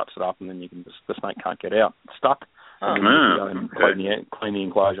it, shuts it up, and then the snake can't get out. It's stuck. And then you can go and clean the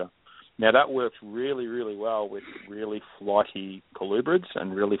enclosure. Now that works really, really well with really flighty colubrids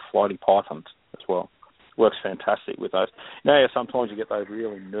and really flighty pythons as well. Works fantastic with those. Now sometimes you get those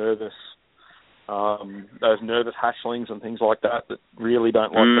really nervous hatchlings and things like that really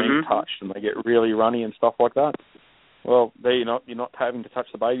don't like being touched, and they get really runny and stuff like that. Well, there you're not having to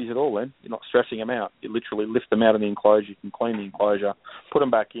touch the babies at all then. You're not stressing them out. You literally lift them out of the enclosure, you can clean the enclosure, put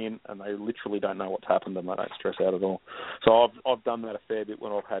them back in, and they literally don't know what's happened, and they don't stress out at all. So I've done that a fair bit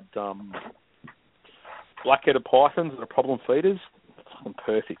when I've had black-headed pythons that are problem feeders. It's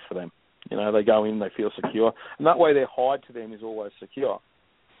perfect for them. They go in, they feel secure, and that way their hide to them is always secure.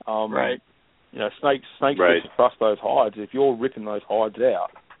 Right. Snakes right. trust those hides. If you're ripping those hides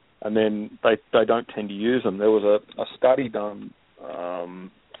out, and then they don't tend to use them. There was a study done out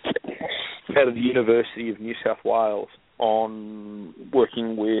of the University of New South Wales on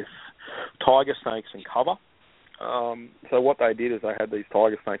working with tiger snakes in cover. So what they did is they had these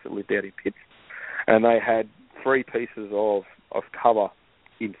tiger snakes that lived out in pits, and they had 3 pieces of cover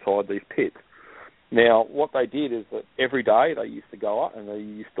inside these pits. Now, what they did is that every day they used to go up and they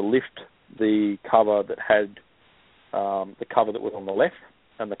used to lift the cover that had the cover that was on the left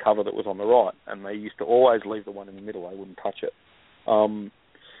and the cover that was on the right, and they used to always leave the one in the middle. They wouldn't touch it.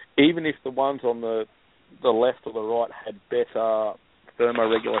 Even if the ones on the left or the right had better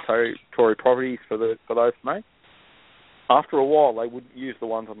thermoregulatory properties for those snakes, after a while they wouldn't use the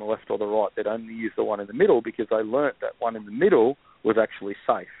ones on the left or the right. They'd only use the one in the middle because they learnt that one in the middle was actually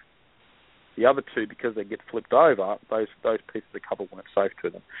safe. The other two, because they get flipped over, those pieces of cover weren't safe to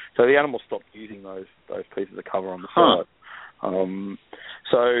them. So the animal stopped using those pieces of cover on the side.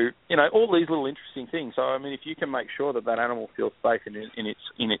 So, all these little interesting things. So, I mean, if you can make sure that animal feels safe in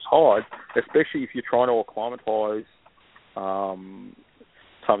its hide, especially if you're trying to acclimatise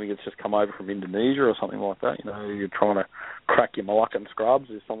something that's just come over from Indonesia or something like that, you're trying to crack your Moluccan scrubs.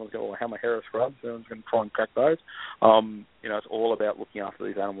 If someone's got a Halmahera scrubs, everyone's going to try and crack those. It's all about looking after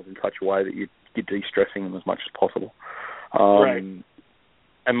these animals in such a way that you're de-stressing them as much as possible. Right.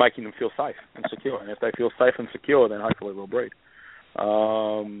 And making them feel safe and secure. And if they feel safe and secure, then hopefully they'll breed.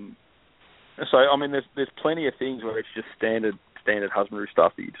 So, I mean, there's plenty of things where it's just standard husbandry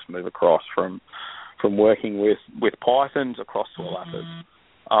stuff that you just move across from working with pythons across to elapids.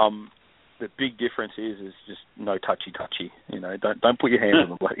 The big difference is just no touchy. Don't put your hands on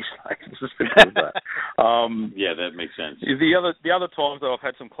the bloody snakes. It's just simple as that. Yeah, that makes sense. The other times that I've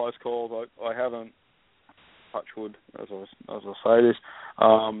had some close calls, I haven't, touch wood, as I say this,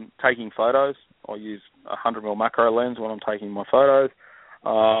 taking photos. I use a 100mm macro lens when I'm taking my photos.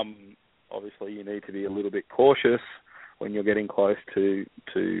 Obviously, you need to be a little bit cautious when you're getting close to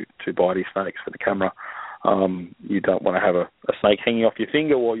bitey snakes for the camera. You don't want to have a snake hanging off your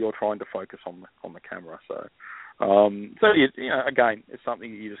finger while you're trying to focus on the camera. So again, it's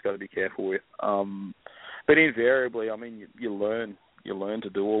something you just got to be careful with. But invariably, I mean, you learn to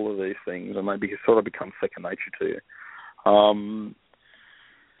do all of these things, and they sort of become second nature to you.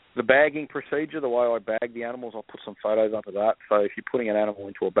 The bagging procedure, the way I bag the animals, I'll put some photos up of that. So if you're putting an animal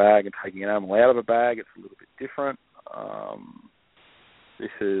into a bag and taking an animal out of a bag, it's a little bit different.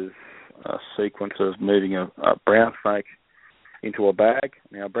 This is a sequence of moving a brown snake into a bag.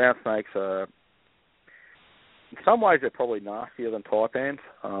 Now, brown snakes are, in some ways, they're probably nastier than taipans.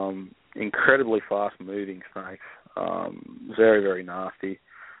 Incredibly fast-moving snakes. Very, very nasty.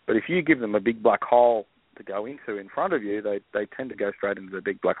 But if you give them a big black hole to go into in front of you, they tend to go straight into the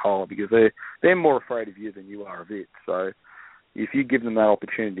big black hole because they're more afraid of you than you are of it. So if you give them that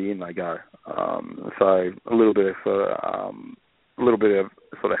opportunity, in they go. So a little bit of sort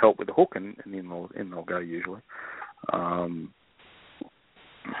of help with the hook, and in they'll go usually.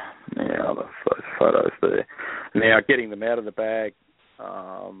 Those photos there. Now getting them out of the bag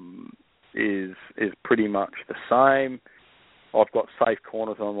is pretty much the same. I've got safe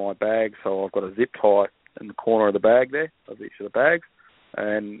corners on my bag, so I've got a zip tie in the corner of the bag there, of each of the bags,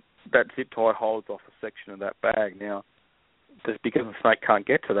 and that zip tie holds off a section of that bag. Now, just because the snake can't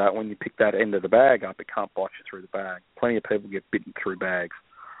get to that, when you pick that end of the bag up, it can't bite you through the bag. Plenty of people get bitten through bags,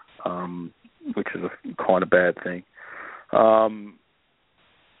 which is a kind of bad thing.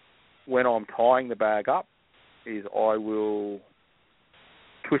 When I'm tying the bag up, is I will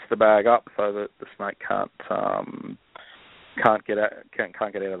twist the bag up so that the snake can't get out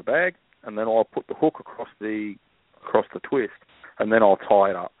of the bag, and then I'll put the hook across the twist, and then I'll tie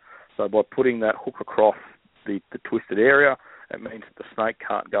it up. So by putting that hook across the twisted area, it means that the snake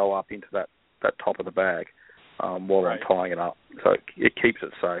can't go up into that top of the bag while I'm tying it up. So it keeps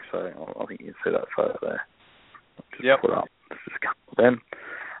it safe. So I think you can see that photo there. Just put up. Just then.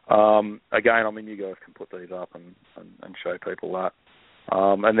 Again, I mean, you guys can put these up and show people that.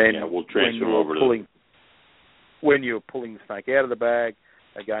 And then we'll transfer over when you're pulling the snake out of the bag,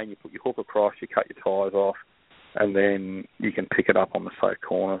 again, you put your hook across, you cut your ties off, and then you can pick it up on the safe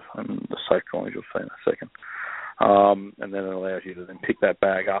corners, and the safe corners you'll see in a second. And then it allows you to then pick that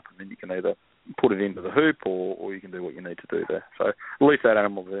bag up, and then you can either put it into the hoop or you can do what you need to do there. So at least that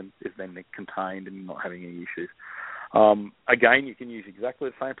animal then is then contained and not having any issues. Again, you can use exactly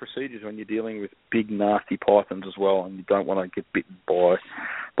the same procedures when you're dealing with big, nasty pythons as well, and you don't want to get bitten by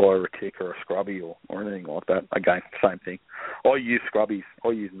a retic or a scrubby or anything like that. Again, same thing. I use scrubbies. I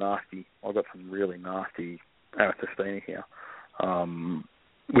use nasty. I've got some really nasty Amethystina here,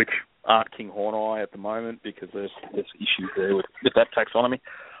 which aren't King Horneye at the moment because there's issues there with that taxonomy.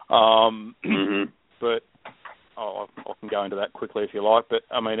 But I can go into that quickly if you like. But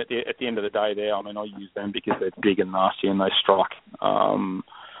I mean, at the end of the day, I use them because they're big and nasty and they strike, and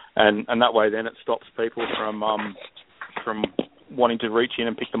that way then it stops people from wanting to reach in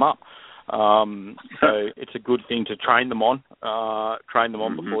and pick them up. So it's a good thing to train them on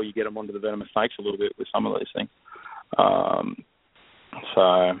before you get them onto the venomous snakes a little bit with some of these things.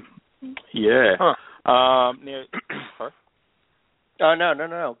 So, yeah. Huh. Now, sorry? Oh, no.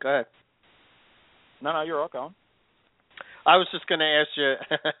 Go ahead. No, you're right, go on. I was just going to ask you,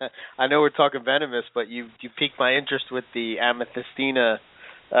 I know we're talking venomous, but you piqued my interest with the Amethystina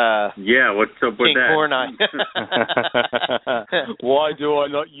yeah, what's up with King that? Horneye. Why do I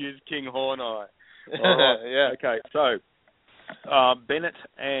not use King Horneye? Right. Yeah. Okay, so Bennett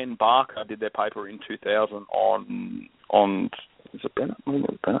and Barker did their paper in 2000 on is it Bennett?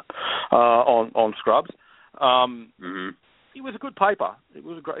 Bennett? On scrubs. It was a good paper. It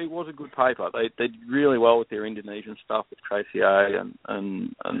was a good paper. They did really well with their Indonesian stuff with Tracia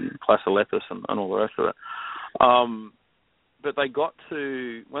and Classilepis and all the rest of it. But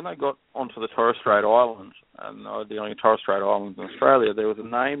when they got onto the Torres Strait Islands, and they were the only Torres Strait Islands in Australia, there was a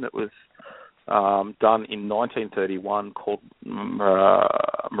name that was done in 1931 called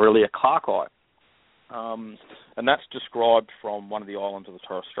Morelia clarkii. And that's described from one of the islands of the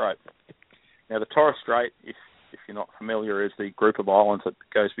Torres Strait. Now, the Torres Strait, if you're not familiar, is the group of islands that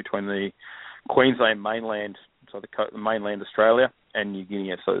goes between the Queensland mainland, so the mainland Australia, and New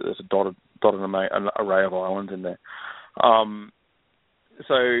Guinea. So there's a dotted an array of islands in there.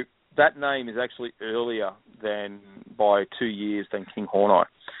 So that name is actually earlier by 2 years than King Horneye.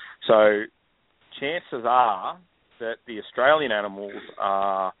 So chances are that the Australian animals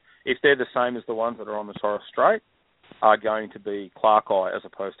are, if they're the same as the ones that are on the Torres Strait, are going to be clarkii as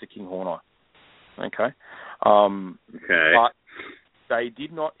opposed to King Horneye. Okay. But they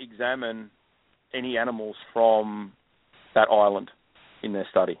did not examine any animals from that island in their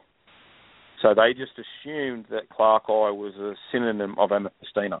study. So they just assumed that clarkii was a synonym of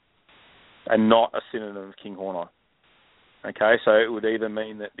Amethystina and not a synonym of King Horneye. Okay, so it would either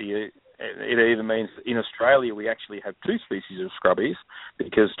mean that it either means that in Australia we actually have two species of scrubbies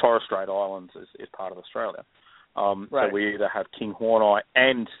because Torres Strait Islands is part of Australia. Right. So we either have King Horneye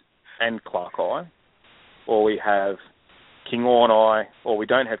and clarkii, or we have King Horneye, or we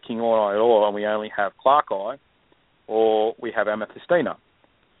don't have King Horneye at all and we only have clarkii, or we have Amethystina.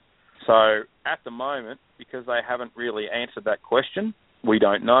 So at the moment, because they haven't really answered that question, we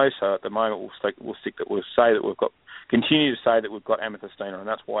don't know. So at the moment, we'll continue to say that we've got Amethystina, and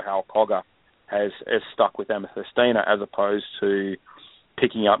that's why Hal Cogger has stuck with Amethystina as opposed to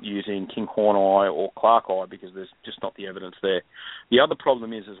picking up using King Horneye or clarkii, because there's just not the evidence there. The other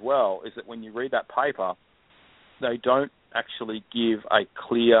problem is that when you read that paper, they don't actually give a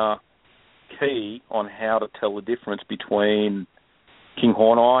clear key on how to tell the difference between King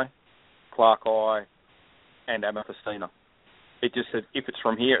Horneye, clarkii, and Amethystina. It just said, if it's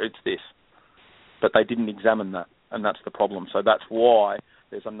from here, it's this. But they didn't examine that, and that's the problem. So that's why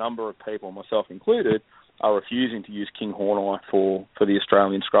there's a number of people, myself included, are refusing to use King Horneye for the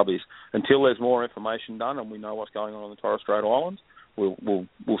Australian scrubbies. Until there's more information done and we know what's going on the Torres Strait Islands, we'll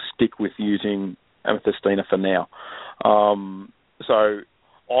stick with using Amethystina for now. So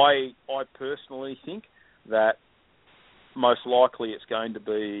I personally think that most likely it's going to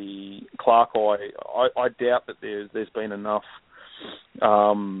be clarkii. I doubt that there's been enough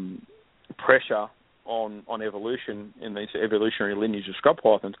pressure on evolution in these evolutionary lineage of scrub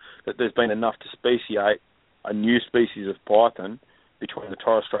pythons that there's been enough to speciate a new species of python between the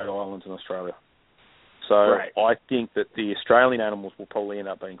Torres Strait Islands and Australia. So I think that the Australian animals will probably end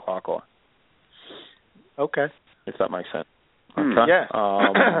up being clarkii. Okay. If that makes sense. Okay. Yeah.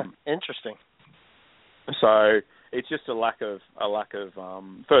 Interesting. So it's just a lack of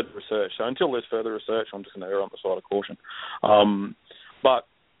further research. So until there's further research, I'm just going to err on the side of caution. But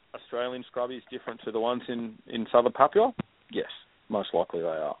Australian scrubbies different to the ones in southern Papua? Yes, most likely they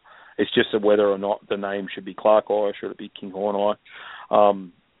are. It's just whether or not the name should be clarkii or should it be King Horneye.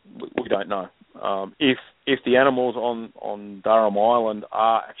 We don't know. If the animals on Durham Island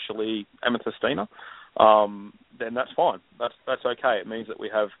are actually Amethystina, then that's fine. That's okay. It means that we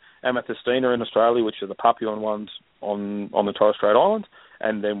have Amethystina in Australia, which are the Papuan ones on the Torres Strait Islands,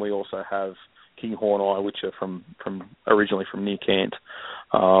 and then we also have King Horneye, which are originally from near Cairns.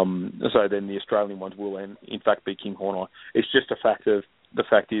 So then the Australian ones will in fact be King Horneye. It's just the fact is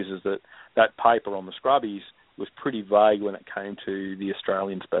that paper on the scrubbies was pretty vague when it came to the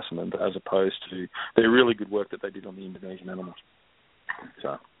Australian specimens, as opposed to the really good work that they did on the Indonesian animals.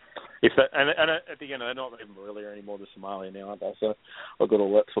 So, if that and at the end, they're not even Morelia anymore, they're Somalia now, aren't they? So I've got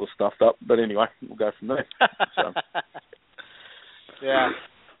all that sort of stuffed up. But anyway, we'll go from there. So. Yeah.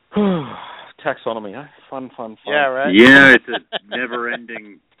 Taxonomy, eh? Fun. Yeah, right. Yeah, it's a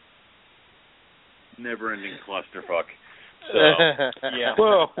never-ending clusterfuck. So, yeah.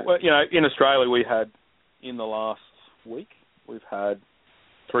 Well, in Australia we had, in the last week, we've had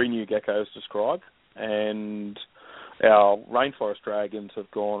 3 new geckos described, and our rainforest dragons have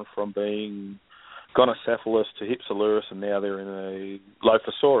gone from being Gonocephalus to Hypsilurus, and now they're in a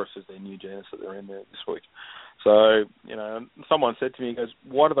Lophosaurus is their new genus that they're in there this week. So, someone said to me, he goes,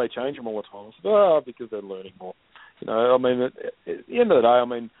 why do they change them all the time? I said, because they're learning more. At the end of the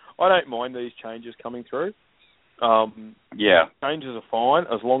day, I don't mind these changes coming through. Changes are fine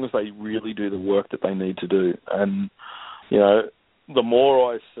as long as they really do the work that they need to do. And, the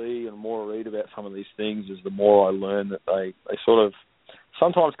more I see and the more I read about some of these things is the more I learn that they sort of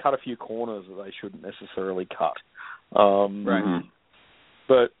sometimes cut a few corners that they shouldn't necessarily cut. Right.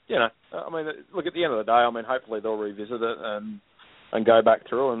 But, look, at the end of the day, hopefully they'll revisit it and go back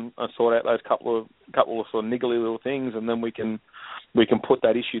through and sort out those couple of sort of niggly little things, and then we can put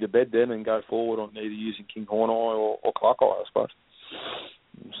that issue to bed then and go forward on either using Kinghorn Eye or Clark Eye, I suppose.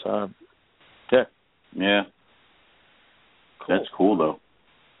 So, yeah. Yeah. Cool. That's cool, though.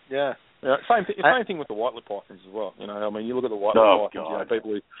 Yeah. Same thing with the white-lip pythons as well. You look at the white-lip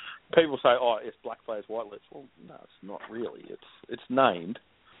pythons, people say, it's black-faced white-lips. Well, no, it's not really. It's named.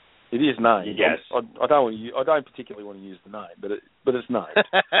 It is named. Yes. I don't particularly want to use the name, but it's named.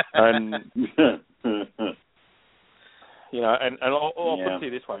 And and I'll put it to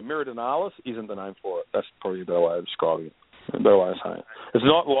you this way: Myrtinalis isn't the name for it. That's probably a better way of describing it. A better way of saying it. It's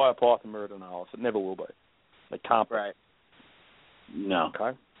not Lyra python Myrtinalis. It never will be. It can't be. Right. No.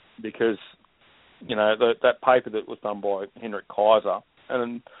 Okay. Because that paper that was done by Henrik Kaiser,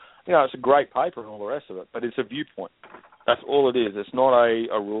 and it's a great paper and all the rest of it, but it's a viewpoint. That's all it is. It's not a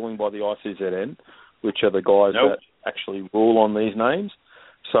ruling by the ICZN, which are the guys that actually rule on these names.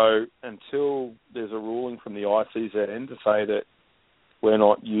 So until there's a ruling from the ICZN to say that we're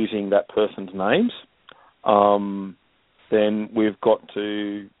not using that person's names, then we've got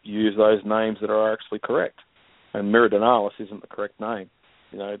to use those names that are actually correct. And Myrtinalis isn't the correct name.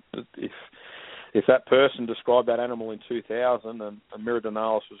 If that person described that animal in 2000 and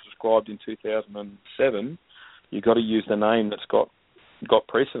Myrtinalis was described in 2007, you've got to use the name that's got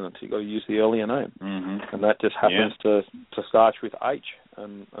precedence. You've got to use the earlier name. Mm-hmm. And that just happens to start with H.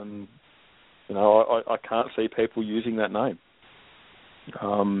 And I can't see people using that name.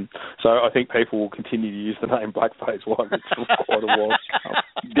 So I think people will continue to use the name black-faced white-lips for quite a while.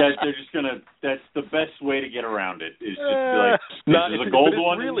 That's the best way to get around it, is just be like, this is a gold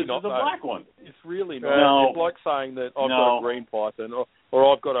one, really and this is a black one. It's really not. No. It's like saying that I've got a green python,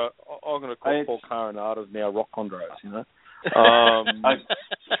 or I'm going to call Paul Carinatas now rock chondros,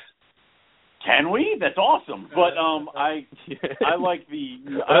 Can we? That's awesome. But I like the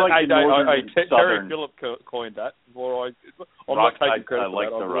northern southern. Terry Phillip coined that. I'm not taking credit for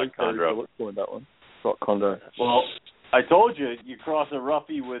that. The rock Terry Phillip coined that one. Rock chondro. Well, I told you cross a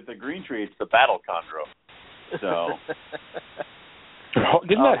roughie with a green tree, it's the battle chondro. So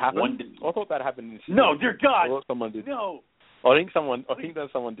didn't that happen? I thought that happened in Sydney. No, dear God. I thought someone did. No. I think that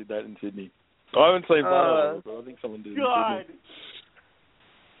someone did that in Sydney. I haven't seen that, but I think someone did. God. In Sydney.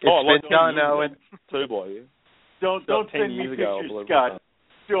 It's been done, Owen. Two boy, yeah. Don't send me pictures, Scott.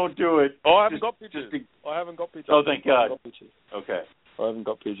 Don't do it. I haven't got pictures. I haven't got pictures. Oh, thank God. Okay. I haven't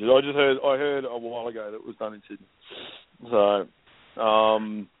got pictures. I heard a while ago that it was done in Sydney. So,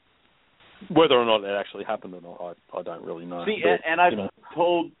 whether or not it actually happened or not, I don't really know. See, and I've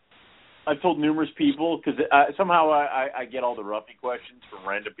told numerous people, because somehow I get all the roughie questions from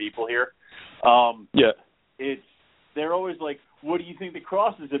random people here. They're always like, what do you think the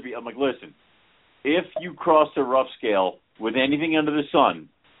crosses would be? I'm like, listen, if you crossed a rough scale with anything under the sun,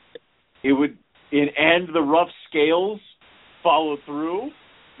 and the rough scales follow through,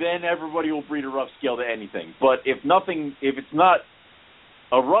 then everybody will breed a rough scale to anything. But if it's not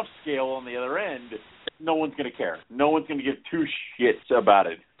a rough scale on the other end, no one's going to care. No one's going to give two shits about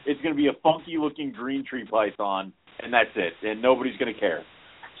it. It's going to be a funky-looking green tree python, and that's it. And nobody's going to care.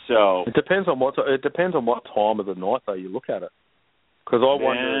 So it depends on what time of the night though you look at it. Because I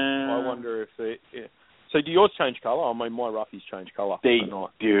wonder if so do yours change colour? I mean, my roughies change colour. They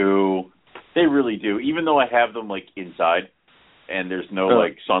do. They really do. Even though I have them like inside, and there's no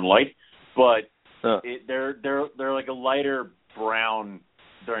like sunlight, but they're like a lighter brown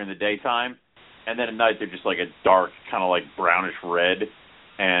during the daytime, and then at night they're just like a dark kind of like brownish red,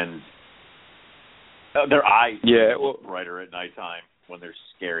 and their eyes look brighter at nighttime when they're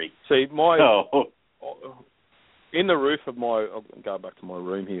scary. See, in the roof of I'll go back to my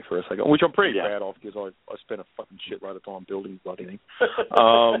room here for a second, which I'm pretty proud of because I spent a fucking shitload of time building this bloody thing.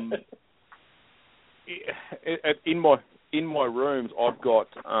 In my rooms, I've got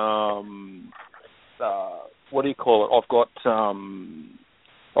what do you call it? I've got I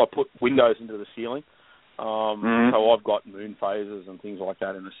put windows into the ceiling, so I've got moon phases and things like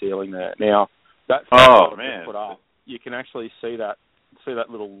that in the ceiling there. Now that put up, you can actually see that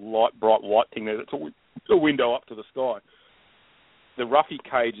little bright white thing there. That's a window up to the sky. The roughy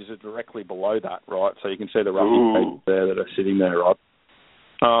cages are directly below that, right? So you can see the roughy cages there that are sitting there, right?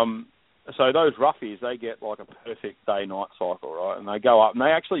 So those roughies, they get like a perfect day-night cycle, right? And they go up and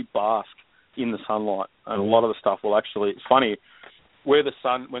they actually bask in the sunlight. And a lot of the stuff will actually, it's funny, when the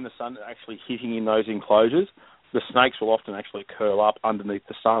sun is actually hitting in those enclosures, the snakes will often actually curl up underneath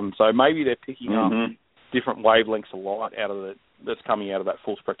the sun. So maybe they're picking up different wavelengths of light that's coming out of that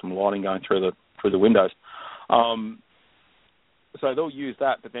full spectrum lighting going through the windows. So they'll use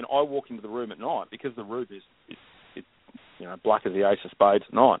that, but then I walk into the room at night because the roof is black as the ace of spades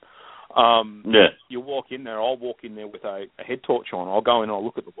at night. You walk in there. I'll walk in there with a head torch on. I'll go in and I'll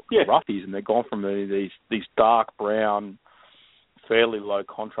look at the roughies, and they're gone from these dark brown, fairly low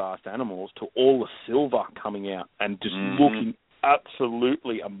contrast animals to all the silver coming out and just looking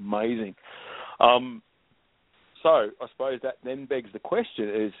absolutely amazing. So I suppose that then begs the question: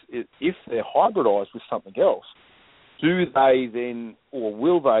 is if they're hybridized with something else, do they then, or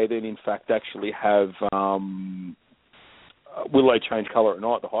will they then, in fact, actually have? Will they change colour at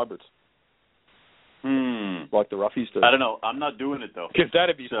night? The hybrids, like the roughies do. I don't know. I'm not doing it though. Because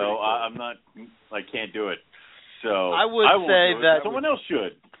that'd be so. I'm not. I can't do it. So I would say that someone else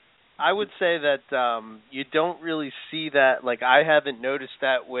should. I would say that you don't really see that. Like I haven't noticed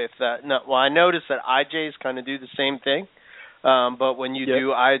that with. I noticed that IJs kind of do the same thing, but when you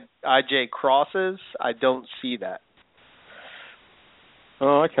do IJ crosses, I don't see that.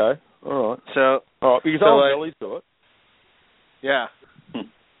 Oh, okay. All right. Because Owen Pelly's do it. Yeah.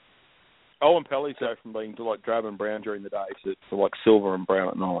 Owen Pelly's go from being to like drab and brown during the day to like silver and brown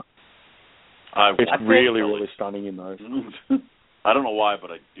at night. It's really stunning in those. I don't know why,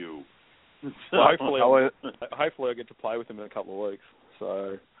 but I do. Well, hopefully I get to play with them in a couple of weeks.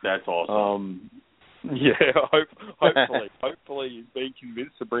 So that's awesome. Hopefully you've been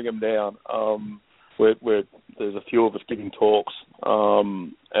convinced to bring them down. We're there's a few of us giving talks,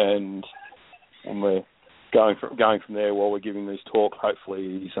 and we're going from there while we're giving these talks.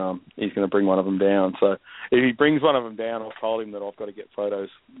 Hopefully he's going to bring one of them down. So if he brings one of them down, I've told him that I've got to get photos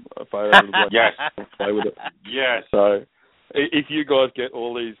of the yes, play with it. Yes. So if you guys get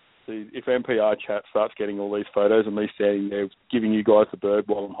all these, if MPR chat starts getting all these photos of me standing there giving you guys the bird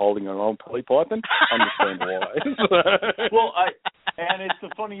while I'm holding an old Pelly python, understand why. Well, and it's the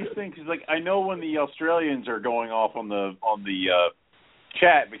funniest thing because like I know when the Australians are going off on the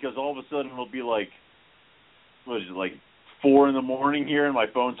chat because all of a sudden it'll be like, what is it, like 4 a.m. here, and my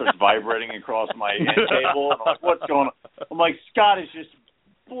phone starts vibrating across my end table, and I'm like, what's going on? I'm like, Scott is just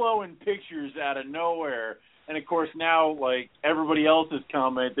blowing pictures out of nowhere. And, of course, now, like, everybody else is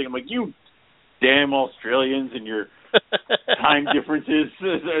commenting. I'm like, you damn Australians and your time differences.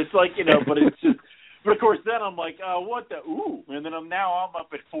 It's like, but it's just – but, of course, then I'm like, what the – ooh. And then I'm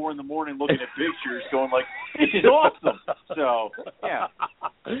up at 4 a.m. looking at pictures going like, this is awesome. So, yeah.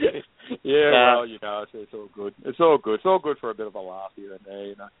 Well, it's all good. It's all good. It's all good for a bit of a laugh here and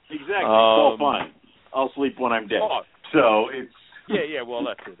there, Exactly. It's all fine. I'll sleep when I'm dead. So it's – yeah, well,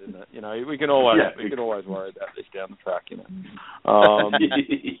 that's it, isn't it? We can always worry about this down the track,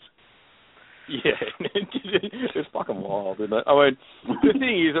 it's fucking wild, isn't it? I mean, the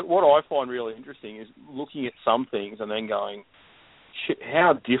thing is that what I find really interesting is looking at some things and then going, shit,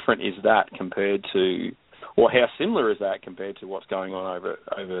 how different is that compared to, or how similar is that compared to what's going on over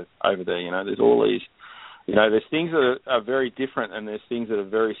there? There's all these, there's things that are very different and there's things that are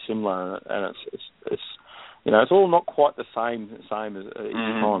very similar, and it's it's all not quite the same as each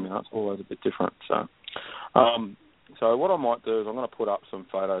time. It's always a bit different. So, so what I might do is I'm going to put up some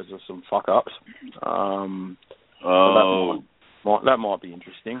photos of some fuck ups. That might be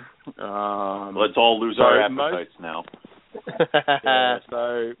interesting. Let's all lose our appetites now.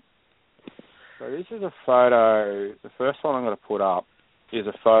 So this is a photo. The first one I'm going to put up is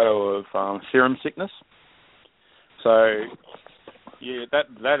a photo of serum sickness. So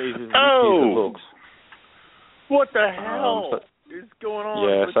that is as it looks. What the hell is going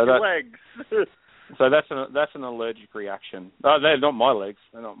on with your legs? So that's an allergic reaction. They're not my legs.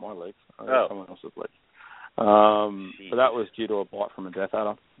 They're not my legs. They're someone else's legs. But that was due to a bite from a death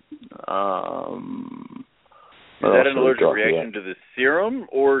adder. Is that an allergic reaction to the serum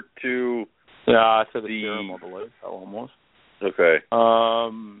or to? Yeah, to the serum, I believe. That one was. Okay.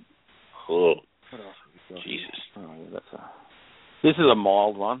 What else have we got? Jesus. This is a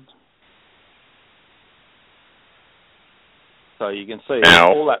mild one. So you can see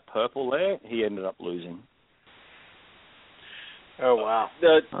all that purple there, he ended up losing. Oh, wow.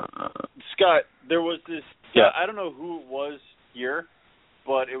 Scott, there was this Yeah. I don't know who it was here,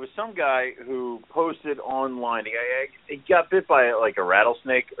 but it was some guy who posted online. He got bit by like a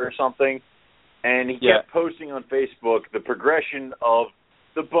rattlesnake or something, and he kept posting on Facebook the progression of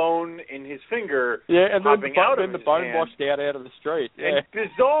the bone in his finger and popping out of the his bone hand washed out of the street. Yeah. and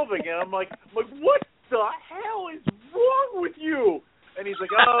dissolving. And I'm like, what the hell is wrong with you? And he's like,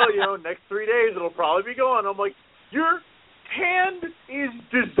 next 3 days it'll probably be gone. I'm like, your hand is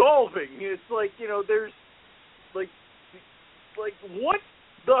dissolving. It's like, there's like what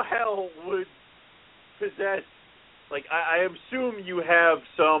the hell would possess? Like, I assume you have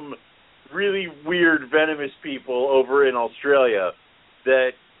some really weird venomous people over in Australia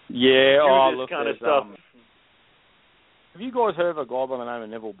that do this kind of stuff. Have you guys heard of a guy by the name of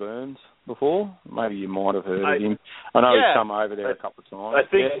Neville Burns before? Maybe you might have heard of him. I know he's come over there a couple of times. I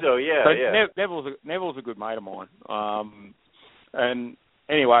think so. Yeah. Neville's a good mate of mine. And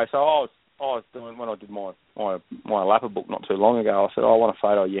anyway, so I was doing, when I did my Lapper book not too long ago, I said, I want a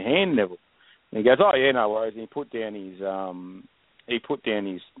photo of your hand, Neville. And he goes, oh yeah, no worries. And he put down his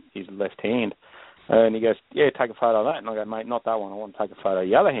left hand, and he goes, yeah, take a photo of that. And I go, mate, not that one. I want to take a photo of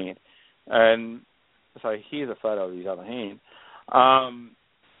the other hand. And so here's a photo of his other hand.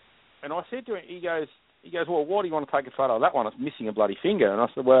 And I said to him, he goes, well, why do you want to take a photo of that one? It's missing a bloody finger. And I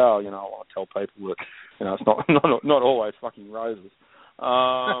said, well, I want to tell people that, it's not always fucking roses.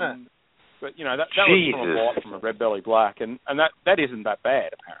 But, that was from a bite from a red belly black, and that isn't that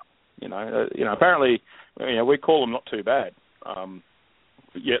bad, apparently. Apparently, we call them not too bad.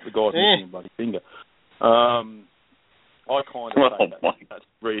 But yet the guy's missing a bloody finger. I kind of say that's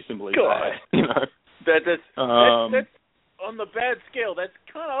reasonably bad, That's on the bad scale. That's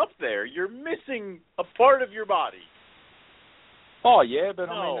kind of up there. You're missing a part of your body. Oh yeah, but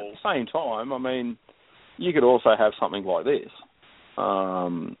I mean, at the same time, you could also have something like this,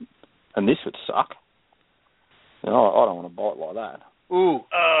 and this would suck. I don't want to bite like that. Ooh.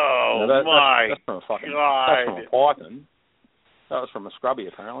 Oh that's from a fucking. God. That's from a python. That was from a scrubby,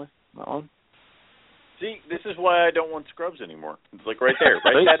 apparently. That one. See, this is why I don't want scrubs anymore. It's like right there,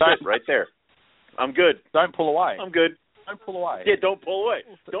 right there. I'm good. Don't pull away. I'm good. Don't pull away. Yeah, don't pull away.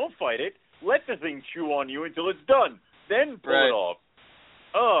 Don't fight it. Let the thing chew on you until it's done. Then pull it off.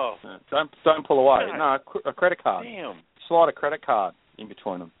 Oh. Don't pull away. God. No, a credit card. Damn. Slide a credit card in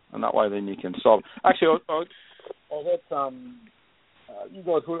between them, and that way then you can solve. Actually, I got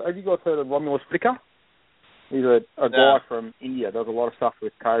have you guys heard of Romulus Flicker? He's a guy from India. Does a lot of stuff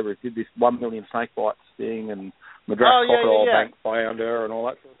with cobras. Did this 1 million snake bite sting and Madras crocodile bank founder and all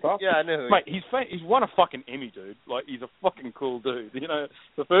that sort of stuff. Yeah, I know. Mate, he's won a fucking Emmy, dude. Like, he's a fucking cool dude.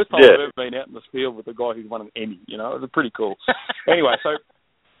 The first time I've ever been out in the field with a guy who's won an Emmy. It was pretty cool. Anyway, so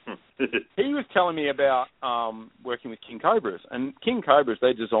he was telling me about working with king cobras, and king cobras,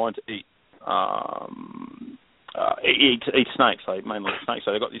 they're designed to eat snakes. They mainly eat snakes.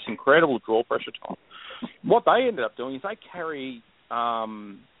 So they've got this incredible draw pressure time. What they ended up doing is they carry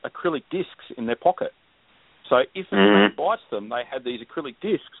acrylic discs in their pocket. So if a snake bites them, they had these acrylic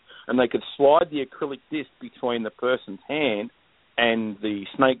discs, and they could slide the acrylic disc between the person's hand and the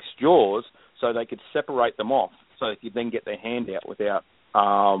snake's jaws, so they could separate them off, so they could then get their hand out without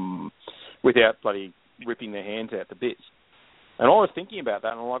bloody ripping their hands out to bits. And I was thinking about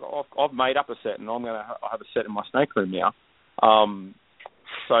that, and I'm like, I've made up a set, and I'm going to have a set in my snake room now,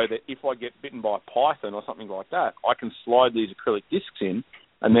 so that if I get bitten by a python or something like that, I can slide these acrylic discs in,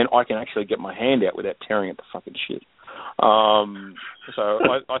 and then I can actually get my hand out without tearing at the fucking shit. So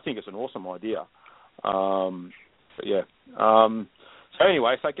I think it's an awesome idea. But yeah. So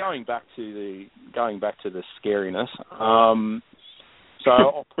anyway, going back to the scariness. So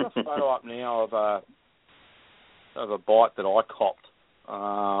I'll put a photo up now of a bite that I copped.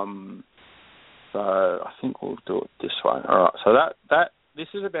 So I think we'll do it this way. All right. So this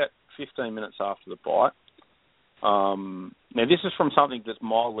is about 15 minutes after the bite. Now, this is from something that's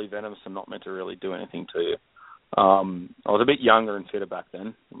mildly venomous and not meant to really do anything to you. I was a bit younger and fitter back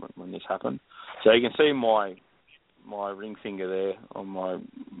then when this happened. So you can see my ring finger there on my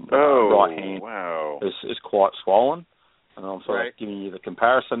right hand is quite swollen. And I'm sort of giving you the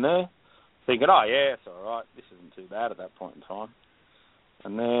comparison there, thinking, oh, yeah, it's all right. This isn't too bad at that point in time.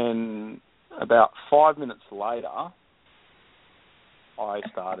 And then about 5 minutes later, I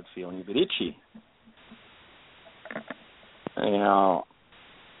started feeling a bit itchy. Now,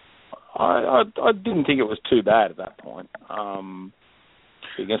 I didn't think it was too bad at that point.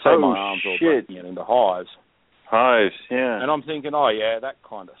 You can see my arms all breaking out into hives. Hives, yeah. And I'm thinking, oh, yeah, that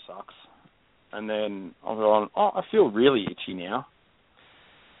kind of sucks. And then I'm going, I feel really itchy now.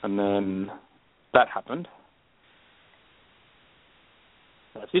 And then that happened.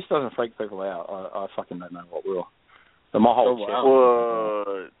 If this doesn't freak people out, I fucking don't know what will. So my whole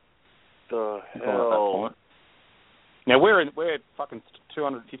What the hell? Now we're fucking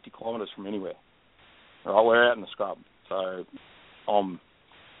 250 kilometres from anywhere. Right, we're out in the scrub, so I'm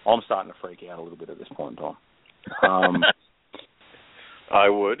starting to freak out a little bit at this point in time. I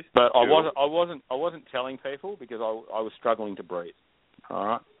would, but I wasn't telling people because I was struggling to breathe. All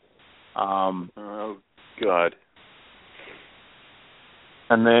right. Oh God.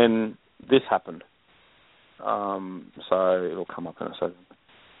 And then this happened. So it'll come up in a second.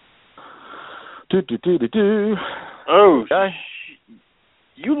 Oh, okay.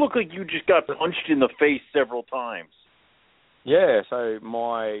 You look like you just got punched in the face several times. Yeah, so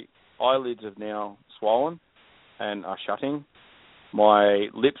my eyelids have now swollen and are shutting. My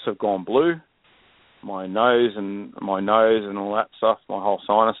lips have gone blue. My nose and all that stuff, my whole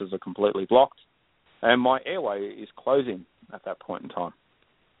sinuses are completely blocked. And my airway is closing at that point in time.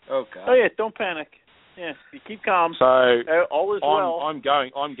 Oh, God. Oh, yeah, don't panic. Yeah, you keep calm. So all is well. I'm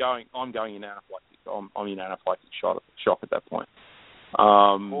going in anaphylactic. I'm in anaphylactic shock at that point.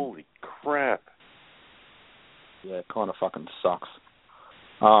 Holy crap! Yeah, it kind of fucking sucks.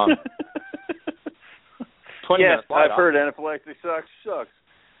 20 minutes later, I've heard anaphylactic sucks.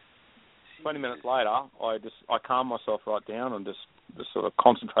 20 minutes later, I calmed myself right down and just sort of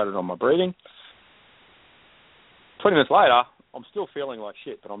concentrated on my breathing. 20 minutes later, I'm still feeling like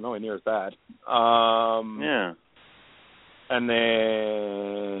shit, but I'm nowhere near as bad. Yeah. And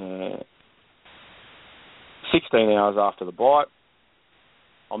then 16 hours after the bite,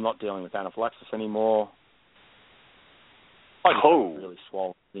 I'm not dealing with anaphylaxis anymore. I just got really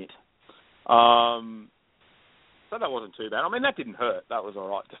swollen it. So that wasn't too bad. I mean, that didn't hurt. That was all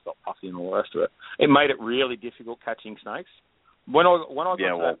right. Just got puffy and all the rest of it. It made it really difficult catching snakes. When I got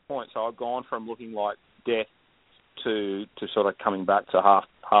to that point, so I'd gone from looking like death to sort of coming back to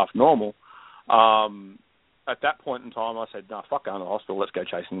half normal. At that point in time, I said, "No, fuck going to the hospital. Let's go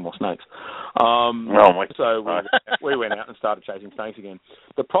chasing more snakes." So we went out and started chasing snakes again.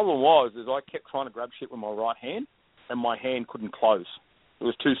 The problem was I kept trying to grab shit with my right hand, and my hand couldn't close. It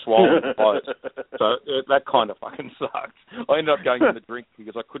was too swollen to close. So that kind of fucking sucked. I ended up going in the drink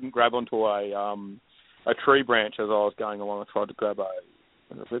because I couldn't grab onto a tree branch as I was going along. I tried to grab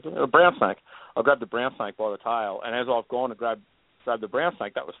a brown snake. I grabbed the brown snake by the tail, and as I've gone to grab the brown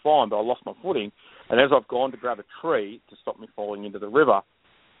snake, that was fine, but I lost my footing. And as I've gone to grab a tree to stop me falling into the river,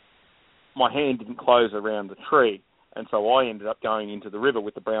 my hand didn't close around the tree, and so I ended up going into the river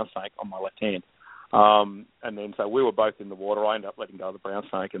with the brown snake on my left hand. And then so we were both in the water. I ended up letting go of the brown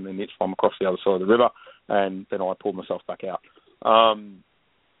snake, and then it swam across the other side of the river, and then I pulled myself back out. Fun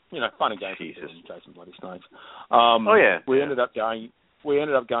and games chasing bloody snakes. We ended up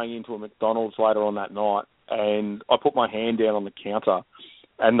going into a McDonald's later on that night, and I put my hand down on the counter,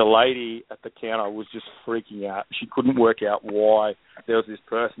 and the lady at the counter was just freaking out. She couldn't work out why there was this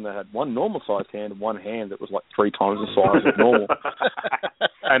person that had one normal-sized hand and one hand that was like 3 times the size of normal.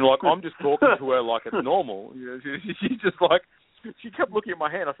 And, I'm just talking to her like it's normal. She's just like, she kept looking at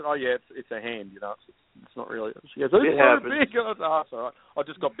my hand. I said, "Oh, yeah, it's a hand, It's not really." She goes, "It's not big." And I said, "Oh, it's all right. I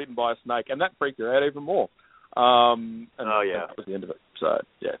just got bitten by a snake." And that freaked her out even more. That was the end of it. So,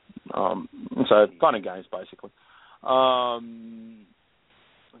 yeah. So, fun and games, basically. I'm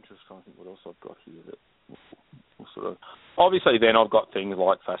just trying to think what else I've got here that will sort of... Obviously, then I've got things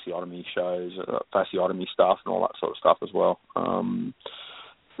like fasciotomy shows, fasciotomy stuff and all that sort of stuff as well.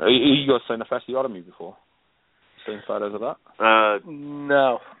 You guys seen a fasciotomy before? Seen photos of that?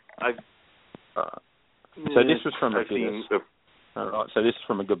 No. So this was from a Guinness. Right, so this is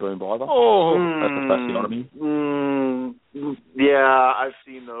from a Gaboon Bible. Oh, that's a fasciotomy. Yeah, I've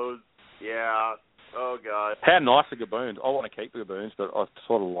seen those. Yeah. Oh God. How nice are Gaboons? I want to keep the Gaboons, but I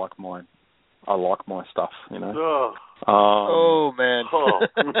sort of like mine. I like my stuff, Oh man.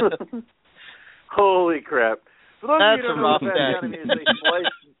 Holy crap! For those That's of you who don't a know rough what day. fasciotomy is,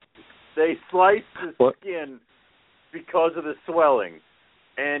 they slice the skin because of the swelling,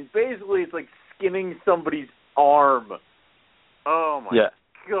 and basically it's like skinning somebody's arm. Oh my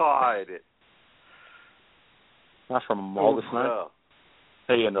God! That's from a mulgus snake.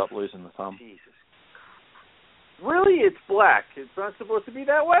 He ended up losing the thumb. Jesus. Really? It's black. It's not supposed to be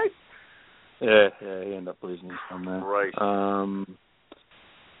that way? Yeah, he ended up losing his thumb there. Right.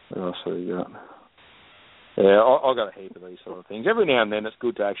 What else have you got? Yeah, I've got a heap of these sort of things. Every now and then it's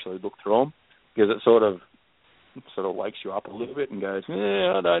good to actually look through them because it sort of wakes you up a little bit and goes,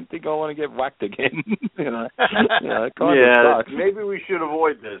 I don't think I want to get whacked again. It kind of sucks. Maybe we should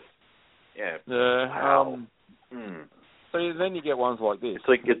avoid this. Yeah. Wow. So then you get ones like this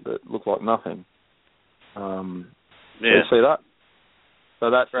that look like nothing. You see that? So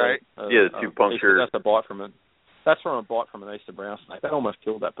that's right. The two puncture. That's a bite from it. That's from a bite from an eastern brown snake. That almost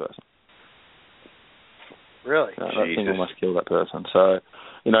killed that person. Really? That thing almost killed that person. So,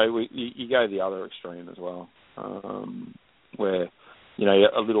 you go the other extreme as well, where,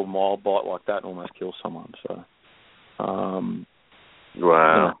 a little mild bite like that almost kills someone. So,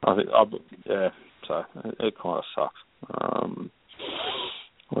 wow. So it kind of sucks.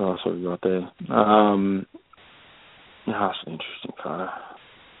 What else have we got there? That's an interesting photo.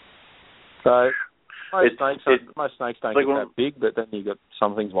 So most snakes don't get that big, but then you got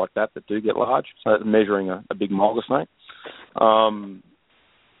some things like that do get large. So measuring a big mulga snake. I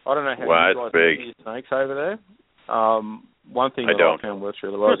don't know how you guys see your snakes over there. One thing that I found works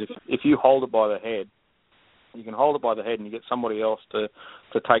really well is if you hold it by the head, you can hold it by the head and you get somebody else to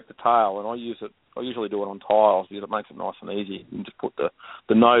take the tail. And I usually do it on tiles because it makes it nice and easy. You can just put the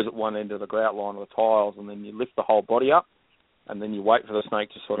nose at one end of the grout line of the tiles, and then you lift the whole body up, and then you wait for the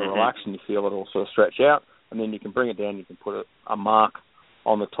snake to sort of relax, and you feel it all sort of stretch out, and then you can bring it down. You can put a mark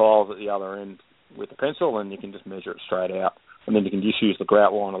on the tiles at the other end with a pencil, and you can just measure it straight out, and then you can just use the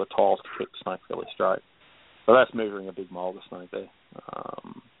grout line of the tiles to keep the snake fairly straight. So that's measuring a big mulga snake there.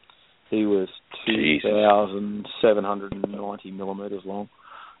 He was 2,790 millimetres long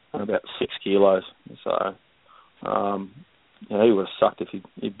and about 6 kilos. So, he would have sucked if he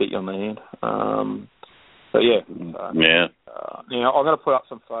bit you on the hand. But yeah. I'm going to put up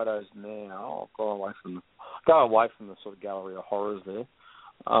some photos now. I'll go away from the sort of gallery of horrors there.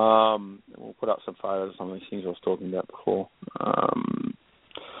 We'll put up some photos of some of these things I was talking about before.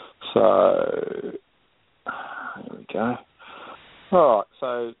 So there we go. All right,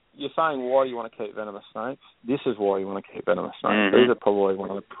 so you're saying why you want to keep venomous snakes. This is why you want to keep venomous snakes. Mm-hmm. These are probably one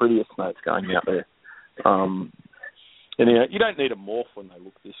of the prettiest snakes going out there. And you don't need a morph when they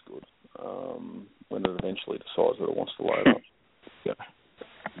look this good. When it eventually decides that it wants to load up. Yeah.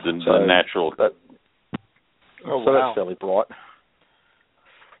 The natural. That's fairly bright.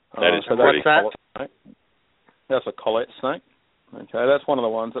 That is pretty. That's a collet snake. Okay, that's one of the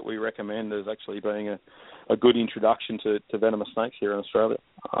ones that we recommend as actually being a good introduction to venomous snakes here in Australia.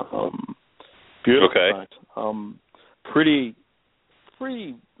 Beautiful snakes. Pretty,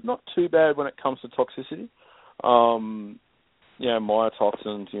 not too bad when it comes to toxicity.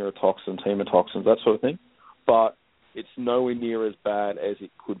 Mycotoxins, neurotoxins, hemotoxins, that sort of thing. But it's nowhere near as bad as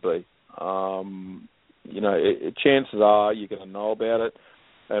it could be. Chances are you're going to know about it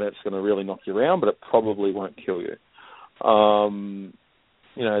and it's going to really knock you around, but it probably won't kill you.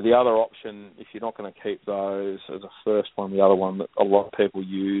 The other option, if you're not going to keep those as a first one, the other one that a lot of people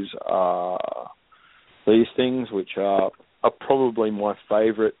use are these things, which are probably my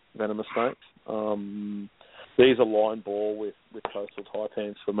favourite venomous snakes. These are line ball with coastal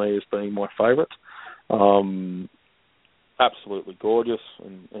taipans for me as being my favourite. Absolutely gorgeous,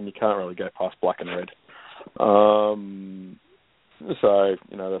 and you can't really go past black and red. So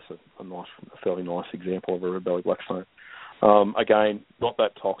that's a fairly nice example of a red-bellied black snake. Again, not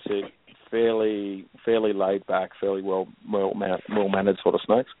that toxic, fairly laid back, fairly well mannered sort of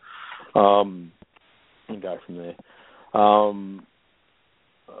snakes. And go from there.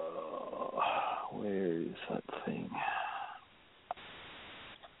 Where is that thing?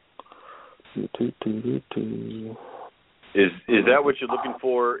 Is that what you're looking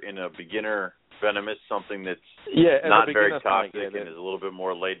for in a beginner venomous? Something that's not very toxic and is a little bit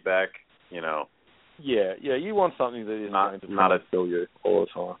more laid back, Yeah, you want something that is not to kill you all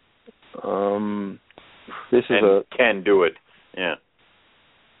the time. Can do it. Yeah.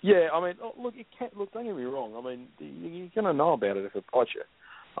 Yeah, I mean, look, it can't. Look, don't get me wrong. I mean, you're going to know about it if it bites you.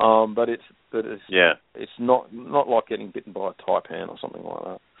 But it's not like getting bitten by a taipan or something like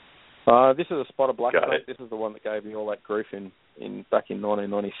that. This is a spotted black snake. This is the one that gave me all that grief back in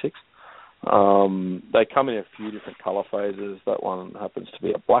 1996. They come in a few different colour phases. That one happens to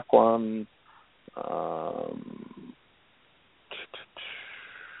be a black one.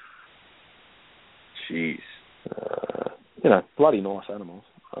 Jeez. Bloody nice animals.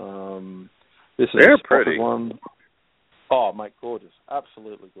 This is They're a spotted pretty. one. Oh, mate, gorgeous.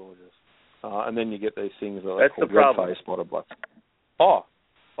 Absolutely gorgeous. And then you get these things that That's are called red-faced spotted black. Oh,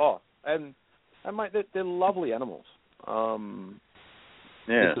 and mate, they're lovely animals.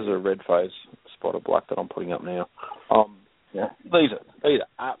 This is a red-faced spotted black that I'm putting up now. These are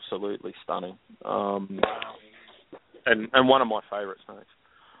absolutely stunning. And one of my favourite snakes.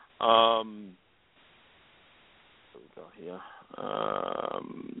 What have we got here?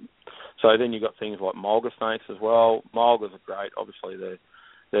 So then you've got things like mulga snakes as well. Mulgas are great. Obviously,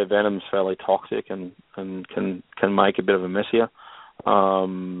 their venom's fairly toxic and can make a bit of a mess here.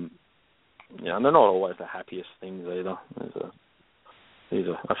 And they're not always the happiest things either. He's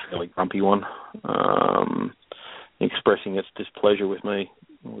a fairly grumpy one, expressing its displeasure with me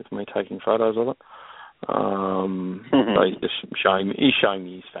taking photos of it. So he's showing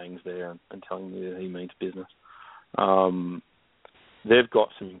me his fangs there and telling me that he means business. They've got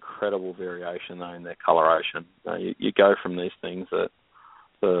some incredible variation though in their coloration. You go from these things that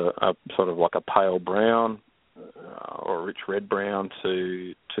are sort of like a pale brown or a rich red brown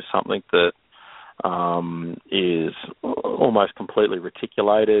to something that is almost completely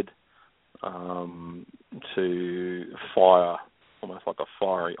reticulated, to fire, almost like a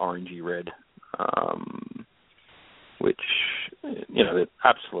fiery orangey red, which, they're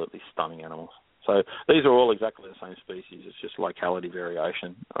absolutely stunning animals. So these are all exactly the same species. It's just locality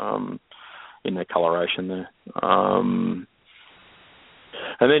variation in their coloration there. And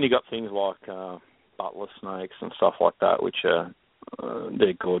then you got things like butler snakes and stuff like that, which are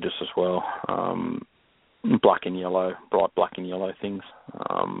they're gorgeous as well. Black and yellow, bright black and yellow things.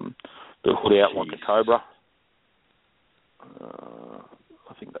 The hood out like a cobra.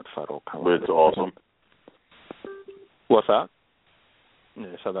 I think that photo will come up. It's awesome. What's that?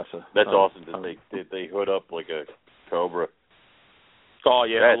 Yeah, so that's awesome that they hood up like a cobra. Oh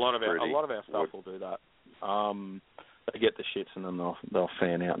yeah, that's a lot of pretty. our stuff will do that. They get the shits and then they'll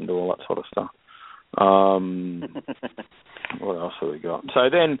fan out and do all that sort of stuff. What else have we got? So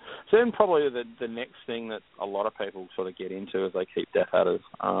then probably the next thing that a lot of people sort of get into is they keep death adders.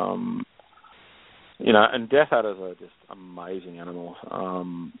 And death adders are just amazing animals.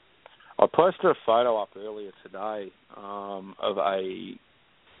 I posted a photo up earlier today of a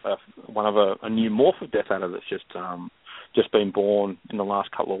new morph of death adder that's just been born in the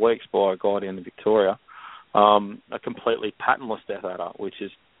last couple of weeks by a guy down in Victoria. A completely patternless death adder, which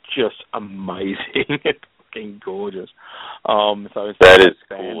is just amazing. It's fucking gorgeous. So that is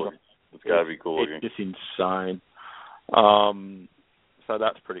cool. It's got to be cool looking. It's just insane. So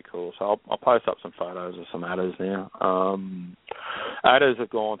that's pretty cool. So I'll post up some photos of some adders now. Adders have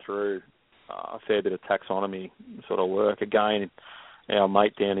gone through a fair bit of taxonomy sort of work. Again, our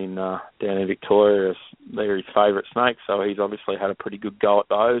mate down in Victoria, they're his favourite snakes, so he's obviously had a pretty good go at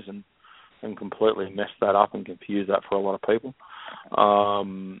those and completely messed that up and confused that for a lot of people.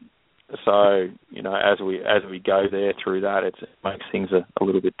 So as we go there through that, it makes things a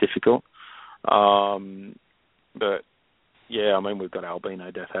little bit difficult. But yeah, I mean, we've got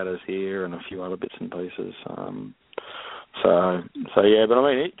albino death adders here and a few other bits and pieces. So yeah, but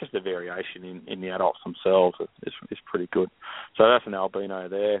I mean, just the variation in the adults themselves is pretty good. So that's an albino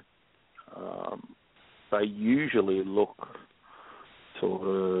there. They usually look sort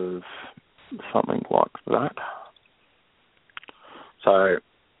of something like that. So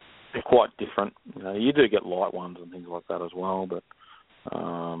they're quite different. You do get light ones and things like that as well, but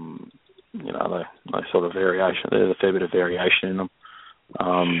they sort of variation. There's a fair bit of variation in them.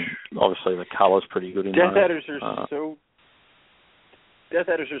 Obviously, the colour's pretty good in Death those. Death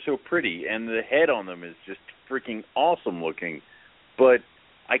adders are so pretty, and the head on them is just freaking awesome looking. But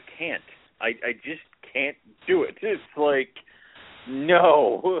I can't. I just can't do it. It's like,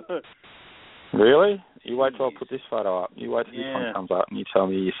 no. Really? You wait till I put this photo up. You wait till this one comes up, and you tell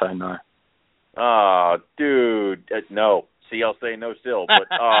me you say no. Oh, dude, no. See, I'll say no still, but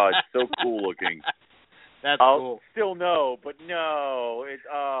it's so cool looking. That's cool. Still no, but no. It's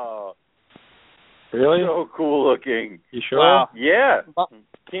really so cool looking. You sure? Wow. Yeah.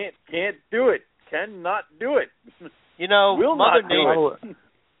 Can't do it. Cannot do it.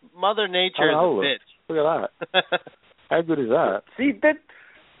 Mother Nature is a bitch. Look at that. How good is that? See that?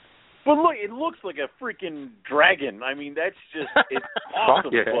 But look, it looks like a freaking dragon. I mean, that's just it's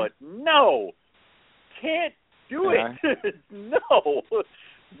awesome. Yeah. But no, can't do it. No,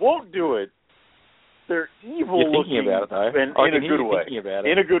 won't do it. They're evil. You're thinking about it though. In a good way.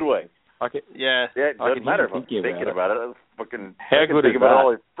 In a good way. Yeah. It doesn't matter if I'm thinking about it. I'm fucking how good is about that?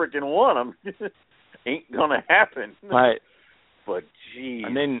 all I freaking want. Ain't gonna happen. Mate. But geez.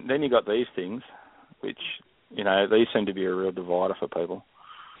 And then you got these things, which these seem to be a real divider for people.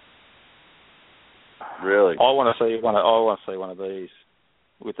 Really? I want to see one of these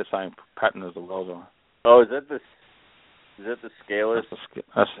with the same pattern as the Welser. Oh, is that the scaleless?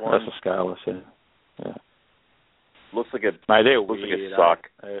 That's the scaleless, yeah. Looks like a mate, they're looks weird, like a sock.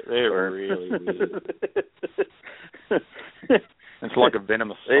 They're really weird. It's like a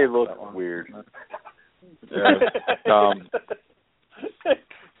venomous sock. They look weird. Yeah.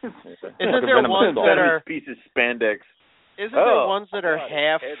 Isn't there ones that are piece of spandex? Isn't there ones that are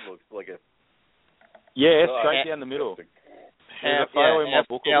half? Head looks like a. Yeah, straight down the middle. Half, in my half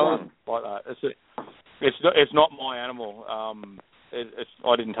book gallon. like that. It's not my animal.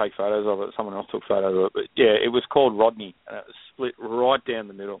 I didn't take photos of it. Someone else took photos of it. But yeah, it was called Rodney. It split right down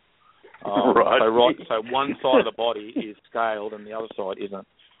the middle. Right. So one side of the body is scaled and the other side isn't,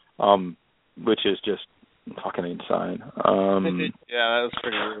 which is just fucking insane. Yeah, that was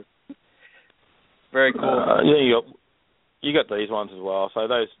pretty weird. Very cool. You got these ones as well. So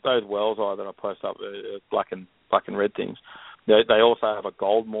those Wells Eye that I post up, black and red things. They also have a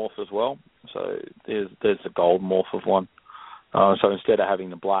gold morph as well. So there's a gold morph of one. So instead of having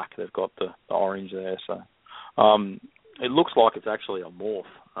the black, they've got the orange there. So it looks like it's actually a morph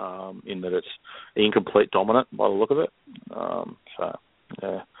in that it's incomplete dominant by the look of it.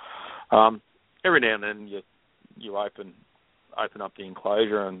 Every now and then you open up the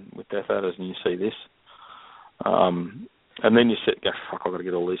enclosure and with Death Adders and you see this. And then you go, fuck, I've got to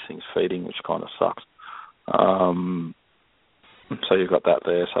get all these things feeding, which kind of sucks. So you've got that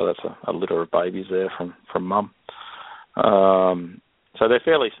there. So that's a litter of babies there from mum. So they're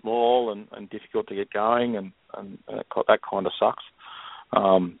fairly small and difficult to get going, and that kind of sucks.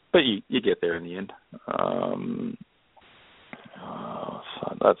 But you get there in the end.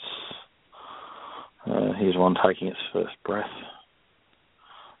 So that's here's one taking its first breath.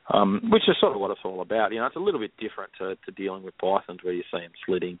 Which is sort of what it's all about. It's a little bit different to dealing with pythons where you see them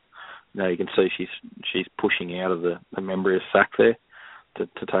slitting. You can see she's pushing out of the membranous sac there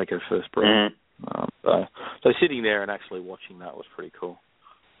to take her first breath. So sitting there and actually watching that was pretty cool.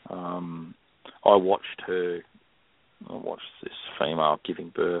 I watched this female giving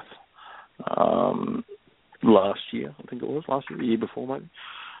birth last year. I think it was the year before maybe.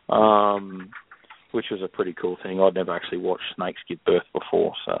 Which was a pretty cool thing. I'd never actually watched snakes give birth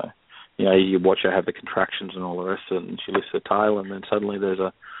before, so you watch her have the contractions and all the rest of it, and she lifts her tail, and then suddenly there's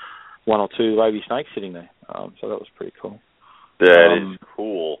one or two baby snakes sitting there. So that was pretty cool. That is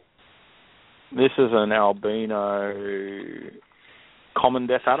cool. This is an albino common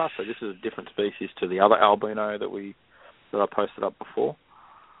Death Adder, so this is a different species to the other albino that I posted up before.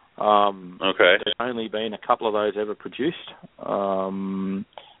 Okay. There's only been a couple of those ever produced,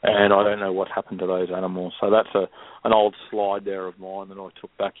 and I don't know what happened to those animals. So that's an old slide there of mine that I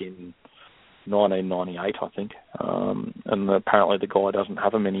took back in 1998, I think, and apparently the guy doesn't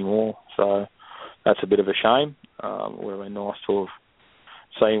have them anymore. So that's a bit of a shame. It would have been nice to have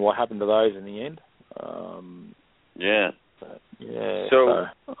seen what happened to those in the end. Yeah. Yeah. So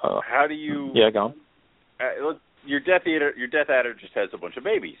how do you? Yeah, go on. Your Death Adder just has a bunch of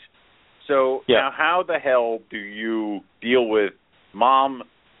babies. So now, how the hell do you deal with mom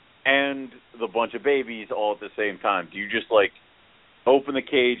and the bunch of babies all at the same time? Do you just open the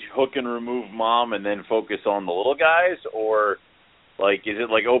cage, hook and remove mom, and then focus on the little guys, or is it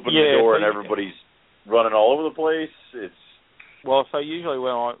open the door and everybody's running all over the place? Well, so usually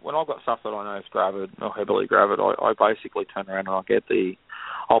when I've got stuff that I know is gravid or heavily gravid, I basically turn around and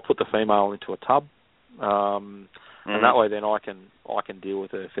I'll put the female into a tub, and that way then I can deal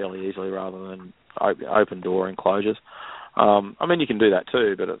with her fairly easily rather than open door enclosures. You can do that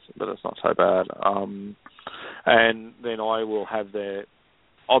too, but it's not so bad. And then I will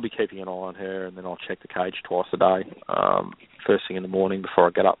I'll be keeping an eye on her, and then I'll check the cage twice a day. First thing in the morning before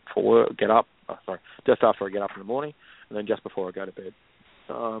I get up for work. Just after I get up in the morning, and then just before I go to bed.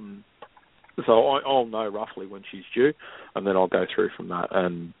 So I'll know roughly when she's due, and then I'll go through from that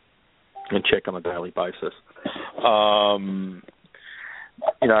and check on a daily basis.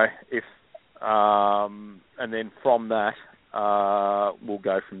 And then from that, we'll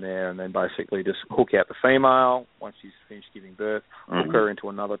go from there, and then basically just hook out the female once she's finished giving birth, hook her into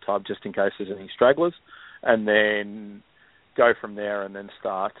another tub just in case there's any stragglers, and then go from there, and then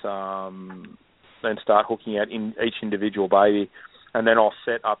start hooking out in each individual baby, and then I'll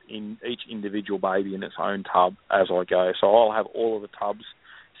set up in each individual baby in its own tub as I go. So I'll have all of the tubs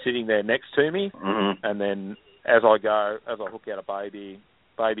sitting there next to me, and then as I hook out a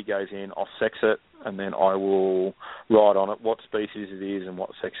baby goes in, I'll sex it, and then I will write on it what species it is and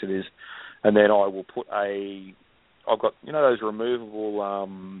what sex it is, and then I will put I've got those removable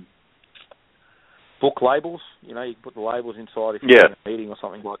book labels. You can put the labels inside if you're eating or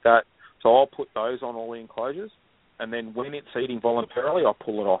something like that. So I'll put those on all the enclosures, and then when it's eating voluntarily, I'll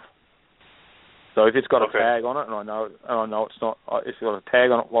pull it off. So if it's got a tag on it, and I know it's not, if it's got a tag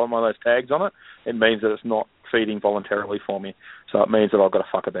on it, one of those tags on it, it means that it's not feeding voluntarily for me. So it means that I've got to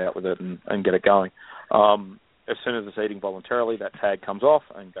fuck about with it and get it going. As soon as it's eating voluntarily, that tag comes off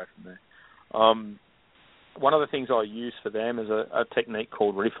and go from there. One of the things I use for them is a technique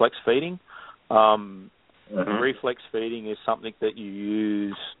called reflex feeding. Reflex feeding is something that you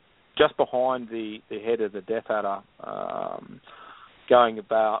use just behind the head of the Death Adder, going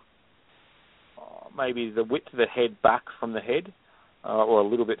about maybe the width of the head back from the head, or a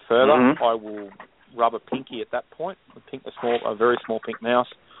little bit further. I will rub a pinky at that point, a very small pink mouse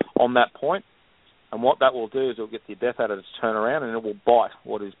on that point, and what that will do is it'll get the death adder to turn around and it will bite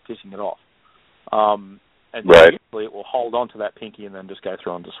what is pissing it off. And usually it will hold on to that pinky and then just go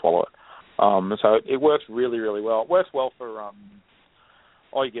through and just swallow it. So it works really, really well. It works well for,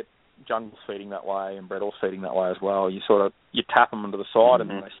 you get jungles feeding that way and Bredals feeding that way as well. You tap them onto the side and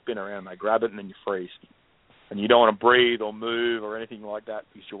then they spin around and they grab it and then you freeze. And you don't want to breathe or move or anything like that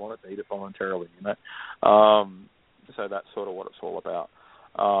because you want it to eat it voluntarily, you know. So that's sort of what it's all about.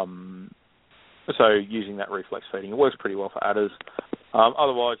 So using that reflex feeding, it works pretty well for adders.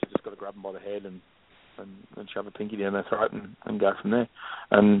 Otherwise, you just got to grab them by the head and shove a pinky down their throat and go from there.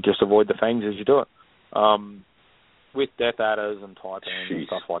 And just avoid the fangs as you do it. With death adders and taipans and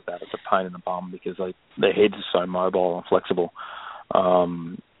stuff like that, it's a pain in the bum because their heads are so mobile and flexible.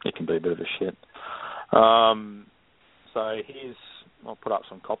 It can be a bit of a shit. So I'll put up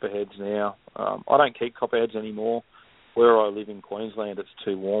some copperheads now. I don't keep copperheads anymore. Where I live in Queensland, it's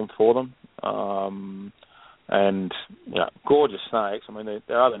too warm for them. And gorgeous snakes. I mean,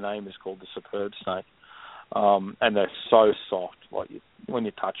 their other name is called the superb snake. And they're so soft. When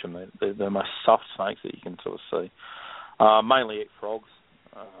you touch them, they're the most soft snakes that you can sort of see. Mainly eat frogs,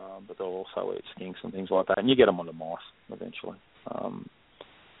 but they'll also eat skinks and things like that. And you get them on the mice eventually.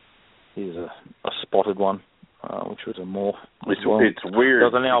 Here's a spotted one, which was a morph. It's weird.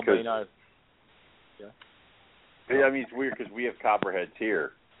 There's an albino. I mean, it's weird because we have copperheads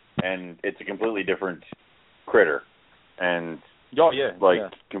here, and it's a completely different critter, and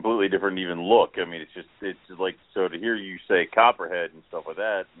completely different even look. I mean, it's like, so to hear you say copperhead and stuff like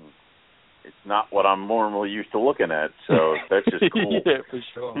that, and it's not what I'm normally used to looking at, so that's just cool. Yeah, for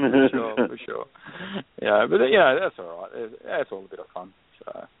sure. Yeah, but that's all right. That's all a bit of fun.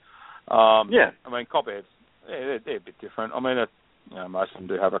 So, I mean, copperheads, they're a bit different. I mean, most of them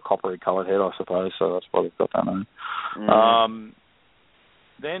do have a coppery coloured head, I suppose, so that's why they've got that name.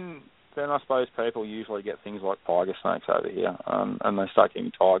 Then I suppose people usually get things like tiger snakes over here, and they start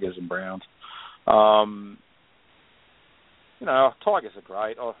getting tigers and browns. Tigers are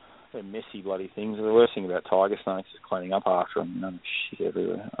great. They're messy bloody things. The worst thing about tiger snakes is cleaning up after them. Shit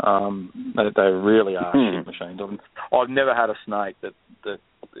everywhere. They really are shit machines. I've never had a snake that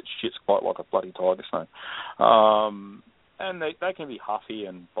shits quite like a bloody tiger snake. And they can be huffy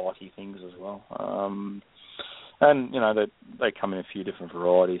and bitey things as well. And they come in a few different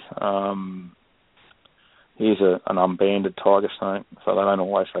varieties. Here's an unbanded tiger snake, so they don't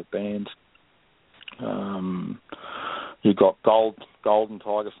always have bands. You've got golden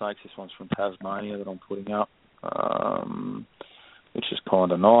tiger snakes. This one's from Tasmania that I'm putting up, which is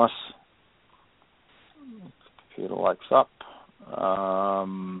kind of nice. Computer wakes up.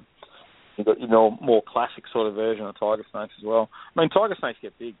 You've got your more classic sort of version of tiger snakes as well. I mean, tiger snakes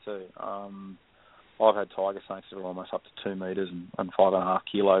get big too. I've had tiger snakes that are almost up to 2 meters and 5.5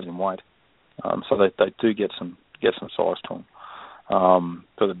 kilos in weight. So they do get some size to them.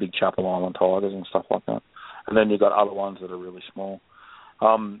 For the big Chapel Island tigers and stuff like that. And then you've got other ones that are really small.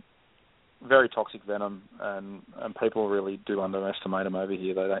 Very toxic venom, and people really do underestimate them over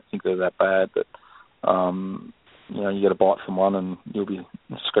here. They don't think they're that bad, but you get a bite from one and you'll be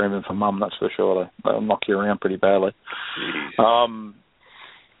screaming for mum, that's for sure. They'll knock you around pretty badly.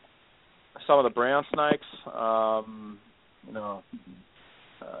 Some of the brown snakes,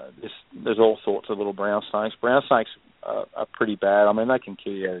 there's all sorts of little brown snakes. Brown snakes are pretty bad. I mean, they can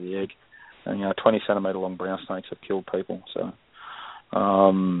kill you out of the egg. And 20 centimetre long brown snakes have killed people. So,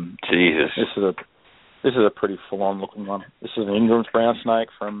 Jesus, this is a pretty full on looking one. This is an Ingram's brown snake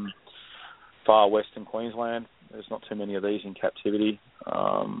from far western Queensland. There's not too many of these in captivity.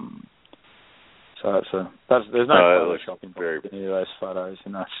 So there's no photoshopping in any of those photos.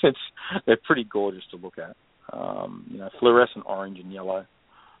 They're pretty gorgeous to look at. Fluorescent orange and yellow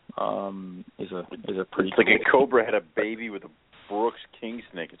is a pretty. It's like a cobra had a baby with a Brooks king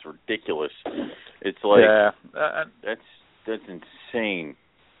snake. It's ridiculous. It's like that's insane.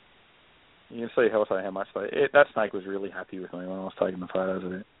 You can see how much that snake was really happy with me when I was taking the photos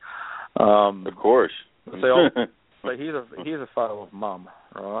of it. Of course. So here's a photo of Mum,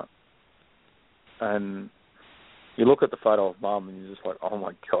 right? And you look at the photo of Mum and you're just like, oh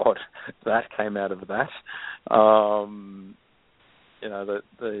my God, that came out of that.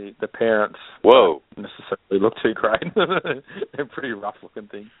 The parents don't necessarily look too great. They're pretty rough looking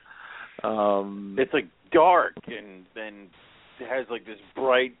things. It's like dark and then it has like this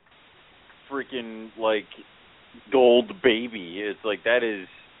bright freaking like gold baby. It's like, that is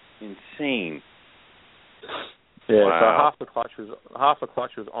insane. Yeah, wow. So half the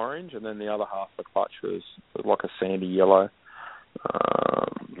clutch was orange, and then the other half the clutch was like a sandy yellow.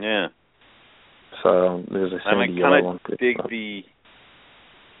 So there's a sandy yellow one.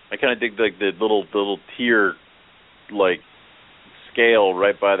 I kind of dig like the little tear like scale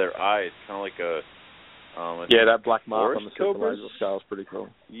right by their eyes, kind of like a that black mark on the superlaser scale is pretty cool.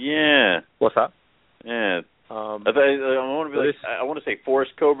 Yeah. What's that? Yeah. I want to say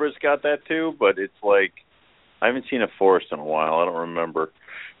forest cobra's got that too, but it's like I haven't seen a forest in a while. I don't remember.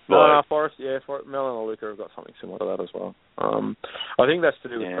 No, forest. Yeah, Melaleuca have got something similar to that as well. I think that's to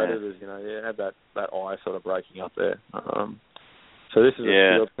do with predators. You know, they have that eye sort of breaking up there. So this is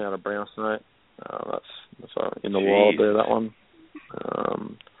a field-mounted brown snake. That's in the wild there, that one.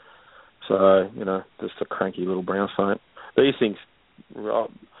 So, you know, just a cranky little brown snake. These things,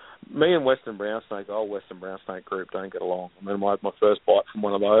 me and Western brown snake, the whole Western brown snake group don't get along. I mean, I had my first bite from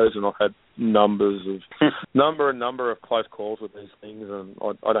one of those, and I've had number of close calls with these things, and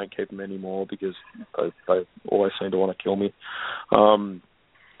I don't keep them anymore because they always seem to want to kill me. And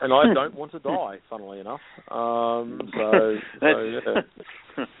I don't want to die, funnily enough.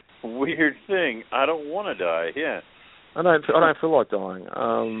 Weird thing. I don't want to die. Yeah. I don't feel like dying.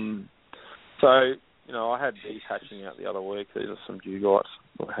 So, you know, I had these hatching out the other week. These are some dugots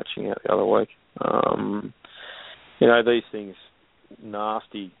that were hatching out the other week. You know, these things,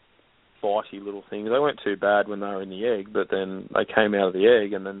 nasty, bitey little things. They weren't too bad when they were in the egg, but then they came out of the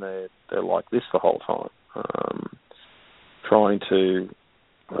egg and then they're like this the whole time, trying to.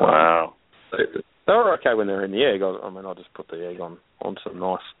 Wow. They were okay when they're in the egg. I just put the egg on some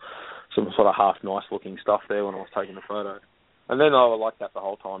sort of half nice looking stuff there when I was taking the photo. And then I was like that the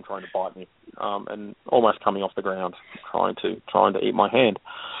whole time, trying to bite me, and almost coming off the ground, trying to eat my hand,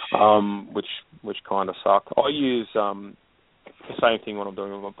 which kind of sucked. I use the same thing when I'm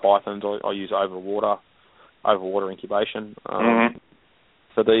doing with my pythons. I use over water incubation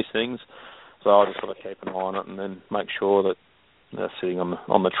for these things. So I just sort of keep an eye on it and then make sure that they're sitting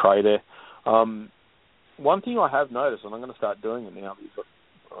on the tray there. One thing I have noticed, and I'm going to start doing it now, because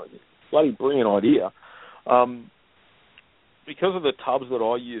bloody brilliant idea. Because of the tubs that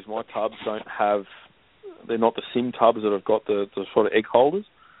I use, my tubs they're not the sim tubs that have got the sort of egg holders.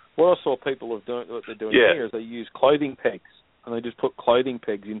 What I saw people what they're doing here is they use clothing pegs, and they just put clothing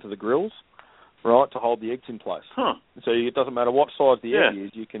pegs into the grills, right, to hold the eggs in place. Huh. So it doesn't matter what size the egg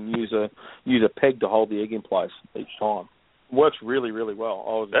is, you can use a peg to hold the egg in place each time. It works really, really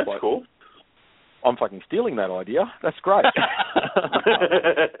well. That's cool. I'm fucking stealing that idea. That's great. I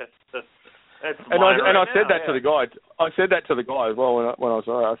said that to the guy. I said that to the guy as well when I was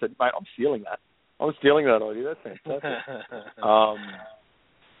there. I said, mate, I'm stealing that. I'm stealing that idea. That's fantastic.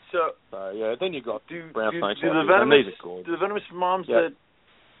 So yeah, then you got brown snakes. Do the venomous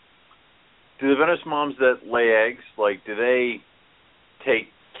moms that lay eggs, like, do they take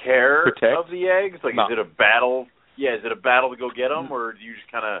care of the eggs? Like, is it a battle? Yeah, is it a battle to go get them, or do you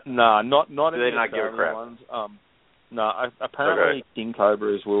just kind of? No, not do they not give a crap? Ones. No, apparently king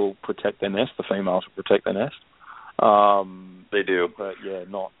cobras will protect their nest. The females will protect their nest. They do, but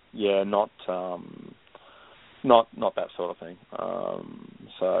not that sort of thing.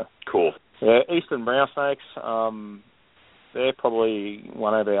 So cool. Yeah, eastern brown snakes. They're probably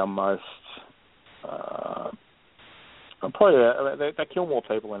one of our most. They kill more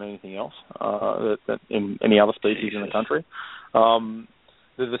people than anything else that in any other species in the country.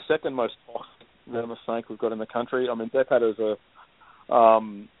 They're the second most toxic venomous snake we've got in the country. I mean, death adders are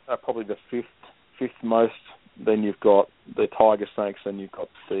probably the fifth most. Then you've got the tiger snakes, then you've got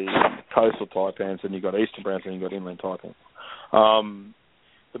the coastal taipans, then you've got eastern browns, then you've got inland taipans.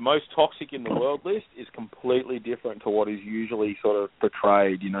 The most toxic in the world list is completely different to what is usually sort of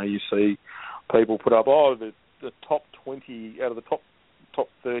portrayed. You know, you see people put up, the top 20 out of the top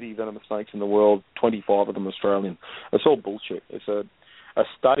 30 venomous snakes in the world, 25 of them Australian. It's all bullshit. It's a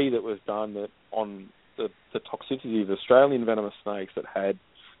study that was done on the toxicity of Australian venomous snakes that had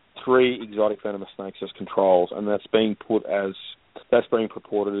 3 exotic venomous snakes as controls, and that's being purported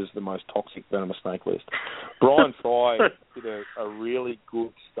as the most toxic venomous snake list. Brian Fry did a really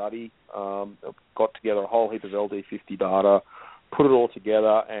good study, got together a whole heap of LD50 data, put it all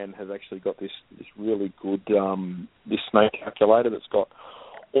together, and has actually got this really good this snake calculator that's got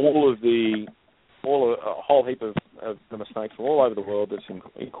a whole heap of venomous snakes from all over the world that's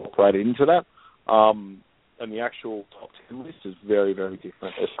incorporated into that. And the actual top 10 list is very, very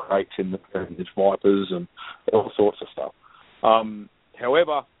different. There's crates in there, there's vipers and all sorts of stuff.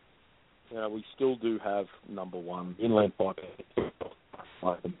 However, we still do have number one inland viper,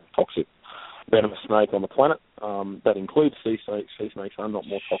 toxic venomous snake on the planet. That includes sea snakes. Sea snakes are not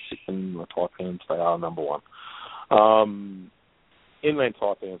more toxic than the taipans. They are number one. Inland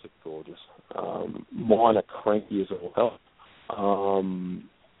taipans are gorgeous. Mine are cranky as all hell.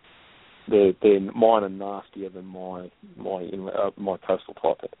 they're mine are nastier than my coastal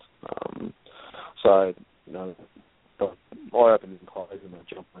typeheads. So you know, I open and close and I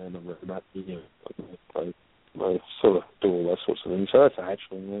jump around on the mat. They sort of do all those sorts of things. So that's a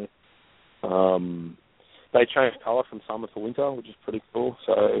hatchling there. They change colour from summer to winter, which is pretty cool.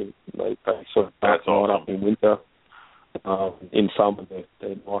 So they sort of that's awesome. up in winter. In summer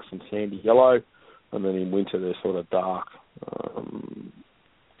they're nice and sandy yellow, and then in winter they're sort of dark.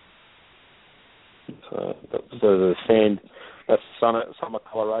 So the sand, that's the summer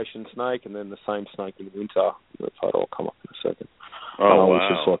coloration snake, and then the same snake in winter. The photo will come up in a second. Oh, wow.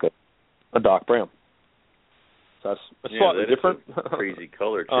 Which is like a dark brown. So it's slightly different. Crazy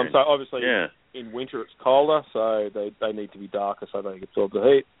color change. So obviously in winter it's colder, so they need to be darker so they absorb the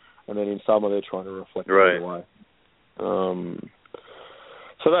heat, and then in summer they're trying to reflect it away.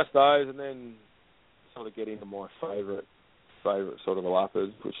 So that's those, and then sort of get into my favourite sort of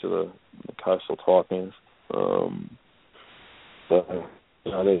elapids, which are the coastal taipans. So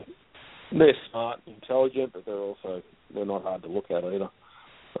you know they're smart, and intelligent, but they're not hard to look at either.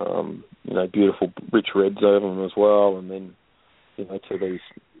 You know, beautiful rich reds over them as well, and then you know to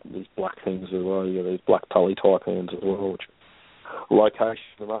these black things as well. You know, these black tully taipans as well, which location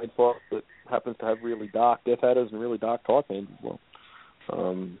of the main spot that happens to have really dark death adders and really dark taipans as well.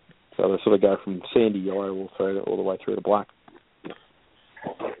 So they sort of go from sandy yellow all the way through to black.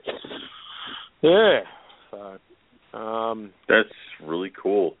 Yeah. So that's really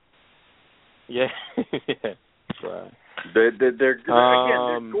cool. Yeah. Yeah. So they're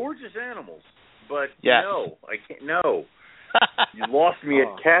gorgeous animals, but no, I can't. No, you lost me at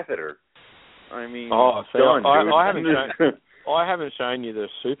catheter. I mean, done, I haven't shown you the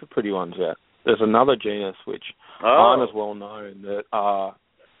super pretty ones yet. There's another genus which aren't as well known that are.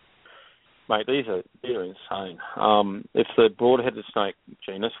 Mate, these are insane. It's the broad-headed snake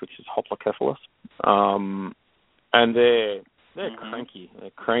genus, which is Hoplocephalus, and they're cranky.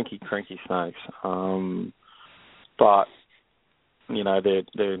 They're cranky snakes. But you know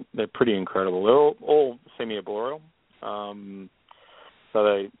they're pretty incredible. They're all semi-arboreal, so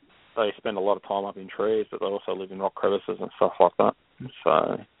they spend a lot of time up in trees, but they also live in rock crevices and stuff like that.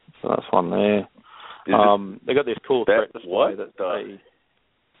 So that's one there. They got this cool threat display that they.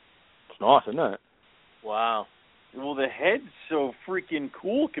 It's nice, isn't it? Wow. Well, the head's so freaking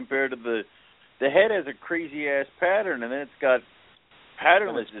cool compared to the head has a crazy ass pattern, and then it's got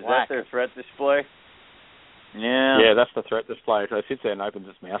patternless. Is that their threat display? Yeah. Yeah, that's the threat display. So it sits there and opens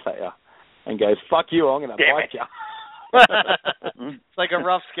its mouth at you and goes, "Fuck you, I'm going to bite you." It's like a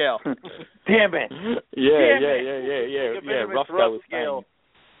rough scale. Damn it. Yeah. Rough scale.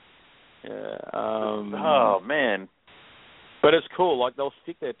 Yeah. Oh man. But it's cool. Like they'll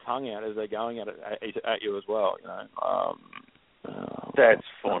stick their tongue out as they're going at you as well. You know. That's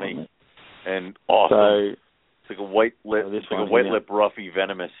funny and awesome. So, it's like a white lip. It's like a white lip roughy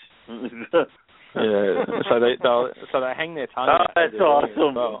venomous. Yeah. So they hang their tongue out. That's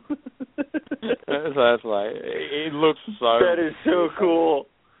awesome. Well. So it's like it looks so. That is so cool.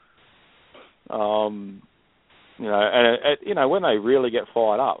 You know, and you know when they really get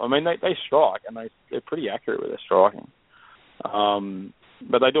fired up. I mean, they strike and they're pretty accurate with their striking.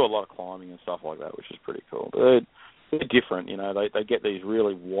 But they do a lot of climbing and stuff like that, which is pretty cool. But they're different, you know. They get these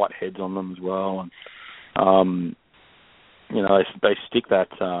really white heads on them as well, and you know they stick that.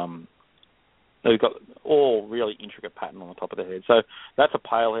 They've got all really intricate pattern on the top of their head. So that's a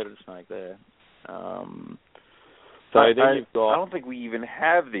pale-headed snake there. You've got. I don't think we even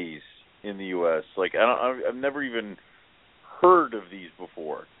have these in the U.S. Like I've never even heard of these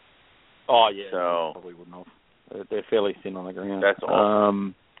before. Oh yeah, so probably wouldn't have. They're fairly thin on the ground. That's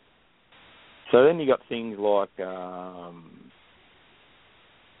awesome. So then you got things like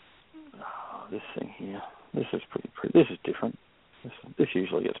this thing here. This is pretty. This is different. This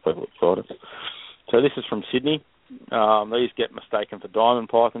usually gets people excited. So this is from Sydney. These get mistaken for diamond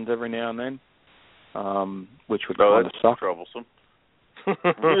pythons every now and then, which would kind of suck. Troublesome.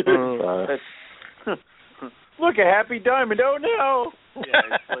 Look, a happy diamond. Oh no! Yeah,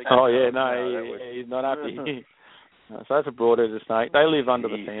 it's like, he's not happy. So that's a broad-headed snake. They live under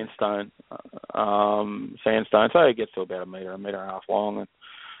the sandstone. So it gets to about a metre and a half long,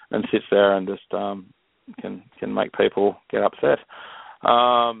 and sits there and just can make people get upset.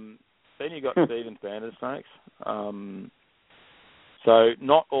 Then you got Stevens banded snakes. So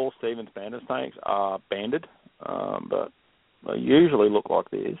not all Stevens banded snakes are banded, but they usually look like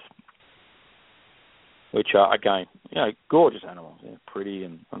this, which are, again, you know, gorgeous animals. Yeah, pretty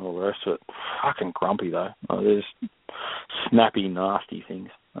and all the rest of it. Fucking grumpy, though. There's snappy, nasty things.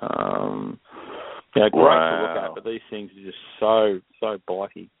 Great to look at, but these things are just so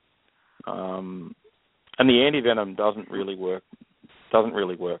bitey. and the anti-venom doesn't really work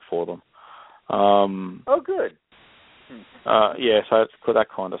for them. Oh, good. Yeah, so that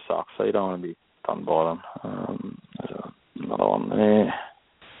kind of sucks. So you don't want to be done by them. There's another one there.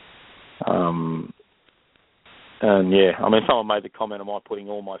 And yeah, I mean, someone made the comment, am I putting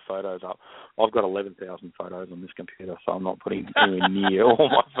all my photos up? I've got 11,000 photos on this computer, so I'm not putting anywhere near all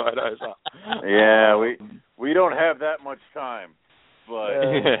my photos up. Yeah, we don't have that much time. But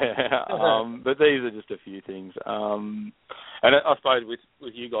but these are just a few things. And I suppose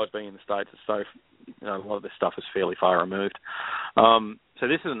with you guys being in the States, it's so, a lot of this stuff is fairly far removed. So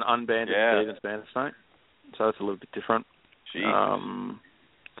this is an unbanded Stevens banded snake, so it's a little bit different.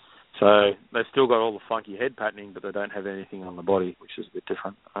 So they've still got all the funky head patterning, but they don't have anything on the body, which is a bit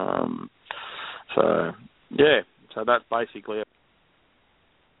different. So that's basically it.